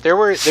 There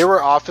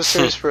were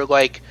officers where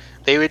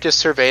they would just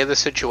survey the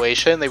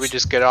situation. They would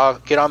just get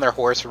on their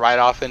horse, ride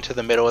off into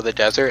the middle of the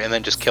desert, and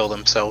then just kill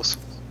themselves.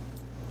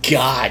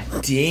 God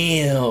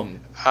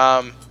damn.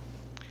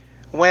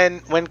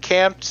 When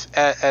camped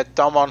at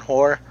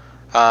Damanhur,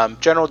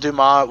 General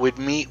Dumas would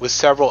meet with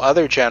several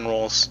other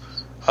generals,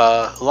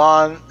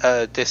 Lannes,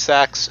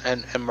 Desaix,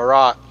 and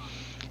Murat,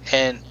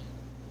 and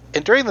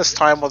during this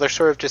time, while they're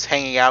sort of just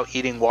hanging out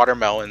eating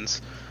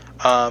watermelons,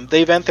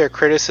 they vent their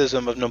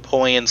criticism of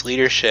Napoleon's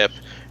leadership,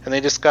 and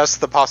they discuss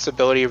the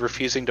possibility of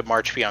refusing to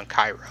march beyond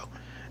Cairo.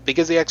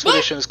 Because the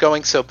expedition is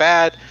going so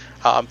bad,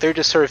 they're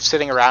just sort of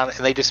sitting around,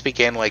 and they just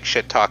begin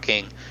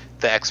shit-talking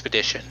the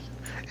expedition.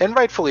 And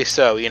rightfully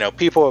so,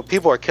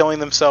 people are killing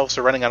themselves,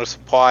 they're running out of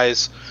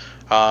supplies.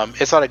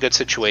 It's not a good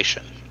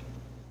situation.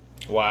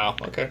 Wow,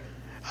 okay.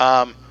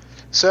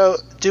 So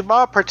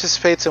Dumas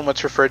participates in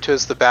what's referred to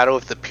as the Battle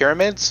of the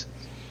Pyramids.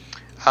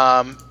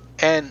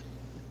 And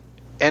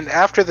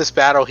after this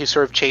battle, he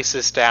sort of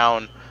chases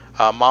down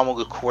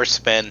Mamluk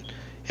horsemen.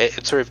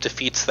 It sort of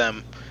defeats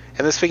them.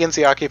 And this begins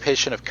the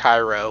occupation of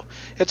Cairo.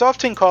 It's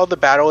often called the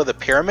Battle of the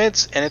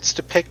Pyramids, and it's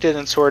depicted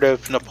in sort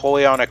of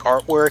Napoleonic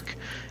artwork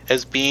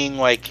as being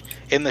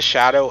in the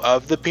shadow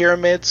of the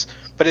pyramids,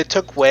 but it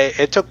took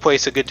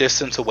place a good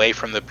distance away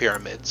from the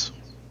pyramids.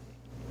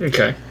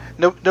 Okay.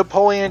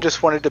 Napoleon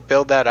just wanted to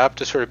build that up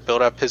to sort of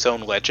build up his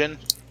own legend.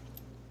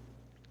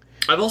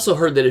 I've also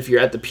heard that if you're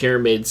at the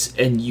pyramids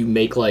and you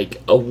make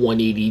a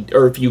 180,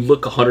 or if you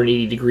look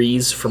 180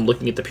 degrees from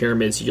looking at the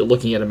pyramids, you're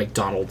looking at a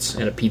McDonald's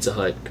and a Pizza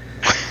Hut.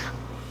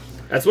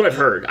 That's what I've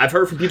heard. I've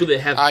heard from people that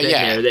have been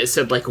there that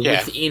said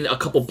within a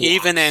couple blocks.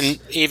 Even in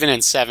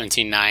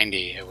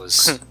 1790, it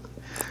was.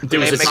 There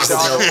was a Taco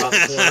Bell around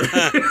the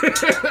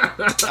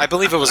corner. I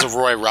believe it was a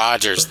Roy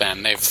Rogers.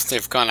 Then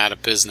they've gone out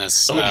of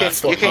business. You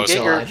can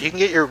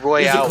get your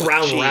Royale with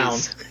ground cheese.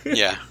 round.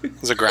 Yeah, it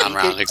was a ground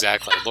round,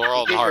 exactly.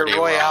 Laurel and Hardy.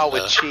 Your Royale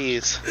with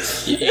cheese.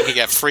 You could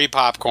get free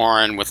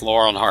popcorn with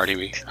Laurel and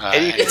Hardy.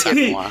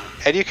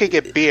 And you could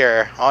get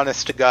beer,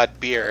 honest to God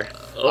beer.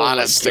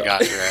 Honest to God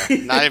beer.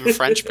 Not even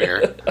French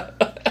beer.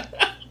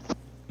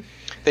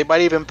 They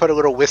might even put a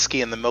little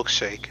whiskey in the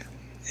milkshake.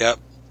 Yep,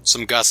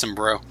 some Gus and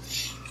Brew.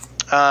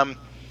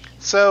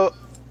 So,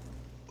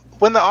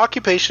 when the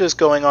occupation is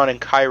going on in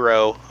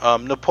Cairo,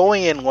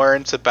 Napoleon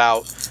learns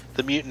about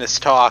the mutinous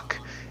talk,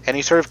 and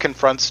he sort of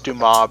confronts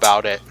Dumas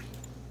about it.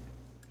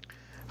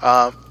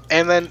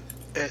 And then,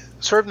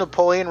 sort of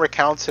Napoleon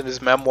recounts in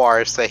his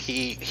memoirs that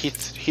he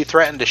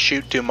threatened to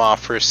shoot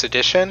Dumas for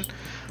sedition,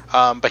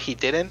 but he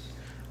didn't.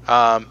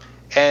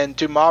 And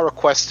Dumas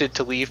requested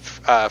to leave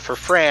for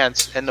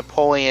France, and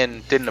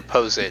Napoleon didn't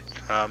oppose it.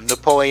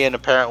 Napoleon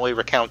apparently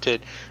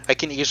recounted, "I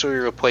can easily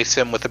replace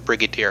him with a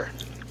brigadier,"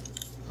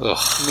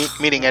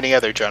 meaning any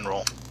other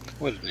general.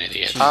 What an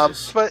idiot!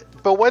 But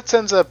what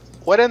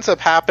ends up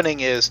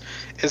happening is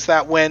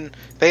that when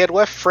they had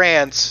left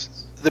France,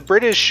 the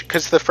British,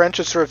 because the French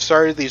had sort of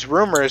started these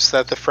rumors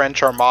that the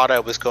French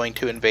Armada was going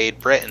to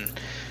invade Britain,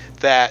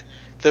 that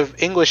the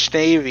English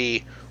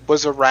Navy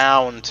was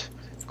around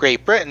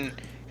Great Britain.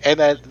 And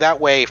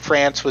that way,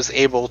 France was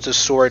able to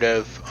sort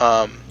of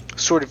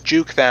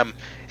juke them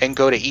and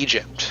go to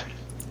Egypt.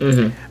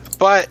 Mm-hmm.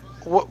 But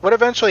what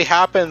eventually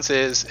happens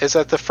is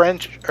that the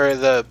French or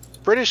the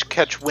British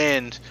catch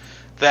wind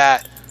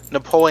that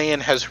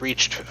Napoleon has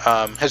reached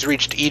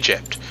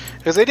Egypt,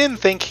 because they didn't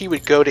think he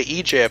would go to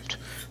Egypt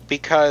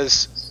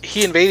because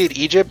he invaded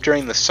Egypt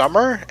during the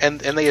summer,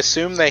 and they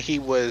assumed that he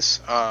was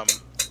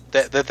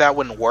that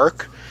wouldn't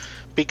work.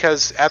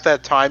 Because at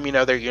that time,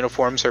 their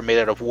uniforms are made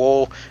out of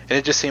wool, and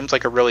it just seems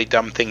like a really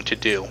dumb thing to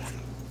do.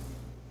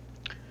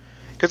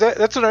 Because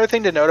that's another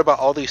thing to note about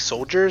all these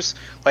soldiers.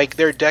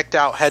 They're decked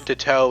out head to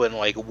toe in,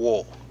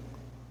 wool.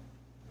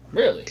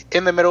 Really?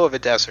 in the middle of a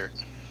desert.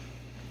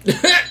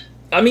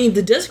 I mean,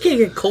 the desert can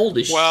get cold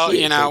as shit. Well,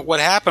 you know, what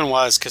happened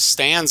was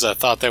Costanza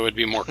thought they would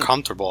be more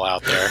comfortable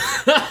out there.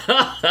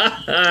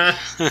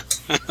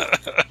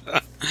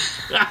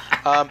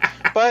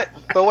 But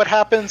what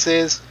happens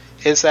is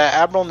that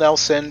Admiral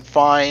Nelson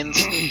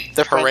finds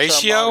the French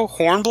Horatio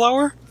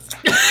Hornblower?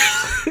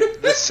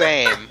 the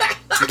same.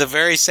 The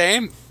very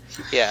same?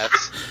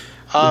 Yes.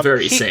 The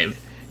very same.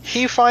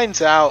 He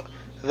finds out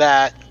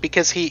that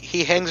because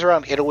he hangs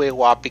around Italy a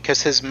lot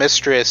because his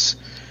mistress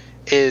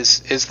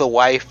is the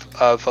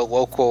wife of a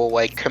local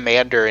like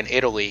commander in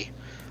Italy.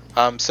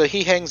 So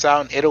he hangs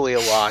out in Italy a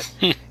lot,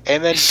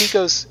 and then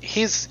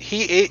he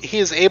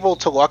is able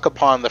to luck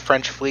upon the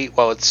French fleet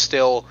while it's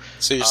still.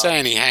 So you're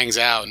saying he hangs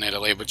out in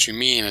Italy, but you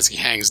mean is he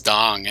hangs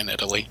dong in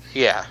Italy?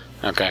 Yeah.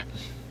 Okay.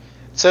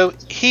 So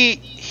he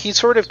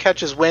sort of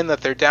catches wind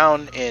that they're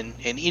down in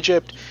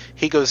Egypt.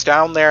 He goes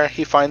down there.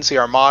 He finds the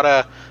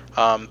Armada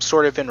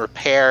sort of in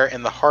repair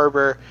in the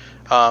harbor.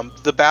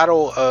 The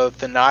Battle of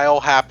the Nile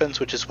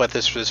happens, which is what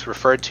this was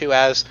referred to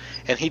as,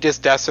 and he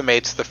just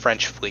decimates the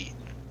French fleet.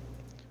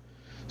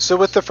 So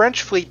with the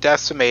French fleet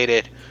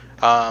decimated,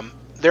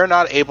 they're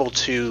not able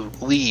to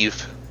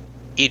leave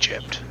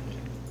Egypt.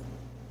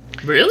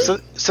 Really?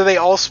 So they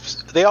all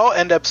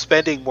end up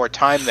spending more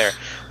time there,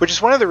 which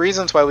is one of the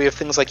reasons why we have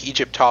things like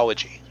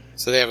Egyptology.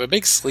 So they have a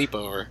big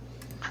sleepover.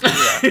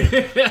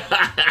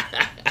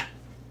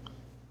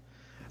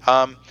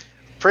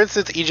 For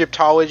instance,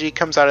 Egyptology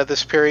comes out of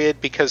this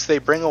period because they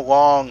bring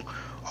along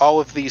all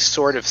of these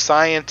sort of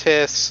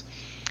scientists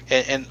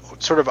and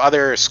sort of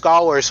other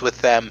scholars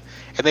with them,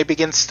 and they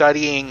begin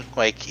studying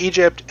like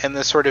Egypt, and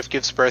this sort of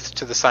gives birth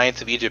to the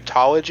science of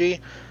Egyptology.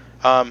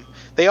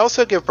 They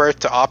also give birth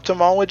to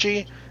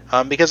ophthalmology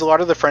because a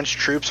lot of the French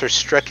troops are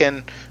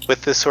stricken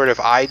with this sort of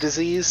eye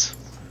disease,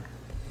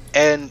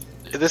 and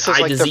this is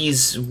eye like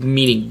disease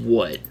meaning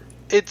what?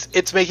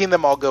 It's making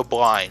them all go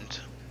blind.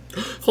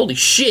 Holy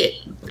shit!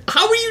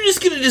 How are you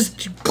just gonna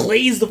just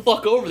glaze the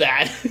fuck over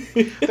that?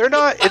 They're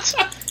not.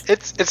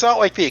 It's not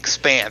like The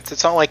Expanse.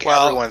 It's not like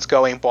everyone's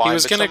going blind. He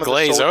was going to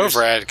glaze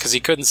over it because he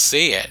couldn't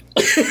see it.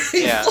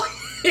 Yeah.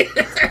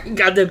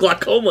 Goddamn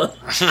glaucoma.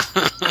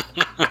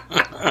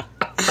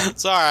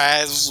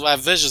 Sorry, my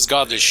vision's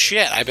gone to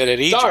shit. I've been at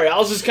Egypt. Sorry, I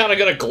was just kind of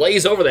gonna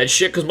glaze over that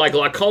shit because my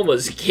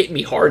glaucoma's hitting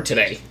me hard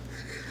today.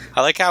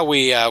 I like how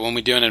we, when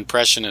we do an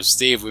impression of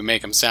Steve, we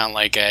make him sound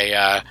like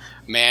a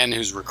man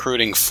who's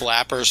recruiting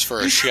flappers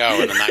for a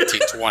show in the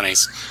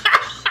 1920s.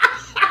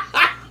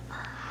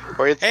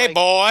 Hey, like,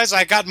 boys,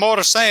 I got more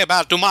to say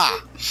about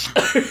Dumas.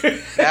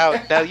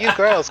 Now you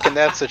girls can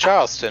dance the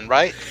Charleston,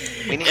 right?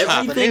 We need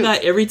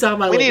every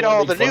time I we need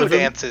all the new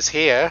dances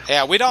here.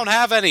 Yeah, we don't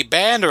have any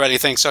band or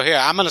anything, so here,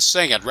 I'm going to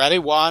sing it. Ready?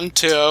 1,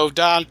 2,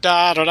 da da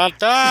da da da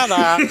da.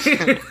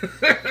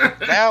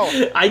 Now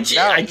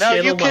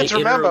you kids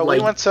remember,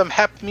 we want some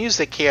hep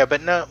music here,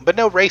 but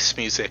no race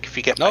music, if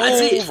you get my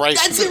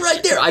That's it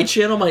right there. I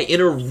channel my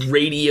inner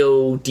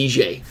radio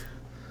DJ.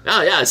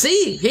 Oh yeah,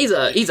 see, he's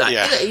not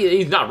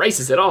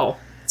racist at all.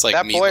 It's like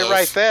that boy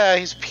right there.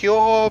 He's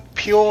pure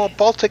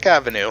Baltic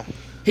Avenue.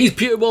 He's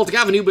pure Baltic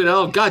Avenue, but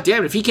oh god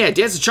damn it, if he can't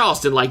dance in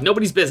Charleston, like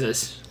nobody's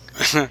business.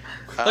 Look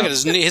at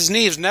his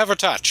knees never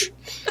touch.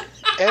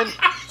 And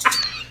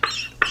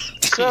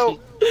so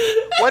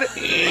what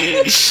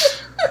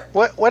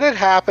had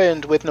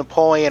happened with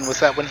Napoleon was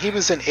that when he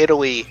was in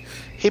Italy,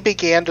 he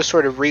began to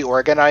sort of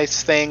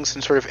reorganize things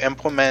and sort of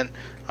implement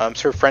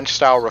sort of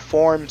French-style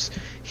reforms.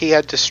 He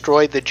had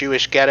destroyed the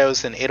Jewish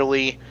ghettos in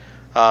Italy,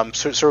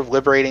 sort of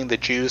liberating the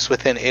Jews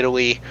within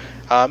Italy.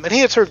 And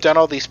he had sort of done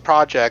all these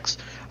projects,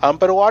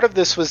 but a lot of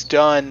this was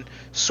done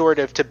sort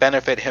of to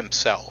benefit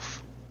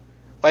himself.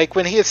 Like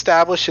when he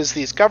establishes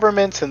these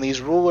governments and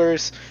these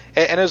rulers,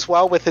 and as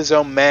well with his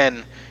own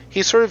men,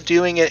 he's sort of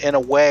doing it in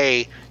a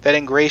way that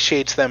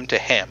ingratiates them to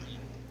him.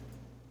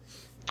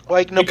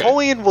 Like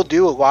Napoleon will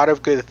do a lot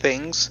of good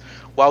things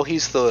while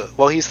he's the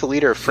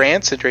leader of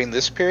France during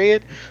this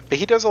period, but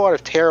he does a lot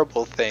of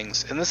terrible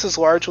things, and this is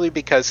largely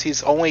because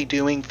he's only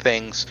doing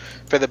things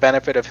for the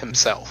benefit of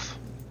himself.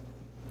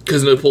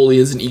 Because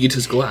Napoleon's an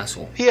egotistical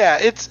asshole. Yeah,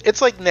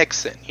 it's like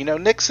Nixon. You know,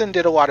 Nixon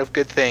did a lot of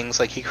good things,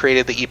 like he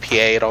created the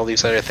EPA and all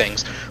these other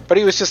things, but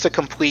he was just a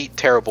complete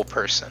terrible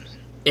person.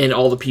 And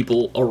all the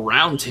people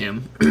around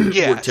him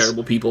were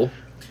terrible people.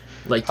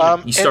 Like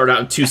you start out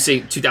in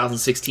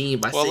 2016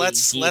 by saying... Well,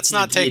 let's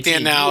not take the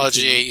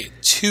analogy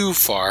too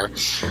far.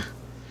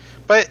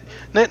 But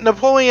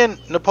Napoleon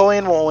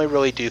will only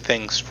really do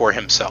things for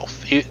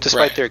himself,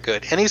 despite their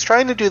good. And he's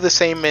trying to do the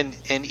same in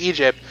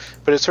Egypt,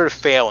 but it's sort of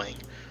failing.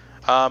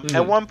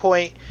 At one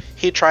point,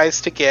 he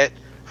tries to get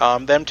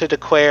them to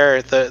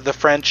declare the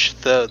French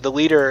the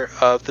leader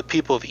of the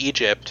people of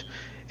Egypt,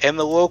 and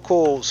the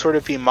local sort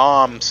of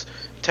imams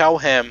tell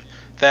him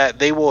that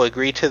they will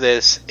agree to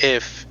this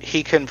if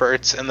he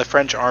converts and the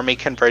French army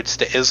converts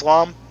to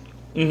Islam.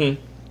 Mm-hmm.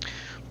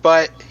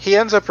 But he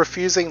ends up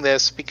refusing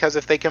this because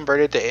if they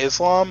converted to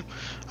Islam,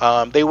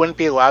 they wouldn't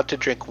be allowed to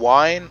drink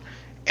wine,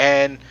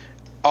 and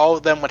all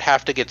of them would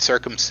have to get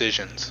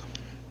circumcisions.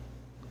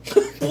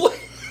 What?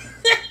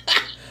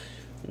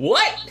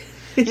 What?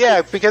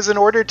 Yeah, because in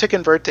order to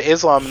convert to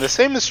Islam, and the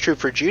same is true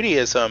for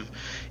Judaism,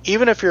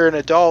 even if you're an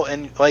adult,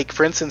 and like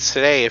for instance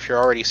today, if you're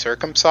already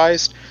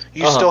circumcised,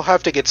 you still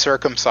have to get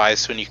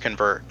circumcised when you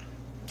convert.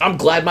 I'm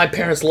glad my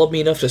parents loved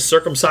me enough to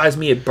circumcise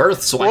me at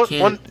birth, so I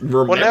can't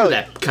remember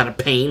that kind of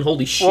pain.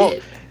 Holy shit! Well,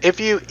 if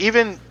you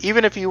even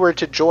if you were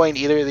to join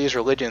either of these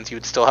religions, you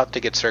would still have to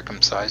get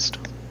circumcised.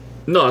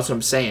 No, that's what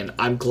I'm saying.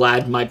 I'm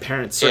glad my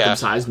parents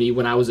circumcised me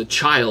when I was a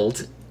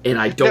child, and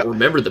I don't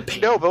remember the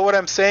pain. No, but what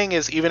I'm saying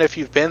is, even if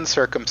you've been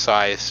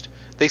circumcised,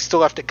 they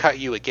still have to cut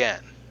you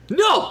again.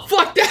 No,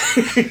 fuck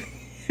that.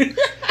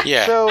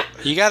 Yeah, So,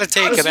 you got to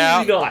take it How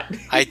out. soon you got?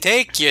 I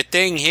take your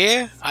thing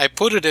here, I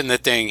put it in the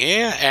thing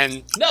here,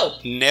 and No,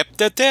 nip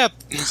the tip.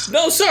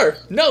 no, sir,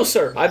 no,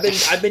 sir. I've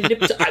been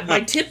nipped.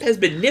 My tip has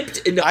been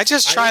nipped. I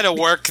just try to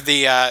work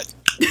the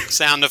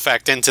sound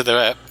effect into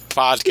the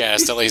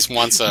podcast at least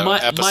once a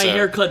episode. My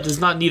haircut does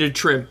not need a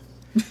trim.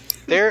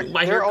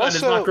 My haircut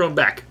is not grown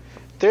back.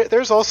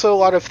 There's also a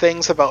lot of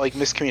things about like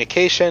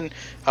miscommunication,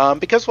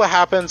 because what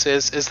happens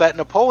is that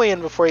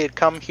Napoleon, before he had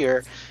come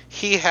here,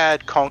 he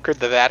had conquered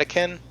the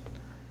Vatican,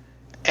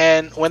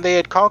 and when they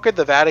had conquered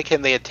the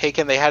Vatican, they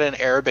had an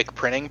Arabic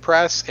printing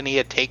press, and he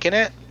had taken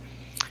it,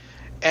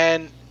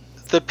 and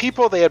the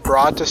people they had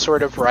brought to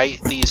sort of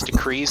write these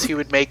decrees he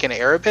would make in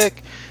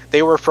Arabic,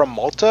 they were from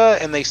Malta,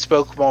 and they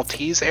spoke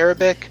Maltese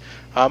Arabic.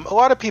 A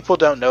lot of people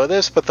don't know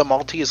this, but the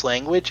Maltese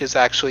language is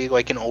actually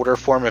like an older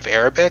form of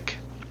Arabic.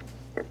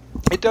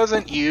 It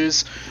doesn't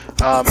use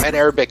an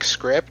Arabic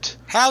script.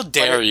 How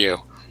dare you?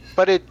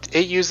 But it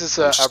uses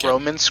a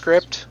Roman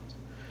script.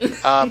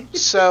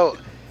 So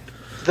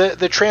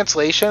the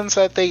translations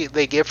that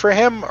they give for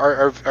him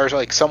are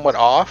like somewhat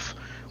off.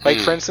 Like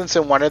for instance,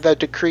 in one of the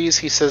decrees,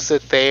 he says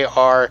that they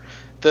are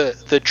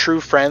the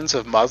true friends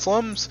of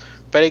Muslims,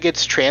 but it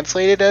gets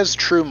translated as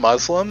true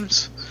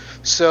Muslims.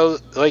 So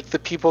like the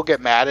people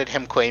get mad at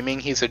him claiming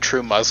he's a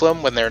true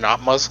Muslim when they're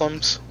not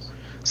Muslims.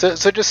 So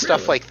just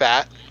stuff like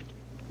that.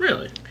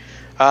 Really?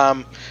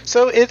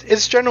 So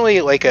it's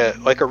generally like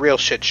a real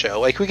shit show.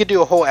 Like we could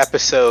do a whole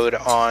episode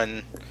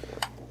on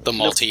The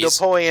Maltese.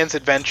 Napoleon's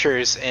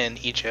adventures in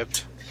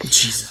Egypt.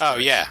 Jesus. Oh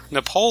yeah,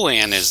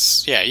 Napoleon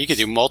is. Yeah, you could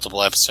do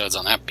multiple episodes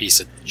on that piece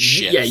of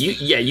shit. Yeah, you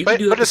can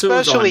do But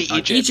episodes especially on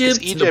Egypt, 'cause Egypt,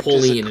 Egypt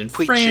Napoleon is a in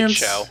complete France.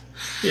 shit show.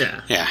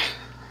 Yeah. Yeah.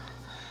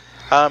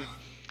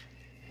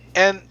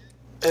 And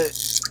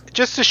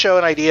just to show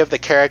an idea of the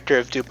character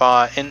of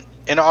Dumas,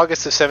 in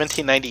August of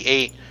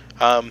 1798,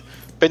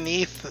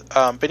 beneath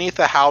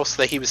the house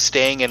that he was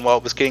staying in while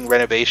it was getting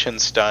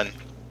renovations done,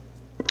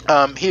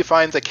 he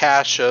finds a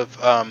cache of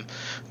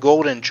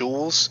gold and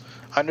jewels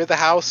under the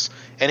house,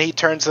 and he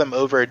turns them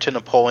over to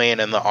Napoleon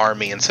and the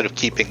army instead of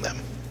keeping them.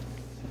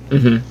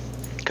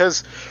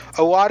 Because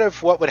a lot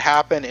of what would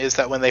happen is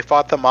that when they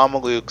fought the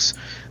Mamelukes,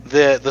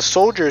 the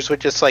soldiers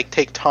would just like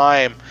take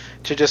time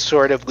to just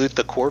sort of loot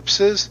the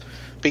corpses,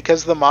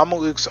 because the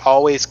Mamelukes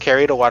always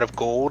carried a lot of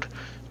gold,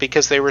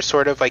 because they were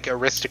sort of like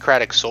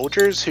aristocratic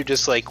soldiers who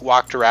just like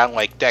walked around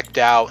like decked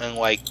out in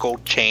like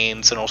gold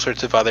chains and all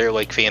sorts of other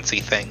like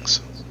fancy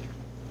things.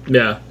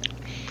 Yeah.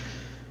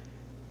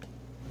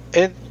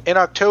 In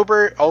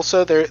October,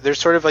 also, there's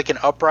sort of like an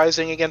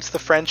uprising against the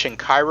French in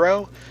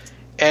Cairo,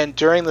 and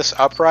during this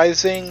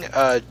uprising,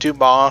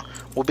 Dumas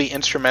will be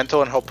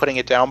instrumental in help putting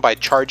it down by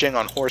charging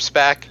on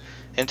horseback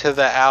into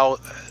the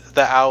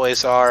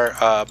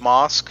Al-Azhar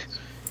Mosque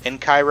in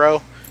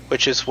Cairo,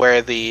 which is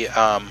where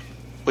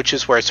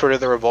sort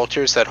of the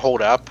revolters that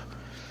hold up.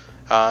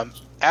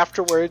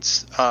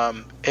 Afterwards,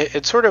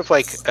 it's sort of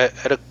like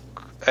an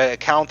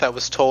account that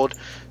was told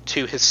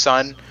to his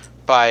son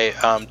by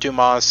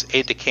Dumas'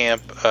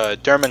 aide-de-camp,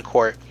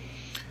 Dermancourt.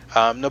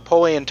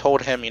 Napoleon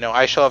told him,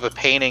 I shall have a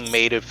painting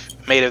made of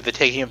the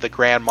taking of the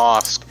Grand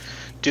Mosque.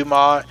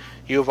 Dumas,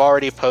 you have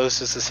already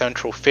posed as the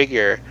central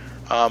figure.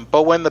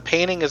 But when the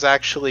painting is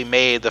actually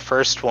made, the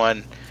first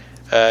one,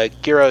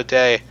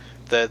 Girodet,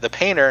 the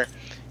painter,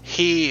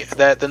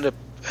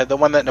 the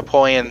one that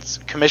Napoleon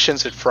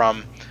commissions it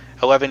from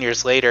 11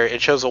 years later,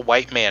 it shows a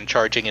white man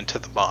charging into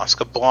the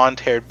mosque, a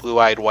blonde-haired,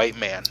 blue-eyed white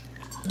man.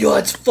 Yo,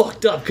 that's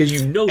fucked up, because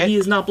he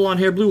is not blonde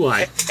hair, blue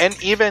eye.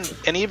 And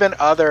even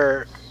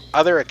other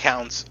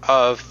accounts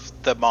of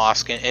the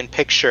mosque in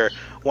picture,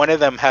 one of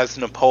them has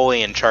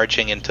Napoleon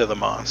charging into the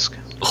mosque.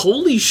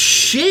 Holy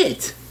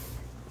shit!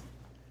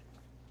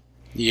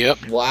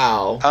 Yep.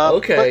 Wow.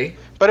 Okay.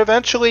 But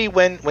eventually,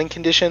 when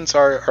conditions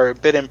are a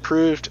bit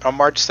improved, on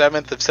March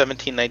 7th of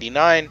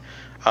 1799,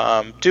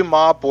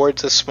 Dumas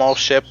boards a small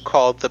ship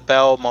called the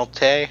Belle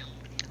Maltaise,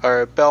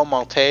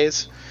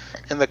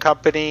 in the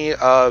company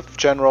of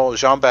General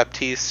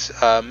Jean-Baptiste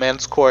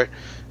Manscourt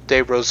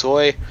de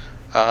Rozoy,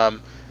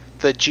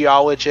 the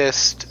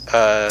geologist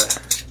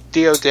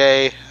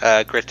Diodet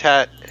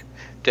Gretat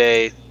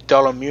de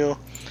Dolomieu,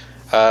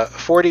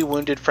 40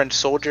 wounded French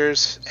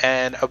soldiers,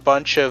 and a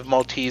bunch of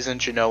Maltese and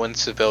Genoan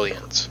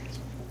civilians.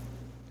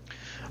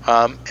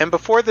 And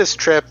before this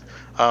trip,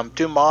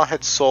 Dumas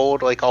had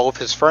sold like all of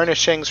his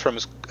furnishings from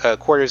his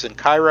quarters in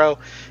Cairo,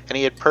 and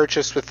he had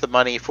purchased with the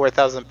money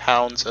 4,000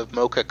 pounds of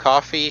mocha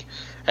coffee,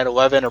 and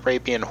 11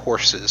 Arabian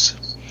horses.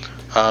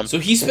 So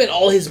he spent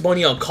all his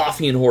money on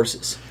coffee and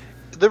horses.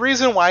 The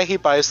reason why he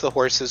buys the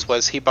horses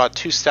was he bought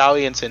 2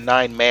 stallions and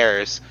 9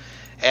 mares,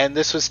 and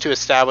this was to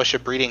establish a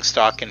breeding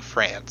stock in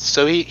France.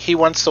 So he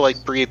wants to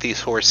breed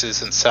these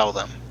horses and sell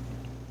them.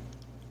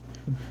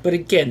 But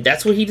again,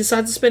 that's what he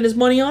decides to spend his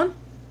money on?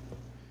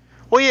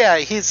 Well, yeah,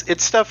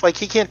 it's stuff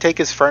he can't take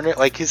his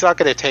furniture, he's not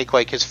going to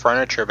take his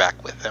furniture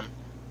back with him.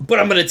 But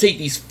I'm going to take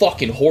these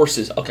fucking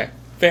horses. Okay,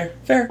 fair.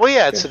 Well,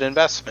 yeah, it's an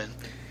investment.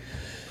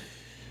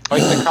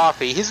 Like the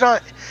coffee, he's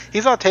not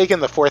taking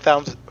the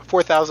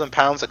 4,000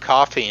 pounds of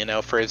coffee,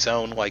 for his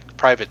own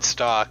private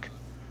stock.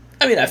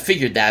 I mean, I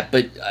figured that,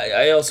 but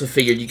I also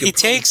figured you could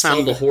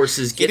sell the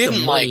horses, get the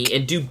money,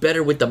 and do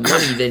better with the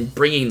money than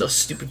bringing those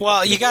stupid.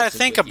 Well, you got to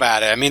think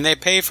about it. I mean, they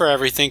pay for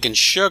everything in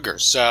sugar,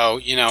 so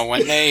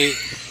when they,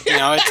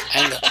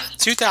 and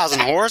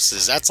 2,000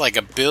 horses, that's like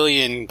 1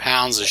 billion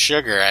pounds of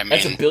sugar. I mean,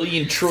 that's 1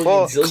 billion trillion.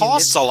 Well, it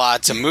costs a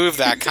lot to move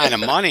that kind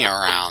of money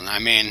around. I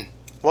mean,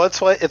 well,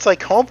 it's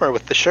like Homer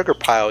with the sugar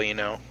pile,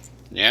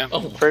 Yeah.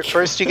 Oh.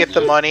 First you get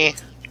the money.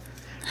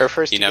 Or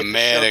first in you get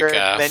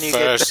America, the sugar, then you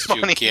first get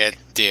the money. you get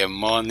the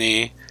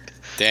money,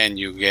 then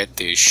you get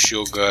the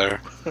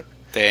sugar,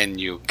 then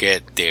you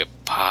get the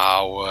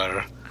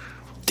power,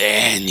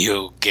 then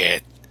you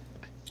get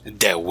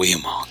the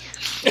women.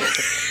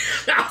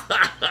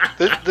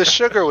 The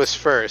sugar was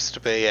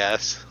first, but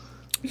yes.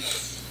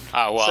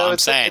 Oh well, I'm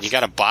saying you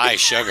got to buy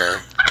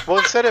sugar. Well,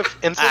 instead of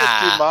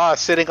Dumas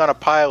sitting on a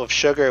pile of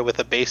sugar with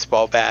a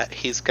baseball bat,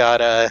 he's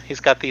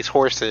got these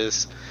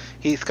horses.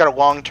 He's got a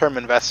long-term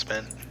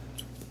investment.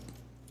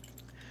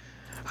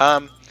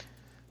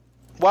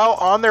 While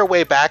on their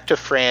way back to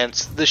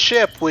France, the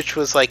ship, which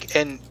was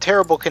in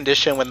terrible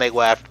condition when they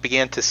left,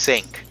 began to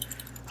sink.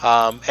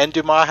 And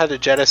Dumas had to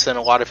jettison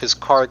a lot of his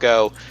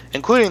cargo,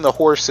 including the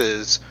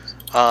horses,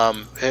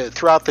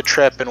 throughout the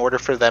trip in order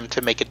for them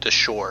to make it to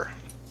shore.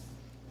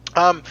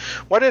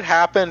 What had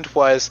happened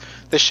was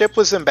the ship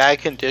was in bad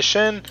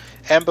condition,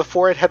 and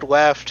before it had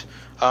left,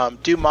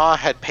 Dumas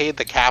had paid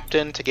the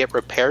captain to get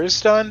repairs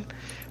done,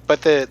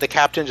 but the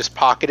captain just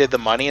pocketed the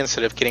money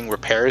instead of getting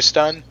repairs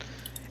done.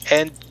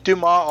 And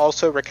Dumas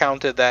also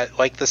recounted that,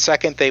 the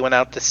second they went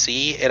out to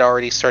sea, it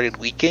already started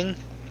leaking.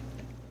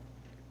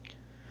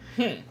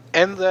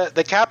 And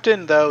the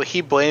captain, though,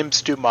 he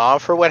blames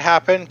Dumas for what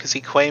happened, because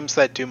he claims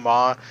that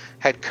Dumas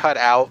had cut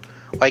out,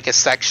 a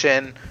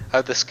section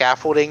of the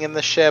scaffolding in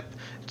the ship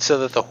so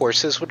that the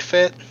horses would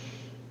fit.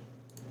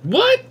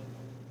 What?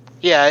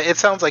 Yeah, it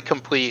sounds like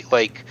complete,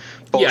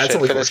 bullshit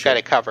for this guy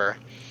to cover.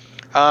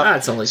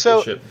 That sounds like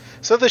bullshit.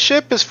 So the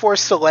ship is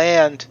forced to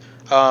land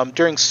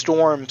during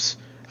storms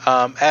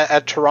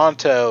at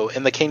Toronto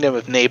in the Kingdom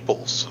of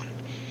Naples.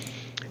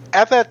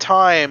 At that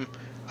time,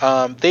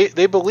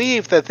 they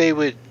believed that they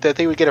would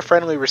get a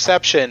friendly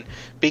reception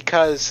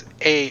because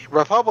a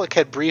republic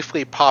had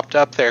briefly popped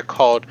up there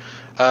called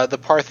the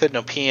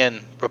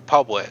Parthenopean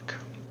Republic.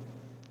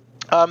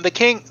 The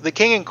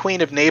king and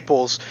queen of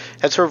Naples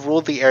had sort of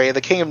ruled the area.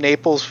 The king of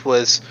Naples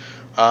was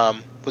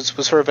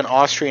sort of an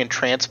Austrian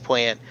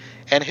transplant,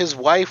 and his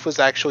wife was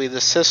actually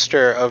the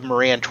sister of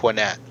Marie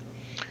Antoinette.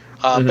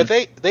 But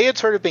they had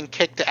sort of been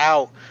kicked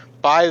out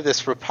by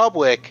this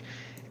republic,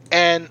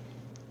 and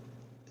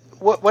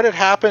what had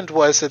happened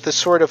was that this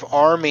sort of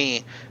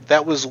army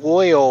that was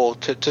loyal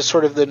to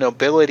sort of the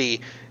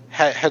nobility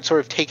had sort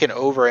of taken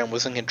over and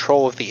was in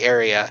control of the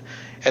area,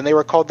 and they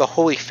were called the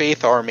Holy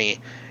Faith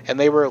Army, and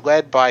they were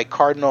led by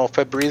Cardinal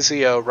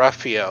Fabrizio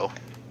Ruffio.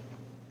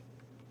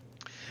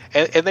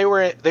 And they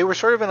were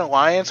sort of in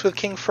alliance with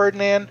King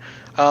Ferdinand,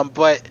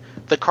 but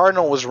the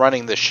cardinal was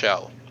running the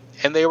show,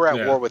 and they were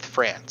at war with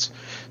France.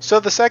 So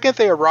the second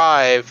they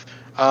arrive,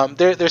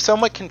 they're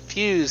somewhat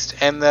confused,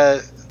 and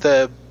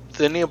the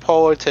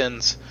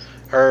Neapolitans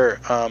are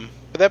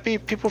would that be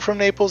people from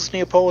Naples,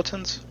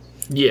 Neapolitans?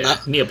 Yeah,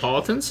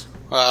 Neapolitans.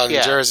 Well,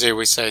 in Jersey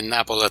we say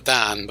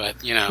Napolitan, but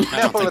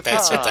I don't think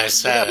that's what they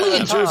said.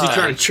 In Jersey,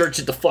 trying to church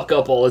it the fuck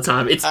up all the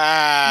time. It's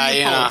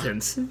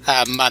Neapolitans.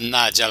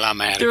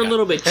 They're a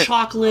little bit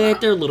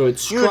chocolate. They're a little bit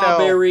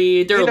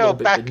strawberry. They're a little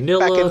bit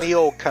vanilla. Back in the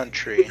old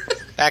country.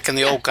 Back in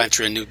the old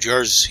country in New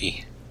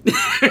Jersey.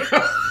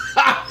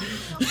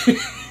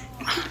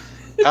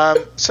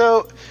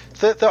 So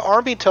the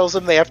army tells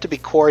them they have to be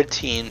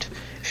quarantined.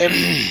 And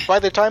by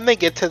the time they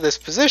get to this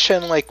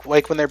position, like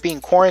when they're being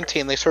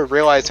quarantined, they sort of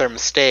realize their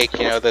mistake,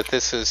 that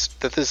this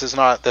is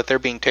not, that they're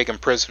being taken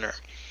prisoner.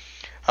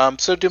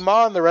 So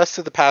Dumas and the rest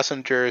of the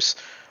passengers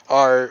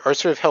are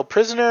sort of held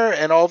prisoner,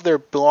 and all of their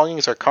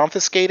belongings are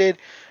confiscated.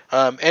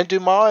 And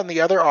Dumas and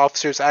the other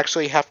officers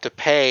actually have to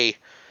pay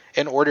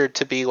in order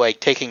to be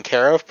taken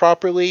care of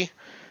properly.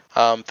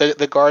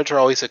 The guards are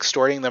always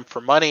extorting them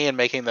for money and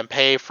making them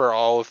pay for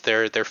all of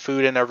their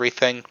food and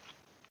everything.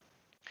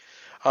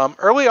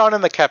 Early on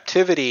in the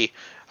captivity,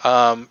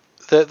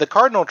 the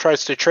cardinal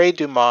tries to trade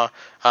Dumas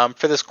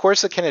for this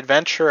Corsican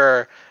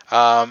adventurer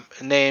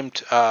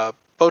named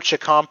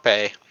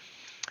Bocciacampe.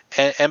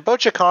 And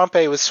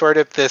Bocciacampe was sort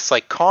of this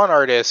con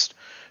artist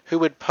who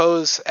would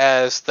pose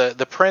as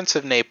the Prince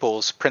of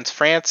Naples, Prince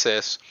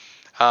Francis,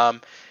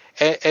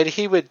 And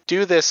he would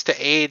do this to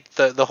aid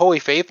the Holy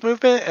Faith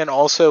movement and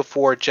also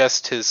for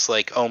just his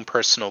like own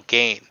personal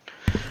gain.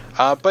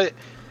 But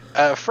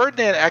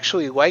Ferdinand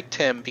actually liked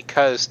him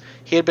because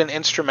he had been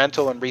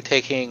instrumental in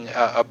retaking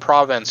a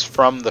province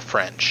from the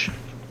French.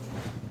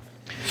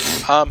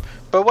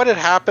 But what had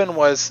happened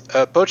was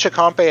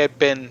Bochicampe had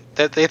been,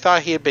 that they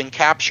thought he had been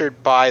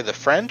captured by the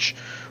French,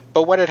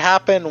 but what had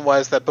happened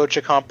was that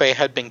Bochicampe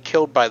had been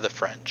killed by the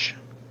French.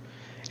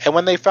 And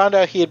when they found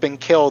out he had been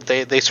killed,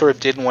 they sort of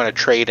didn't want to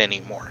trade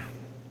anymore.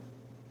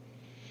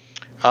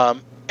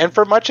 And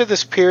for much of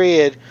this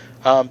period,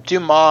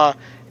 Dumas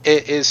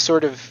is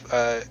sort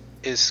of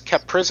is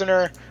kept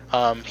prisoner.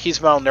 He's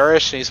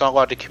malnourished and he's not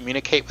allowed to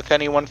communicate with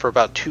anyone for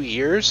about 2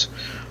 years.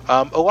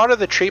 A lot of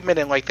the treatment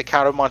in like the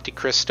Count of Monte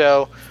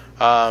Cristo,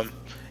 when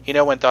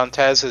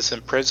Dantes is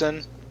in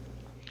prison,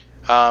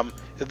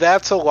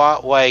 that's a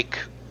lot like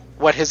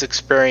what his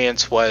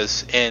experience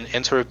was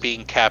in sort of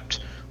being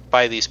kept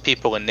by these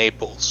people in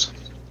Naples.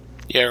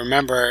 Yeah,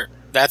 remember,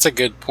 that's a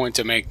good point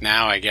to make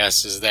now, I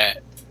guess, is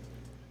that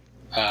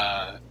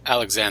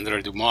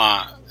Alexandre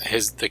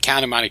Dumas, the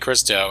Count of Monte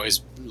Cristo,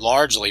 is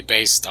largely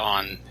based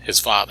on his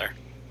father,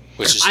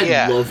 which is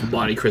I love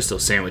Monte Cristo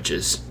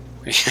sandwiches.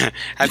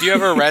 Have you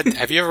ever read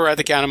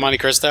the Count of Monte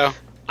Cristo?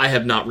 I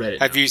have not read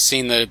it. Have you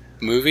seen the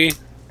movie?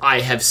 I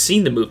have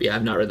seen the movie. I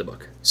have not read the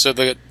book. So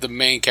the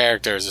main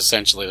character is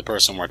essentially the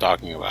person we're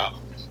talking about.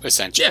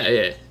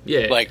 Essentially,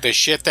 yeah. Like the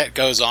shit that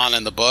goes on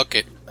in the book,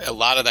 a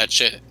lot of that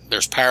shit,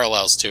 there's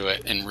parallels to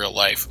it in real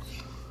life.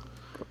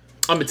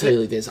 I'm gonna tell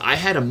you like this: I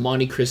had a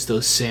Monte Cristo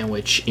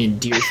sandwich in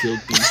Deerfield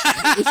Beach.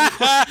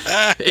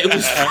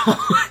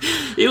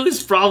 It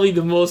was probably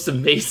the most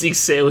amazing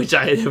sandwich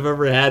I have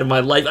ever had in my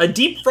life. A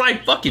deep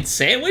fried fucking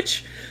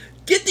sandwich?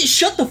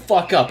 Shut the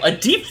fuck up! A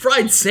deep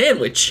fried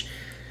sandwich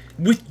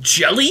with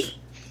jelly?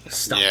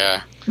 Stop.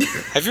 Yeah.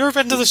 Have you ever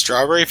been to the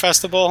Strawberry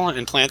Festival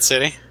in Plant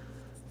City?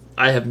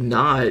 I have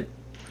not.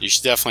 You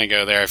should definitely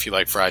go there if you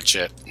like fried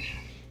shit.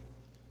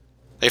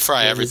 They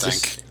fry everything.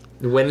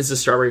 When is the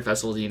Strawberry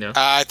Festival, do you know?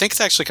 I think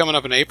it's actually coming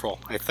up in April,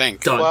 I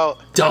think. Done.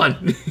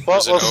 Done.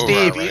 Well,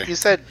 Steve, you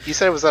said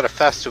it was at a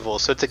festival,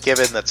 so it's a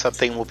given that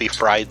something will be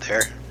fried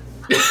there.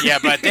 Yeah,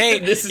 but they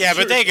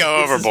they go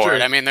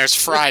overboard. I mean, there's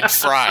fried.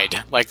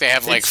 Like they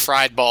have like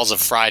fried balls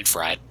of fried.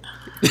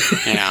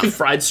 You know?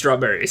 Fried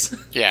strawberries.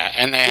 Yeah,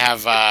 and they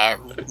have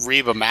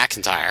Reba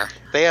McEntire.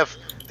 They have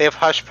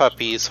hush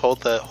puppies.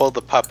 Hold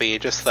the puppy,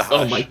 just the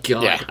hush. Oh my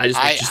god! Yeah.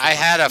 I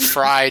had a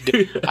fried.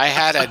 I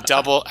had a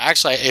double.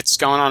 Actually, it's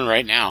going on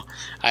right now.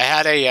 I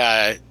had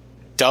a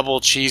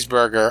double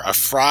cheeseburger, a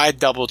fried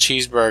double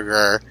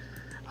cheeseburger.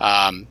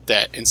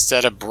 That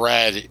instead of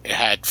bread, it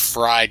had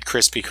fried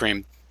Krispy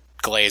Kreme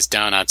glazed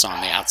donuts on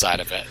the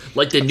outside of it.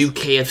 Like the new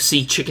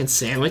KFC chicken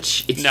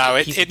sandwich?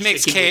 It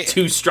makes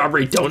two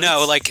strawberry donuts.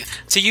 No, like,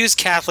 to use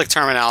Catholic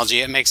terminology,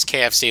 it makes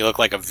KFC look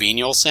like a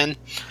venial sin.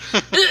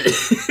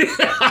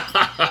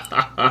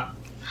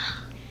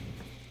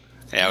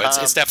 Yeah,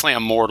 it's definitely a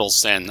mortal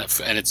sin,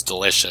 and it's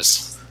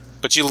delicious.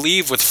 But you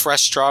leave with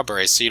fresh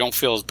strawberries, so you don't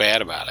feel as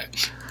bad about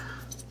it.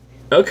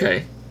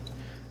 Okay.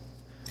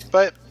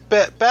 But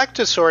back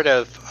to sort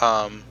of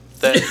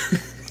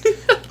the...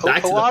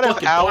 A lot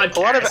of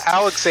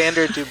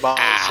Alexandre Dumas'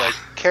 like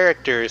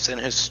characters in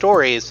his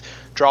stories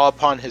draw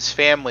upon his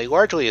family,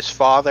 largely his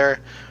father.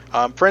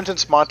 For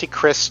instance, Monte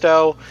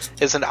Cristo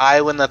is an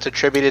island that's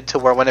attributed to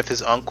where one of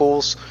his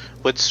uncles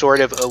would sort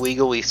of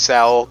illegally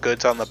sell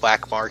goods on the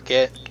black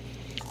market.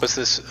 Was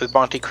this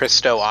Monte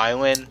Cristo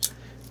Island?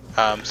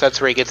 So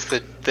that's where he gets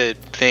the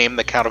name,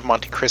 the Count of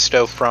Monte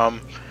Cristo,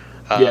 from.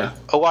 A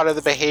lot of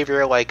the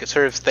behavior, like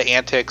sort of the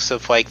antics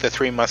of like the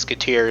Three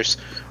Musketeers,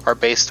 are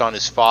based on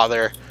his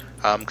father,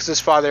 because his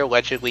father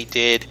allegedly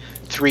did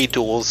 3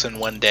 duels in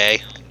one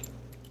day,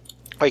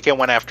 like in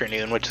one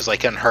afternoon, which is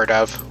like unheard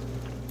of.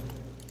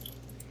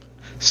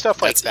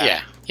 Stuff like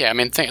that. Yeah. I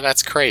mean,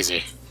 that's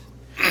crazy.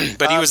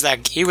 But he was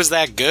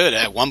that good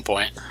at one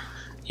point.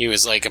 He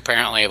was like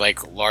apparently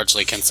like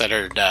largely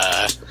considered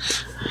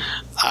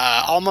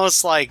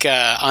almost like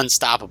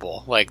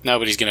unstoppable. Like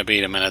nobody's gonna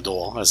beat him in a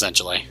duel,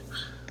 essentially.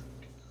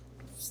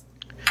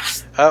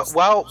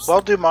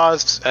 While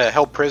Dumas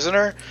held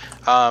prisoner,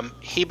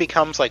 he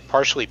becomes like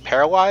partially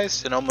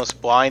paralyzed and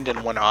almost blind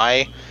in one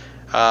eye,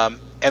 and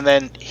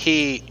then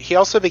he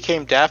also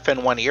became deaf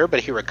in one ear, but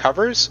he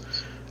recovers.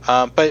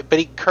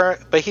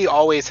 But he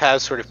always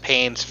has sort of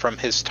pains from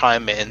his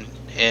time in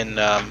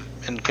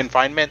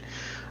confinement.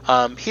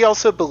 He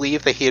also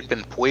believed that he had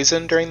been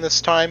poisoned during this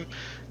time,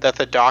 that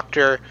the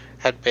doctor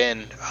had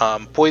been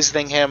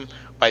poisoning him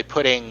by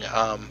putting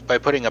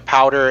a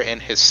powder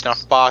in his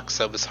snuff box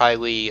that was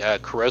highly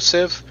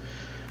corrosive.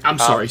 I'm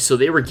sorry, so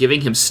they were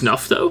giving him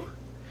snuff, though?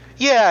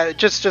 Yeah,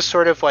 just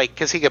sort of like,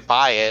 because he could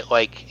buy it.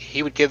 Like,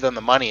 he would give them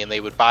the money and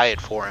they would buy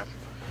it for him.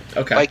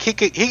 Okay. Like, he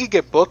could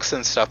get books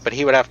and stuff, but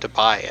he would have to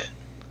buy it.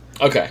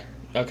 Okay.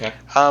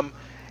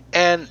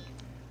 And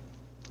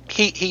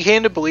he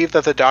came to believe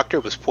that the Doctor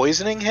was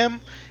poisoning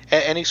him,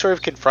 and he sort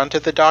of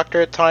confronted the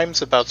Doctor at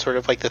times about sort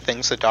of like the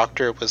things the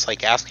Doctor was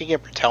like asking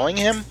him or telling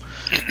him.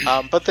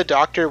 But the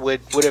Doctor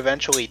would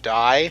eventually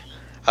die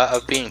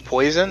of being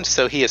poisoned,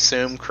 so he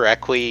assumed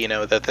correctly,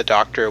 that the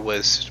Doctor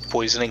was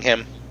poisoning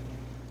him.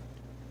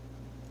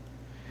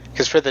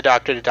 Because for the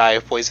Doctor to die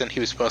of poison, he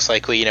was most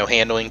likely,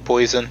 handling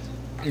poison.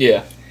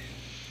 Yeah.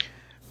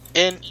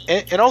 And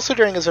also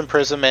during his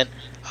imprisonment,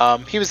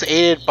 he was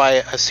aided by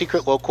a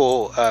secret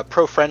local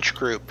pro-French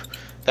group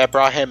that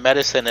brought him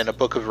medicine and a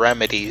book of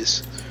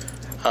remedies.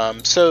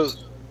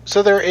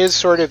 So there is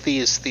sort of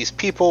these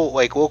people,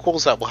 like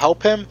locals, that will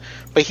help him,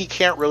 but he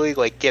can't really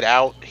like get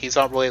out. He's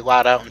not really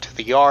allowed out into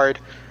the yard.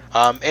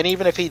 And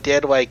even if he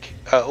did, like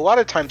a lot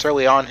of times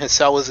early on, his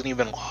cell isn't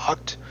even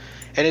locked.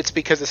 And it's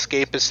because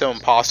escape is so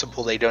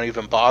impossible they don't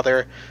even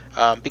bother.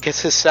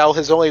 Because his cell,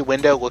 his only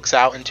window looks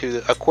out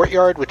into a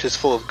courtyard, which is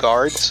full of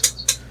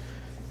guards.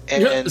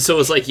 And so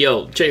it's like,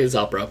 yo, check this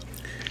out, bro.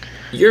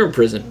 You're in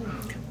prison.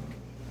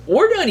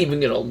 We're not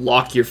even going to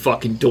lock your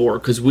fucking door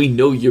because we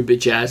know your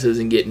bitch ass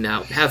isn't getting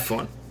out. Have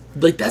fun.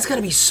 Like, that's got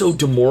to be so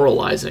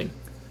demoralizing.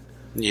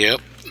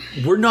 Yep.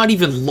 We're not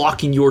even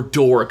locking your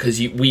door because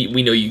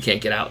we know you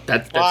can't get out.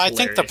 That's well, I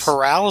hilarious. think the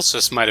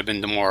paralysis might have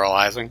been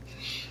demoralizing.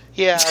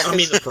 Yeah. I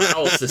mean, the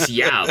paralysis,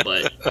 yeah,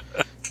 but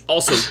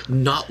also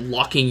not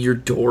locking your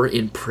door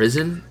in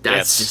prison,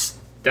 that's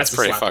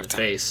pretty fucked in the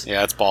face. Yeah,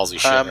 that's ballsy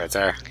shit right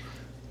there.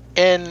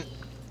 In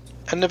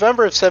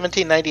November of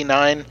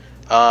 1799,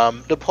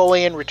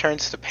 Napoleon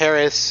returns to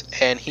Paris,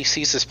 and he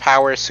seizes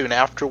power soon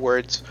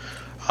afterwards.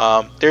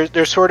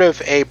 There's sort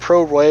of a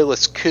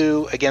pro-royalist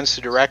coup against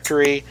the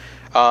Directory,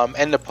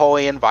 and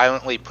Napoleon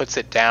violently puts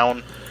it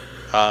down.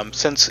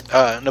 Since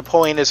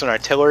Napoleon is an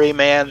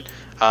artilleryman,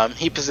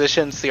 he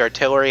positions the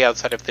artillery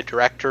outside of the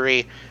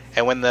Directory,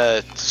 and when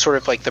the sort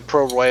of like the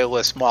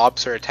pro-royalist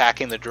mobs are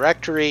attacking the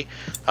Directory,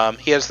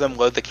 he has them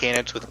load the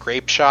cannons with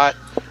grape shot,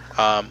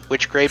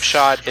 which grape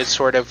shot is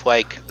sort of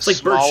like it's like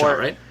smaller, birdshot,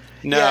 right?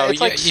 No, yeah,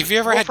 like have you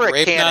ever had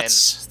Grape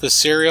Nuts, the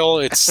cereal?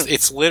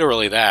 It's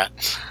literally that.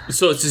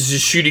 So it's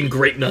just shooting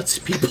grape nuts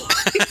at people.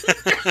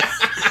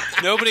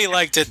 Nobody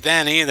liked it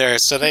then either,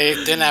 so they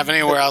didn't have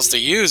anywhere else to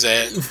use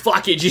it.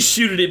 Fuck it, just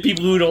shoot it at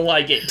people who don't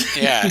like it.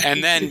 Yeah,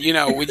 and then,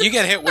 when you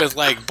get hit with,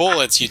 like,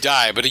 bullets, you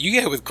die. But if you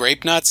get hit with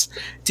grape nuts,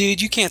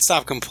 dude, you can't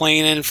stop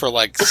complaining for,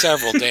 like,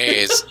 several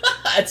days.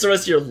 That's the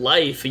rest of your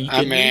life.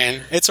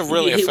 It's a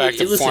really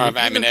effective form of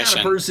ammunition. If you're the kind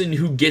of person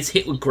who gets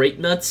hit with grape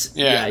nuts,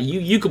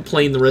 you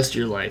complain the rest of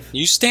your life.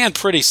 You stand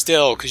pretty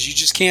still, because you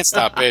just can't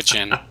stop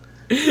bitching.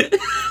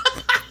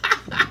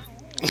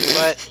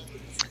 But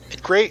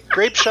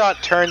grape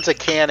shot turns a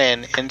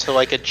cannon into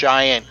like a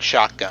giant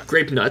shotgun.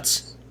 Grape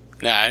nuts.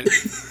 Nah.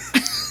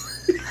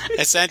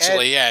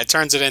 Essentially, it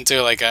turns it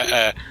into like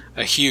a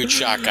huge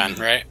shotgun,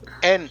 right?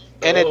 And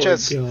it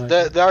just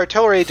the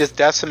artillery just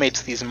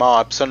decimates these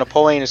mobs. So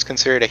Napoleon is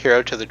considered a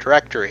hero to the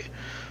Directory.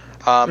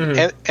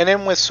 And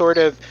then with sort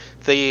of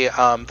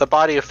the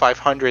body of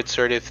 500,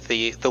 sort of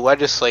the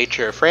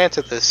legislature of France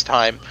at this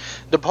time,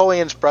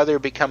 Napoleon's brother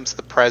becomes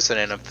the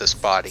president of this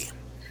body.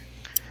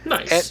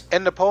 Nice.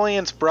 And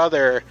Napoleon's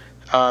brother,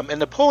 and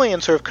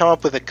Napoleon sort of come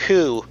up with a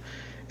coup,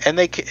 and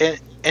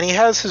he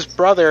has his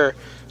brother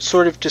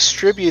sort of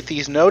distribute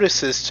these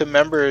notices to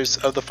members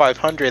of the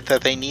 500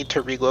 that they need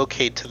to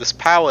relocate to this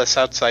palace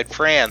outside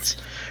France,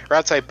 or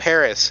outside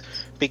Paris,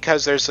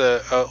 because there's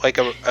a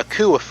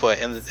coup afoot,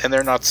 and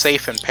they're not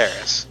safe in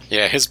Paris.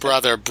 Yeah, his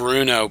brother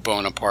Bruno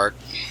Bonaparte.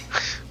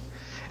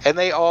 And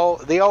they all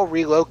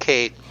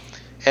relocate,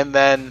 and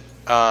then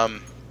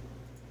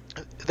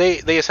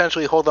they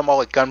essentially hold them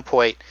all at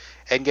gunpoint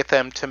and get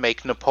them to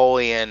make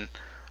Napoleon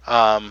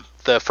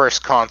the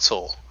first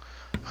consul.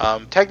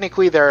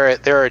 Technically, there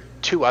are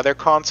two other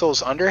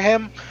consuls under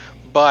him,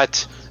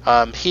 but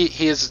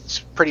he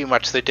is pretty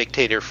much the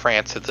dictator of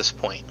France at this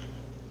point.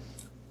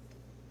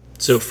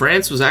 So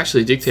France was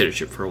actually a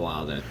dictatorship for a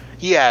while then?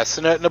 Yes,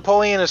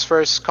 Napoleon is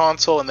first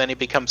consul, and then he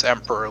becomes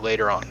emperor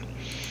later on.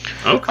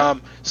 Okay.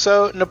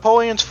 So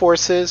Napoleon's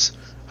forces,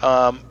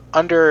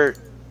 under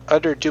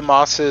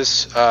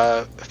Dumas's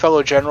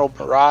fellow general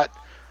Murat,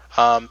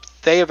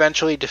 they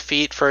eventually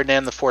defeat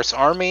Ferdinand IV's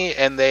army,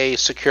 and they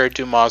secure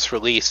Dumas'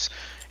 release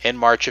in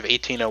March of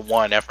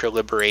 1801 after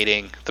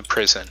liberating the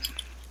prison.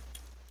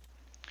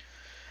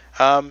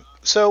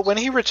 So when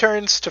he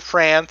returns to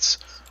France,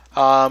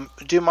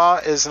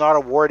 Dumas is not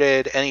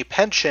awarded any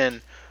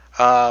pension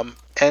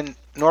and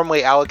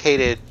normally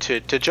allocated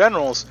to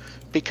generals,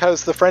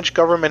 because the French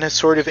government has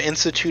sort of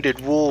instituted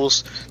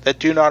rules that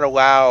do not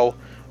allow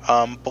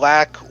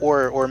black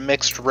or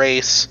mixed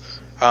race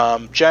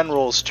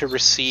generals to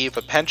receive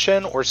a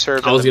pension or serve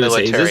in the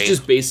military. Is this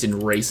just based in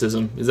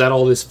racism? Is that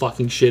all this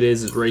fucking shit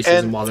is? Is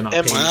racism while they're not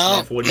paying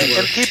stuff for what you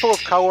and people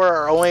of color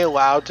are only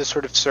allowed to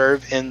sort of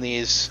serve in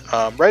these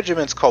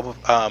regiments called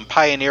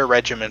pioneer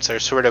regiments.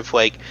 They're sort of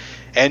like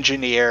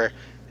engineer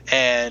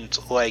and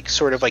like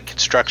sort of like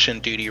construction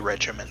duty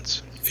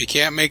regiments. If you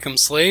can't make them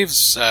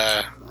slaves,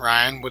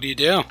 Ryan, what do you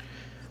do?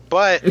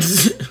 But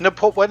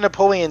what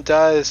Napoleon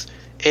does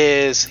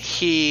is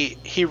he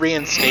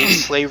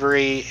reinstates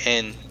slavery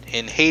in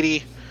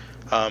Haiti.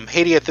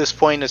 Haiti at this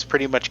point has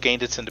pretty much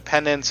gained its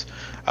independence,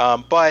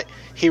 but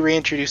he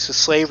reintroduces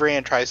slavery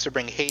and tries to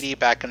bring Haiti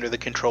back under the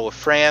control of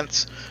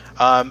France.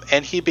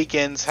 And he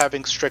begins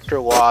having stricter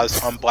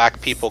laws on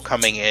black people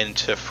coming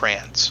into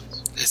France.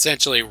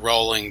 Essentially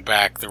rolling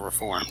back the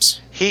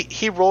reforms.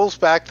 He rolls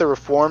back the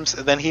reforms,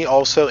 and then he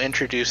also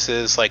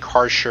introduces like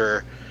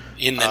harsher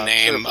in the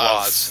name sort of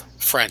laws.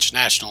 Of French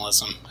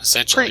nationalism,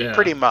 essentially.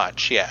 Pretty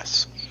much,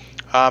 yes.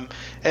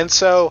 And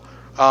so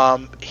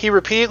he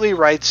repeatedly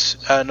writes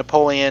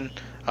Napoleon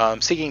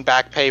seeking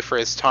back pay for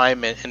his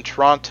time in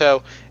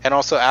Toronto, and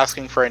also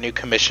asking for a new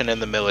commission in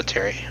the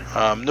military.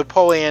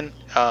 Napoleon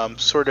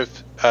sort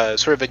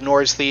of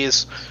ignores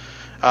these,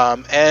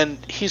 and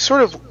he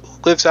sort of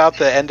lives out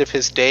the end of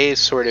his days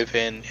sort of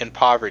in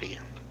poverty.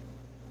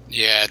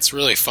 Yeah, it's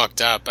really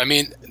fucked up. I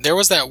mean, there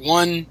was that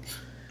one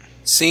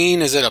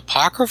scene, is it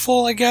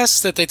apocryphal, I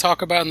guess, that they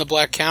talk about in the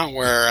Black Count,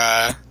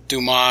 where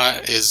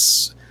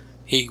Dumas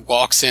he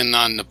walks in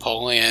on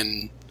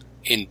Napoleon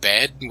in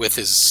bed with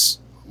his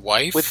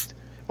wife?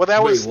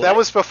 That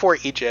was before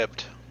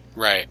Egypt.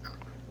 Right.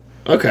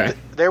 Okay.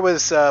 There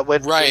was there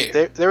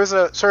was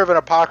a sort of an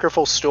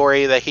apocryphal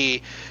story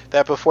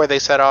that before they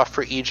set off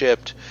for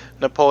Egypt,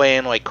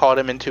 Napoleon like called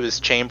him into his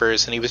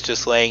chambers, and he was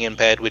just laying in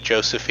bed with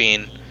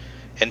Josephine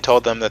and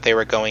told them that they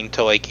were going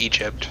to like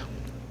Egypt.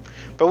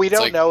 But we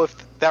don't know if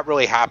that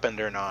really happened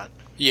or not.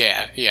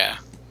 Yeah.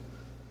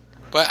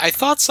 But I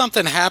thought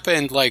something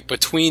happened like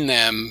between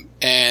them,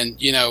 and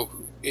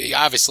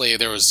obviously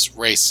there was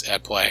race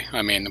at play.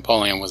 I mean,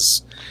 Napoleon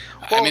was.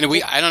 Well, I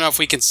mean, I don't know if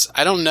we can.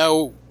 I don't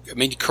know. I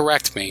mean,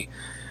 correct me,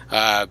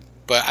 but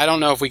I don't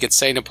know if we could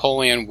say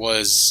Napoleon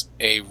was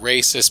a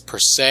racist per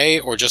se,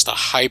 or just a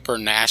hyper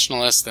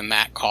nationalist, and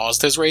that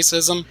caused his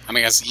racism. I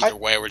mean, I guess either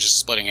way, we're just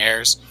splitting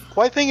hairs.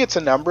 Well, I think it's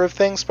a number of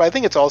things, but I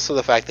think it's also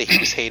the fact that he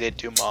just hated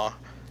Dumas.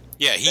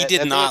 Yeah, he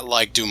did not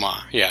like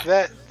Dumas. Yeah,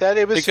 that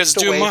it was because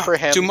just a way for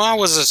him. Dumas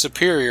was a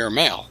superior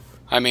male.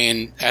 I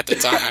mean, at the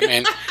time, I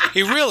mean,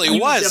 he really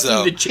was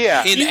though.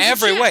 In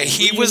every way,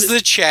 he was the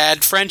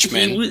Chad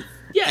Frenchman.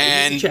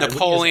 And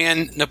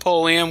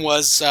Napoleon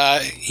was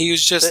he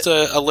was just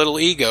a little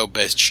ego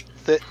bitch.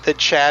 The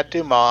Chad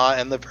Dumas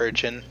and the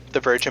Virgin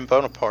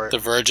Bonaparte. The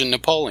Virgin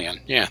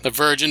Napoleon. Yeah, the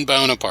Virgin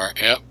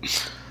Bonaparte. Yep.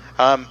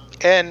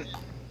 And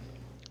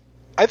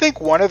I think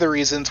one of the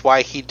reasons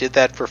why he did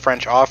that for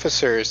French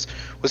officers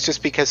was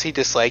just because he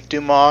disliked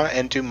Dumas,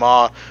 and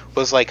Dumas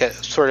was like a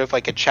sort of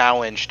like a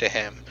challenge to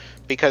him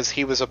because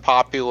he was a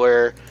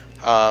popular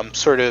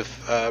sort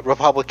of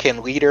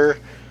Republican leader.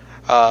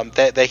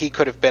 That he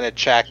could have been a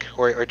check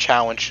or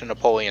challenge to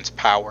Napoleon's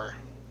power.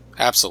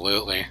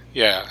 Absolutely.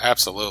 Yeah,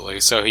 absolutely.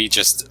 So he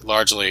just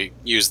largely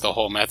used the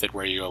whole method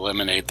where you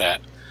eliminate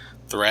that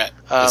threat,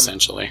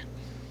 essentially.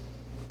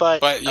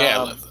 But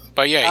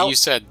yeah, you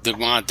said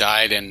Dumas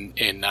died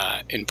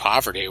in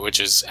poverty, which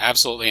is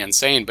absolutely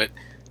insane. But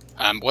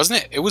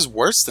wasn't it? It was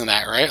worse than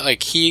that, right?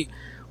 Like he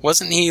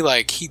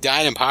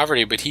died in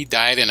poverty, but he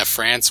died in a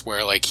France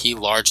where like he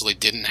largely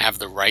didn't have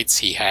the rights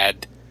he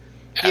had.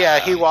 Yeah,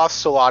 he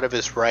lost a lot of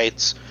his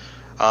rights,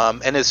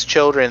 and his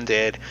children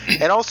did,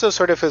 and also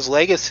sort of his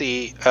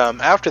legacy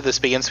after this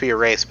begins to be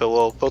erased. But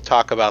we'll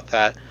talk about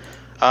that.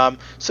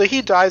 So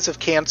he dies of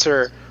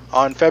cancer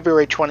on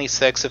February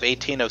 26th of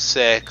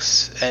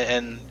 1806,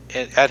 and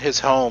at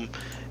his home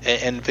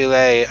in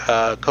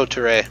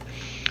Villers-Cotterêts.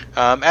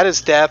 At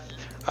his death,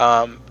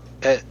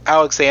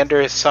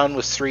 Alexander, his son,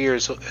 was 3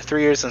 years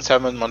and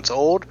 7 months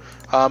old.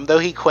 Though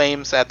he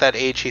claims at that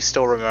age he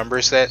still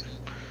remembers it.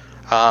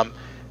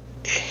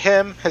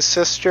 Him, his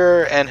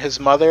sister, and his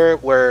mother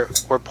were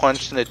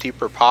plunged into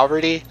deeper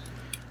poverty.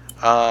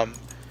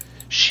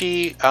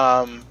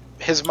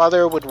 His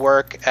mother would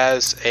work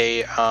as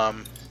in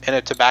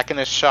a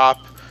tobacconist shop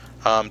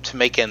to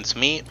make ends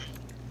meet.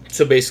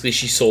 So basically,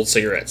 she sold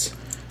cigarettes.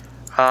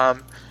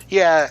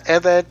 Yeah,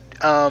 and then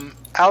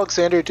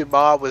Alexander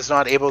Dumas was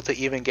not able to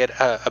even get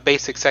a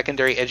basic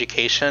secondary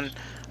education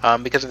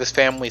because of his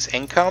family's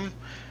income.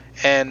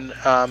 And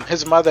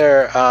his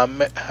mother,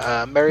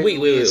 Mary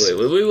Louise.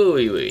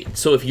 Wait.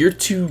 So if you're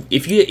too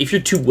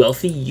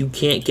wealthy, you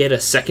can't get a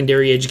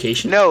secondary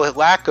education? No,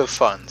 lack of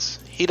funds.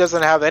 He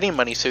doesn't have any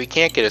money, so he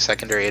can't get a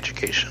secondary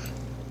education.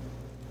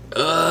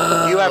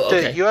 You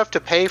have to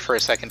pay for a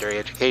secondary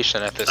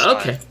education at this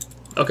time.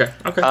 Okay.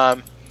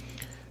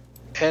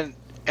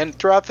 And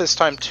throughout this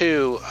time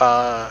too,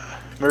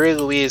 Marie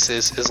Louise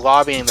is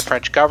lobbying the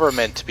French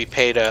government to be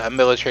paid a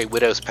military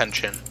widow's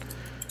pension.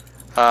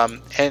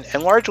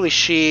 And largely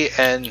she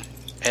and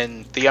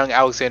the young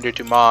Alexander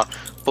Dumas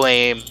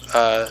blame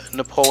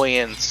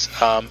Napoleon's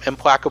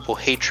implacable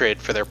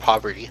hatred for their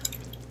poverty.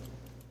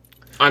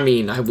 I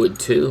mean, I would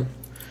too.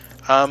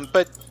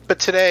 But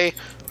today,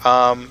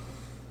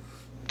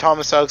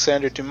 Thomas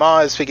Alexander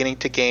Dumas is beginning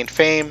to gain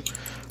fame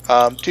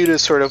due to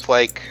sort of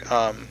like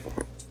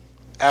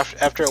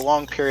after a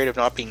long period of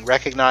not being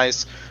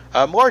recognized.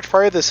 Large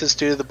part of this is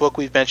due to the book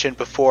we've mentioned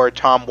before,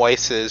 Tom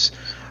Weiss's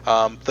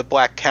The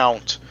Black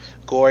Count,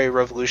 Gory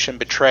Revolution,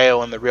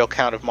 Betrayal, and The Real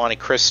Count of Monte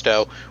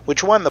Cristo,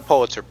 which won the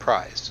Pulitzer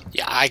Prize.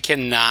 Yeah, I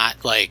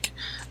cannot, like...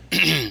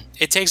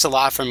 It takes a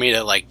lot for me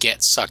to, like,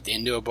 get sucked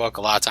into a book.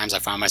 A lot of times I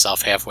find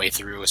myself halfway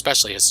through,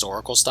 especially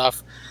historical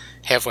stuff.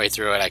 Halfway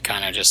through it, I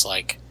kind of just,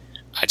 like...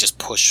 I just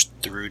push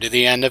through to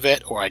the end of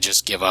it, or I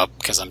just give up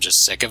because I'm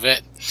just sick of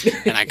it,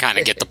 and I kind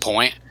of get the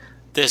point.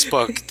 This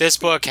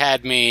book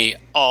had me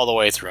all the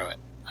way through it.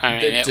 I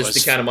mean, it was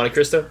The Count of Monte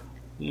Cristo?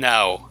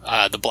 No,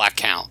 The Black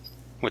Count,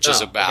 which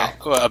is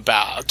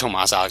about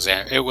Tomas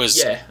Alexander. It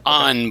was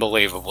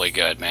unbelievably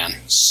good, man.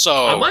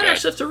 So I might good.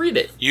 actually have to read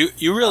it.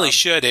 You really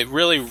should. It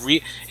really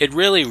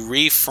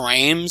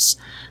reframes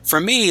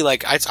for me.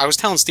 Like I was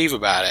telling Steve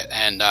about it,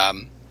 and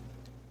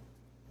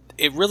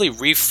it really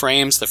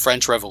reframes the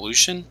French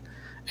Revolution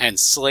and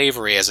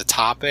slavery as a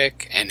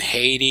topic, and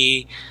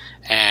Haiti,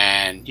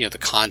 and the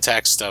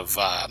context of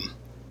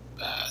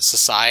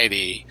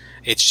society.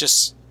 It's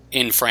just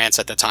in France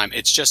at the time.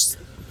 It's just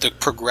the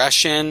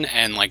progression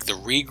and like the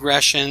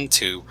regression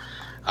to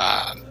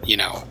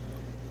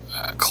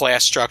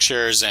class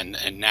structures and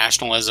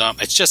nationalism.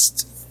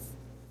 It's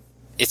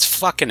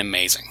fucking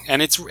amazing,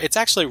 and it's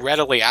actually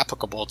readily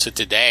applicable to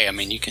today. I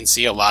mean, you can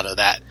see a lot of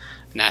that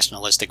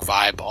nationalistic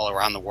vibe all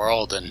around the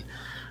world, and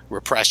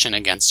repression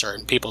against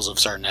certain peoples of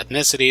certain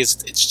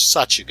ethnicities. It's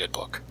such a good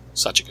book.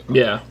 Such a good book.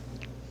 Yeah.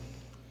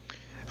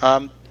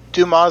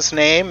 Dumas'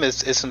 name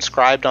is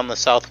inscribed on the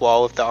south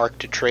wall of the Arc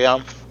de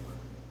Triomphe.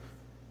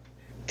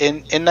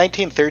 In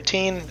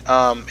 1913,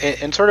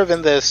 in sort of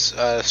in this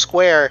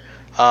square,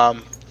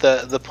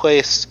 the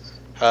place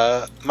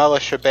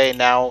Malesherbes,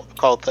 now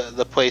called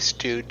the Place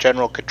du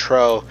General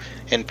Coutreau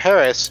in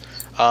Paris,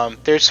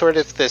 there's sort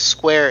of this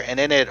square, and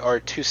in it are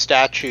two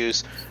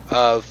statues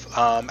of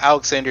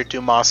Alexander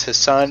Dumas, his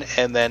son,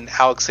 and then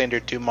Alexander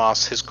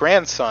Dumas, his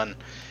grandson.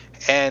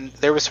 And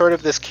there was sort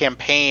of this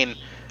campaign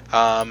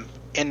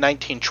in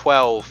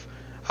 1912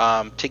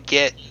 to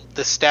get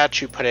the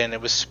statue put in.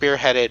 It was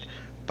spearheaded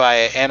by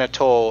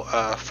Anatole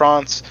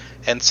France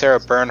and Sarah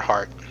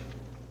Bernhardt.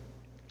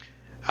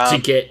 To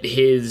get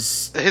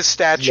his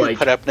statue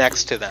put up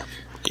next to them.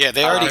 Yeah,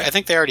 they already. I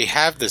think they already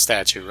have the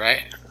statue,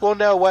 right? Well,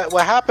 no.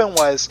 What happened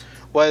was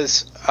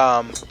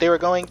they were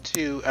going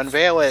to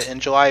unveil it in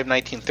July of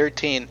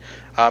 1913. It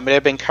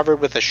had been covered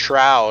with a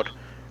shroud,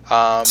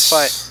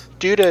 but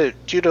due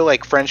to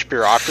like French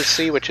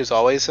bureaucracy, which is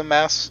always a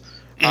mess,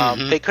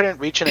 they couldn't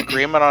reach an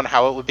agreement on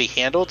how it would be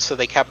handled. So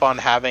they kept on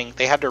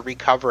they had to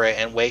recover it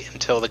and wait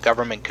until the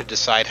government could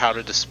decide how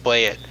to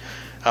display it.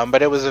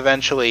 But it was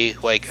eventually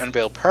like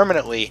unveiled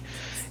permanently,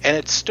 and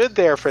it stood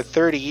there for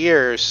 30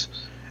 years.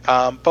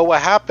 But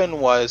what happened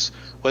was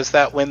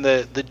that when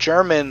the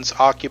Germans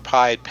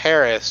occupied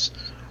Paris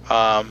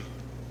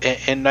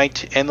in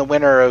the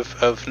winter of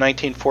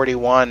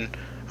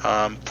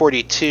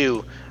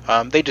 1941-42,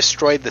 they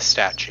destroyed the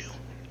statue.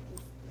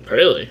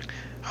 Really?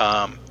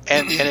 And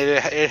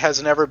it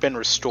has never been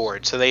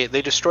restored. So they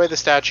destroy the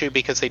statue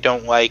because they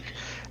don't like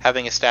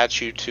having a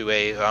statue to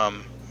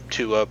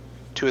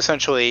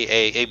essentially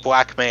a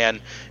black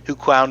man who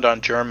clowned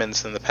on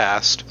Germans in the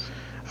past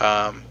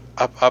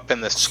up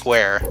in the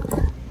square.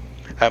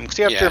 Because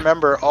you have to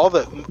remember all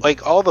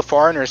the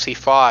foreigners he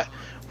fought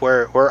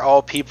were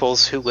all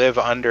peoples who lived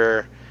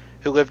under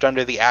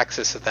the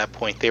Axis at that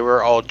point. They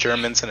were all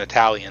Germans and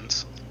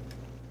Italians.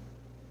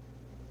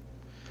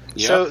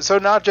 Yep. So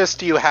not just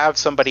do you have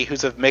somebody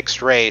who's of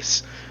mixed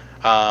race,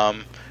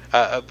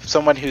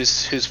 someone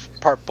who's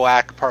part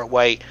black, part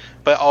white,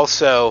 but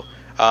also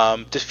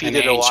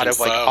defeated a lot of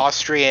like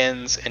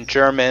Austrians and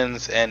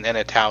Germans and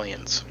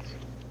Italians.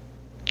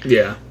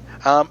 Yeah.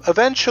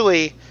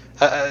 Eventually,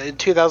 in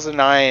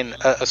 2009,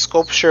 a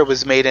sculpture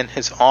was made in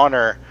his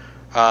honor,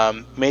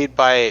 made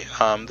by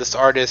this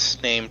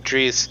artist named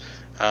Dries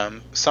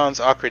Sans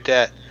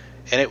Acredet,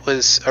 and it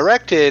was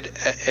erected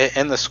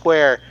in the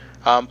square.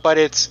 But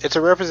it's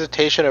a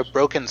representation of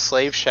broken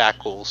slave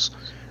shackles,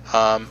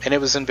 and it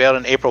was unveiled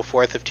on April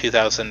 4th of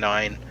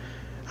 2009.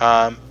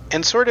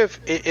 And sort of,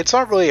 it's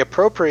not really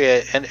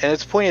appropriate, and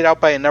it's pointed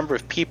out by a number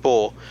of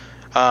people,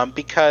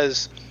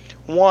 because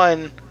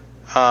one,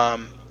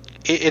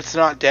 it's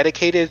not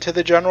dedicated to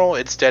the general.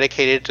 It's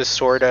dedicated to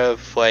sort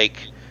of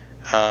like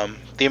the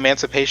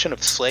emancipation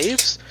of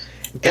slaves.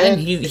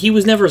 And he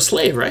was never a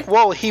slave, right?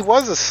 Well, he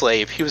was a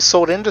slave. He was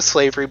sold into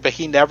slavery, but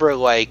he never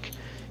like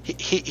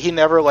he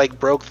never like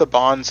broke the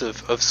bonds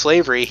of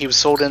slavery. He was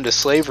sold into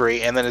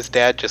slavery, and then his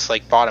dad just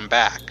like bought him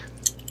back.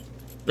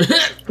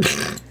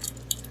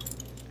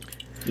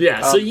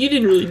 Yeah, so you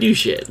didn't really do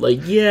shit. Like,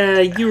 yeah,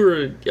 you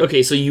were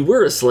okay. So you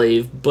were a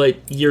slave, but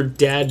your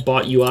dad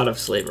bought you out of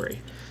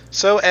slavery.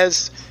 So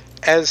as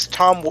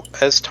Tom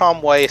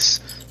Weiss,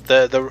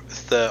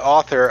 the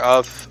author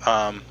of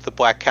The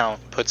Black Count,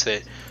 puts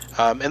it,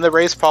 in the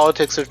race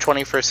politics of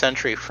 21st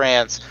century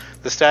France,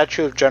 the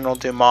statue of General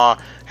Dumas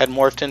had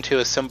morphed into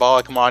a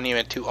symbolic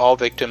monument to all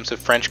victims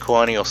of French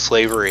colonial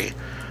slavery.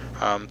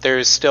 There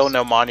is still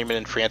no monument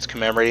in France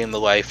commemorating the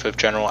life of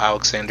General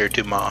Alexander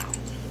Dumas.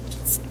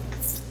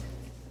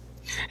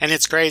 And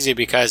it's crazy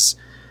because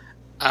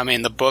I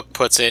mean, the book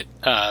puts it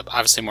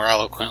obviously more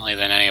eloquently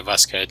than any of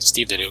us could.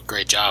 Steve did a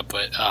great job,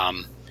 but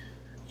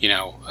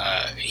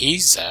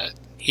he's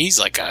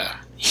like a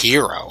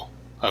hero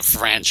of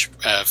French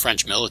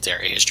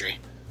military history.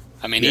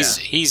 I mean,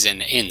 he's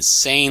an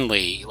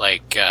insanely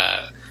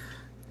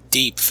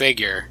deep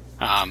figure.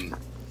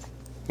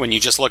 When you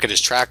just look at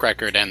his track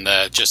record and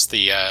the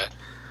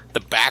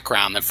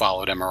background that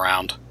followed him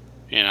around,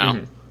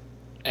 and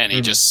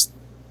he just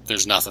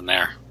there's nothing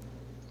there,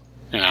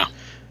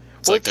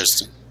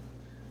 It's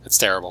it's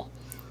terrible.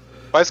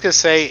 I was gonna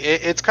say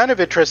it's kind of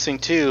interesting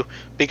too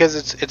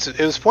because it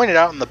was pointed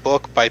out in the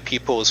book by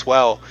people as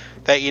well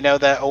that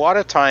that a lot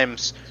of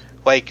times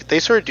they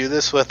sort of do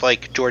this with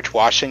George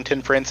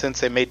Washington, for instance.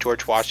 They made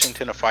George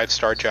Washington a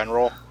 5-star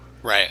general,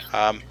 right?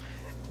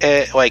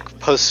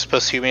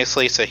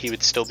 Posthumously, so he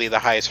would still be the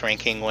highest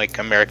ranking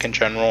American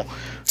general.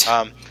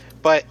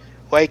 But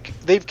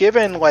they've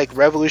given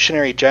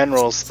revolutionary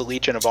generals the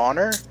Legion of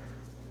Honor.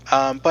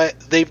 But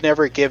they've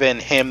never given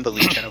him the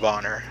Legion of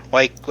Honor.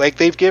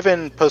 They've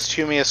given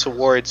posthumous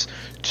awards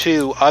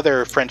to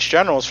other French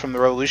generals from the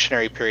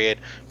Revolutionary period,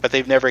 but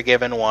they've never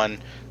given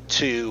one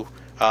to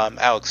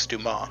Alex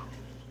Dumas.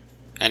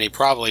 And he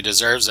probably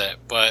deserves it,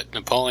 but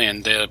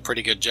Napoleon did a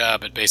pretty good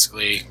job at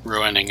basically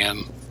ruining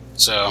him.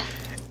 So,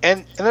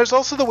 and there's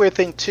also the weird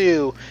thing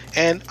too,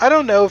 and I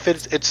don't know if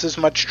it's as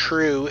much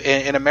true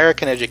in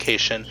American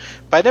education,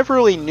 but I never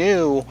really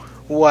knew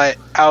what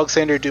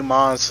Alexander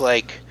Dumas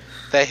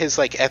that his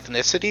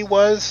ethnicity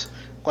was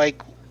when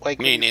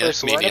you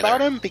first learn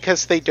about him,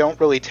 because they don't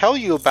really tell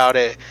you about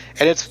it,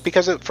 and it's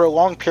because for a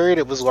long period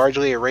it was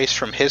largely erased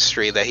from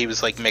history that he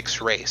was mixed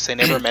race. They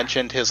never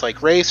mentioned his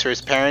race or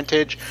his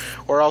parentage,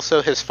 or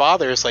also his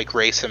father's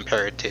race and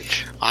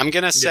parentage. I'm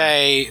gonna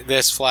say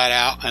this flat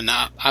out, and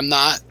I'm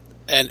not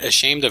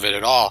ashamed of it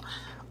at all.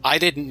 I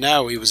didn't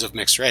know he was of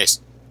mixed race.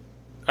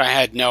 I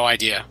had no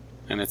idea,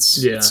 and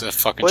it's a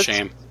fucking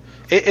shame.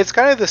 It's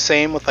kind of the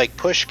same with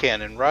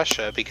Pushkin in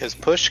Russia, because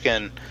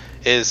Pushkin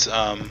is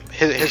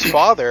his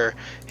father,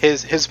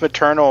 his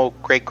maternal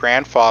great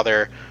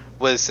grandfather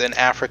was an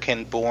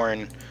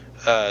African-born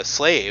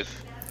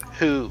slave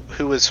who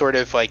was sort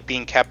of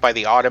being kept by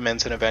the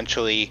Ottomans and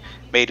eventually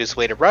made his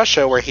way to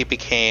Russia, where he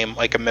became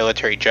a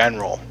military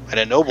general and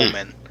a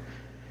nobleman.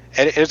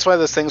 And it's one of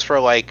those things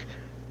where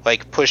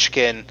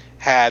Pushkin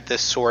had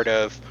this sort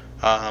of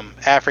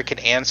African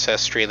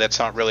ancestry that's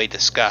not really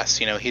discussed.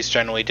 He's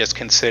generally just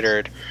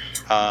considered,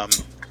 a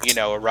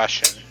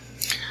Russian.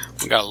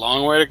 We got a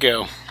long way to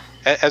go.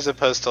 As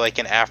opposed to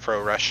an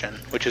Afro-Russian,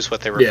 which is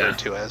what they refer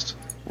to as.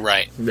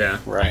 Right. Yeah.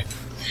 Right.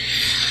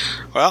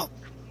 Well,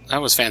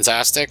 that was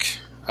fantastic.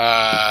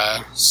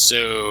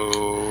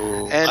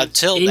 So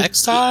until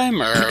next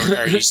time,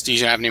 or do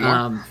you have any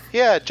more?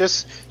 Yeah,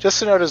 just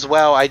to note as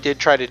well, I did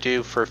try to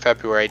do for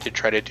February. I did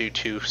try to do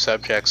 2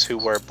 subjects who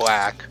were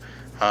black.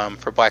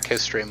 For Black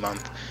History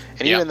Month.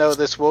 And even though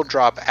this will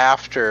drop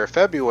after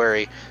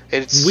February,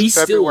 it's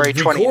February 29th.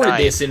 We still recorded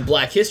this in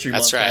Black History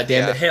Month. That's right.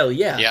 Goddamn it, hell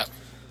yeah. Yep.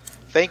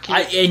 Thank you.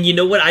 And you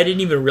know what? I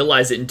didn't even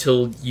realize it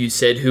until you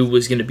said who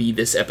was going to be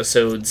this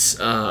episode's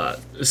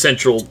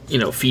central,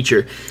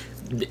 feature.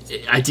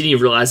 I didn't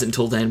even realize it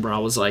until then, where I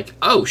was like,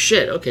 oh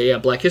shit, okay, yeah,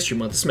 Black History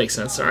Month, this makes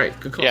sense. All right,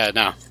 good call. Yeah,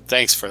 no,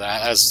 thanks for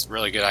that. That's a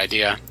really good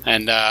idea.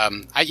 And I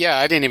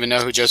didn't even know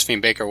who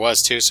Josephine Baker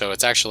was, too, so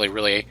it's actually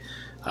really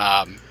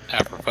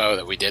apropos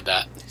that we did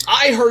that.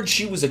 I heard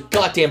she was a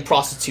goddamn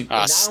prostitute.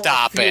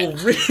 Stop it.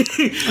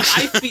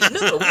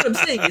 No, what I'm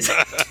saying is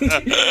I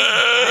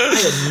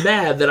am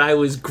mad that I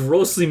was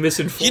grossly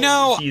misinformed.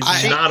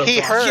 He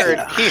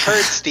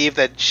heard, Steve,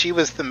 that she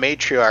was the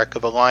matriarch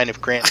of a line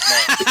of Grant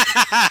men.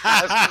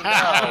 As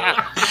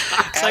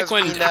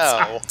we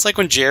know. It's like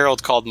when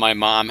Gerald called my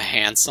mom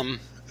handsome.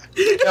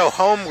 No,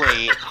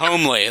 homely.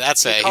 Homely,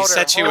 that's it. He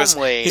said she was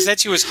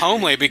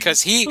homely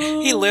because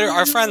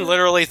our friend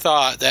literally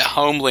thought that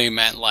homely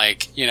meant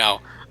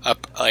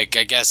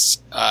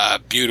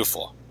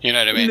beautiful. You know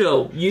what I mean?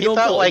 No, you don't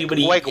call any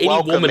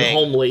woman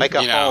homely. Like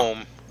a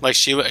home. Like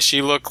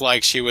she looked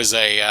like she was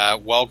a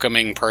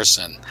welcoming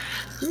person.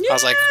 Yeah. I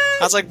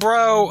was like,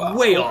 bro,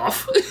 way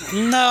off.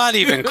 Not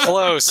even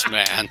close,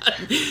 man.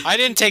 I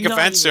didn't take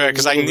offense to it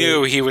because I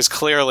knew he was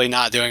clearly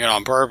not doing it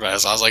on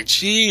purpose. I was like,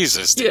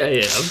 Jesus. Dude.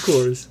 Yeah, of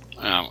course.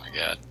 Oh my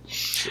god,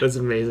 that's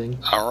amazing.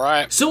 All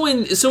right. So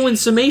in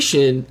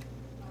summation,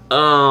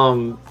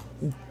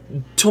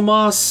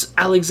 Thomas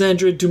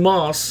Alexandre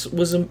Dumas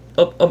was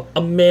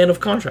a man of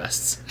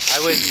contrasts.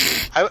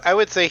 I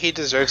would say he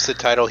deserves the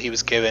title he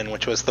was given,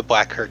 which was the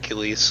Black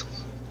Hercules.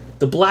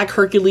 The Black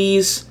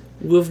Hercules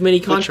with many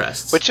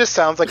contrasts. Which just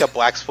sounds like a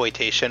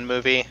blaxploitation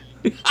movie.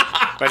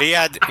 But he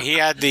had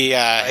the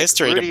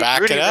history to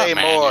back it up,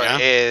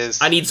 man.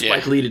 I need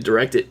Spike Lee to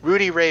direct it.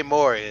 Rudy Ray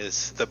Moore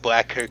is the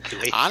Black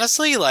Hercules.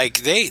 Honestly,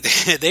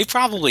 they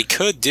probably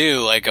could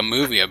do a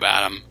movie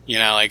about him.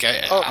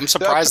 I'm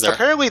surprised.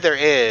 Apparently there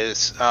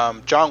is.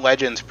 John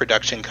Legend's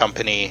production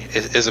company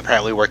is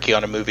apparently working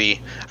on a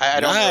movie.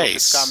 I don't know if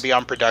it's gone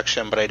beyond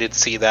production, but I did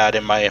see that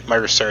in my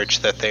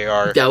research that they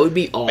are. That would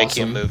be awesome.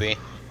 Making a movie.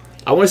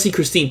 I want to see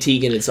Christine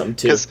Teigen in something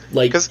too. 'Cause-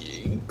 Like 'cause-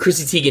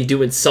 Chrissy Teigen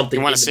doing something.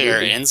 You want in to the see her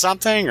movie. in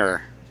something,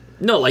 or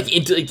No, like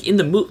in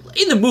the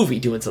movie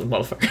doing something,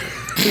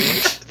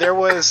 motherfucker. There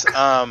was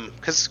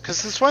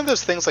because it's one of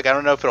those things, like, I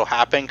don't know if it'll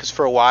happen, because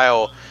for a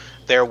while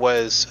there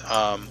was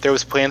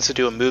plans to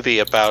do a movie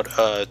about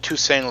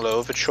Toussaint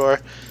Louverture,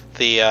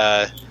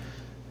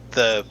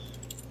 the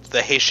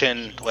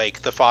Haitian,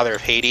 like the father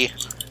of Haiti,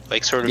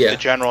 like sort of Yeah. the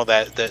general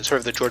that the sort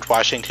of the George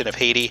Washington of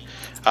Haiti,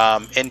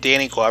 and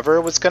Danny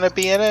Glover was going to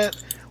be in it.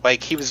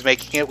 Like, he was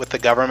making it with the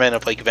government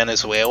of, like,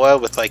 Venezuela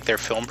with, like, their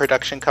film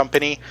production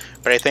company.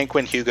 But I think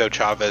when Hugo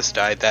Chavez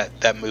died,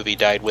 that movie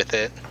died with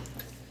it.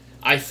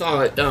 I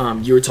thought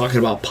you were talking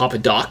about Papa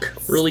Doc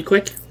really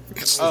quick.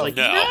 Oh, Like,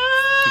 no.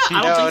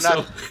 I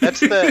don't think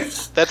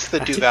so. That's the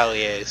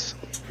Duvaliers.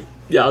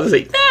 Yeah, I was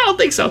like, I don't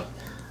think so.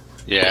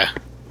 yeah.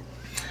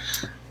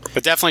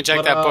 But definitely check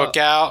But, that book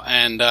out,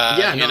 and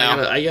Yeah, you no,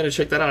 know, I gotta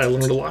check that out. I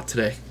learned a lot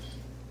today.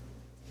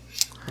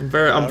 I'm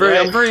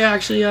Alright. very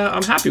actually.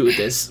 I'm happy with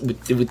this.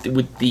 With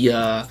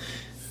the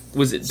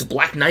was it the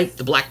Black Knight,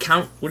 the Black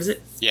Count? What is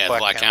it? yeah, Black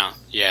Black Count.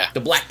 Count. Yeah, The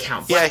Black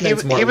Count. Yeah, Black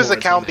Knight's he more was a than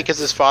count that. because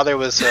his father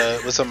was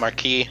a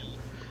marquis,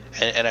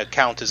 and a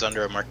count is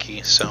under a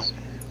marquis. So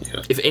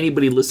If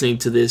anybody listening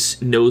to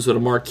this knows what a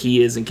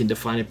marquee is and can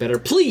define it better,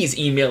 please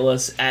email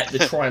us at the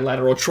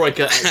trilateral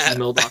troika at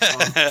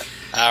gmail.com.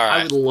 all I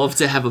right. would love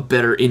to have a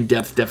better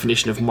in-depth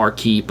definition of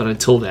marquee, but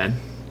until then,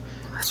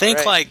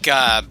 Think Right.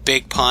 like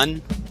Big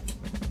Pun.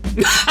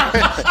 He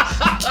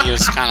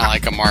was kind of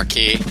like a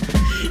marquee.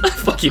 I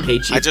fucking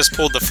hate you. I just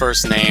pulled the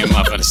first name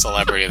of a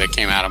celebrity that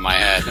came out of my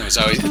head. It's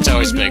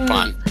always Big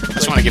Pun. I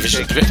just want to give a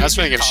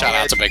shout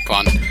out to Big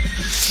Pun.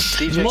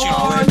 DJ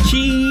Khaled,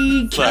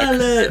 Marquee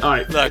Khaled. All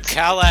right. Look,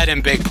 Khaled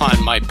and Big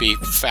Pun might be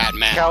fat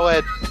men,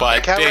 Khaled,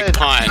 but Khaled- Big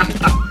Pun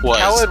was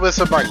Khaled was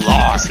a marquis.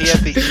 large. He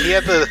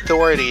had the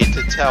authority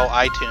to tell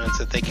iTunes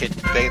that they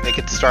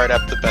could start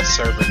up the best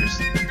servers.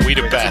 we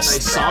the Nice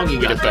best. song you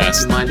We got the there.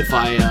 best. Do you mind if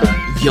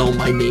I yell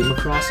my name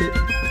across it?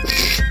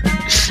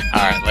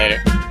 All right,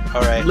 later.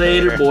 All right,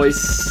 Later,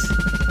 boys.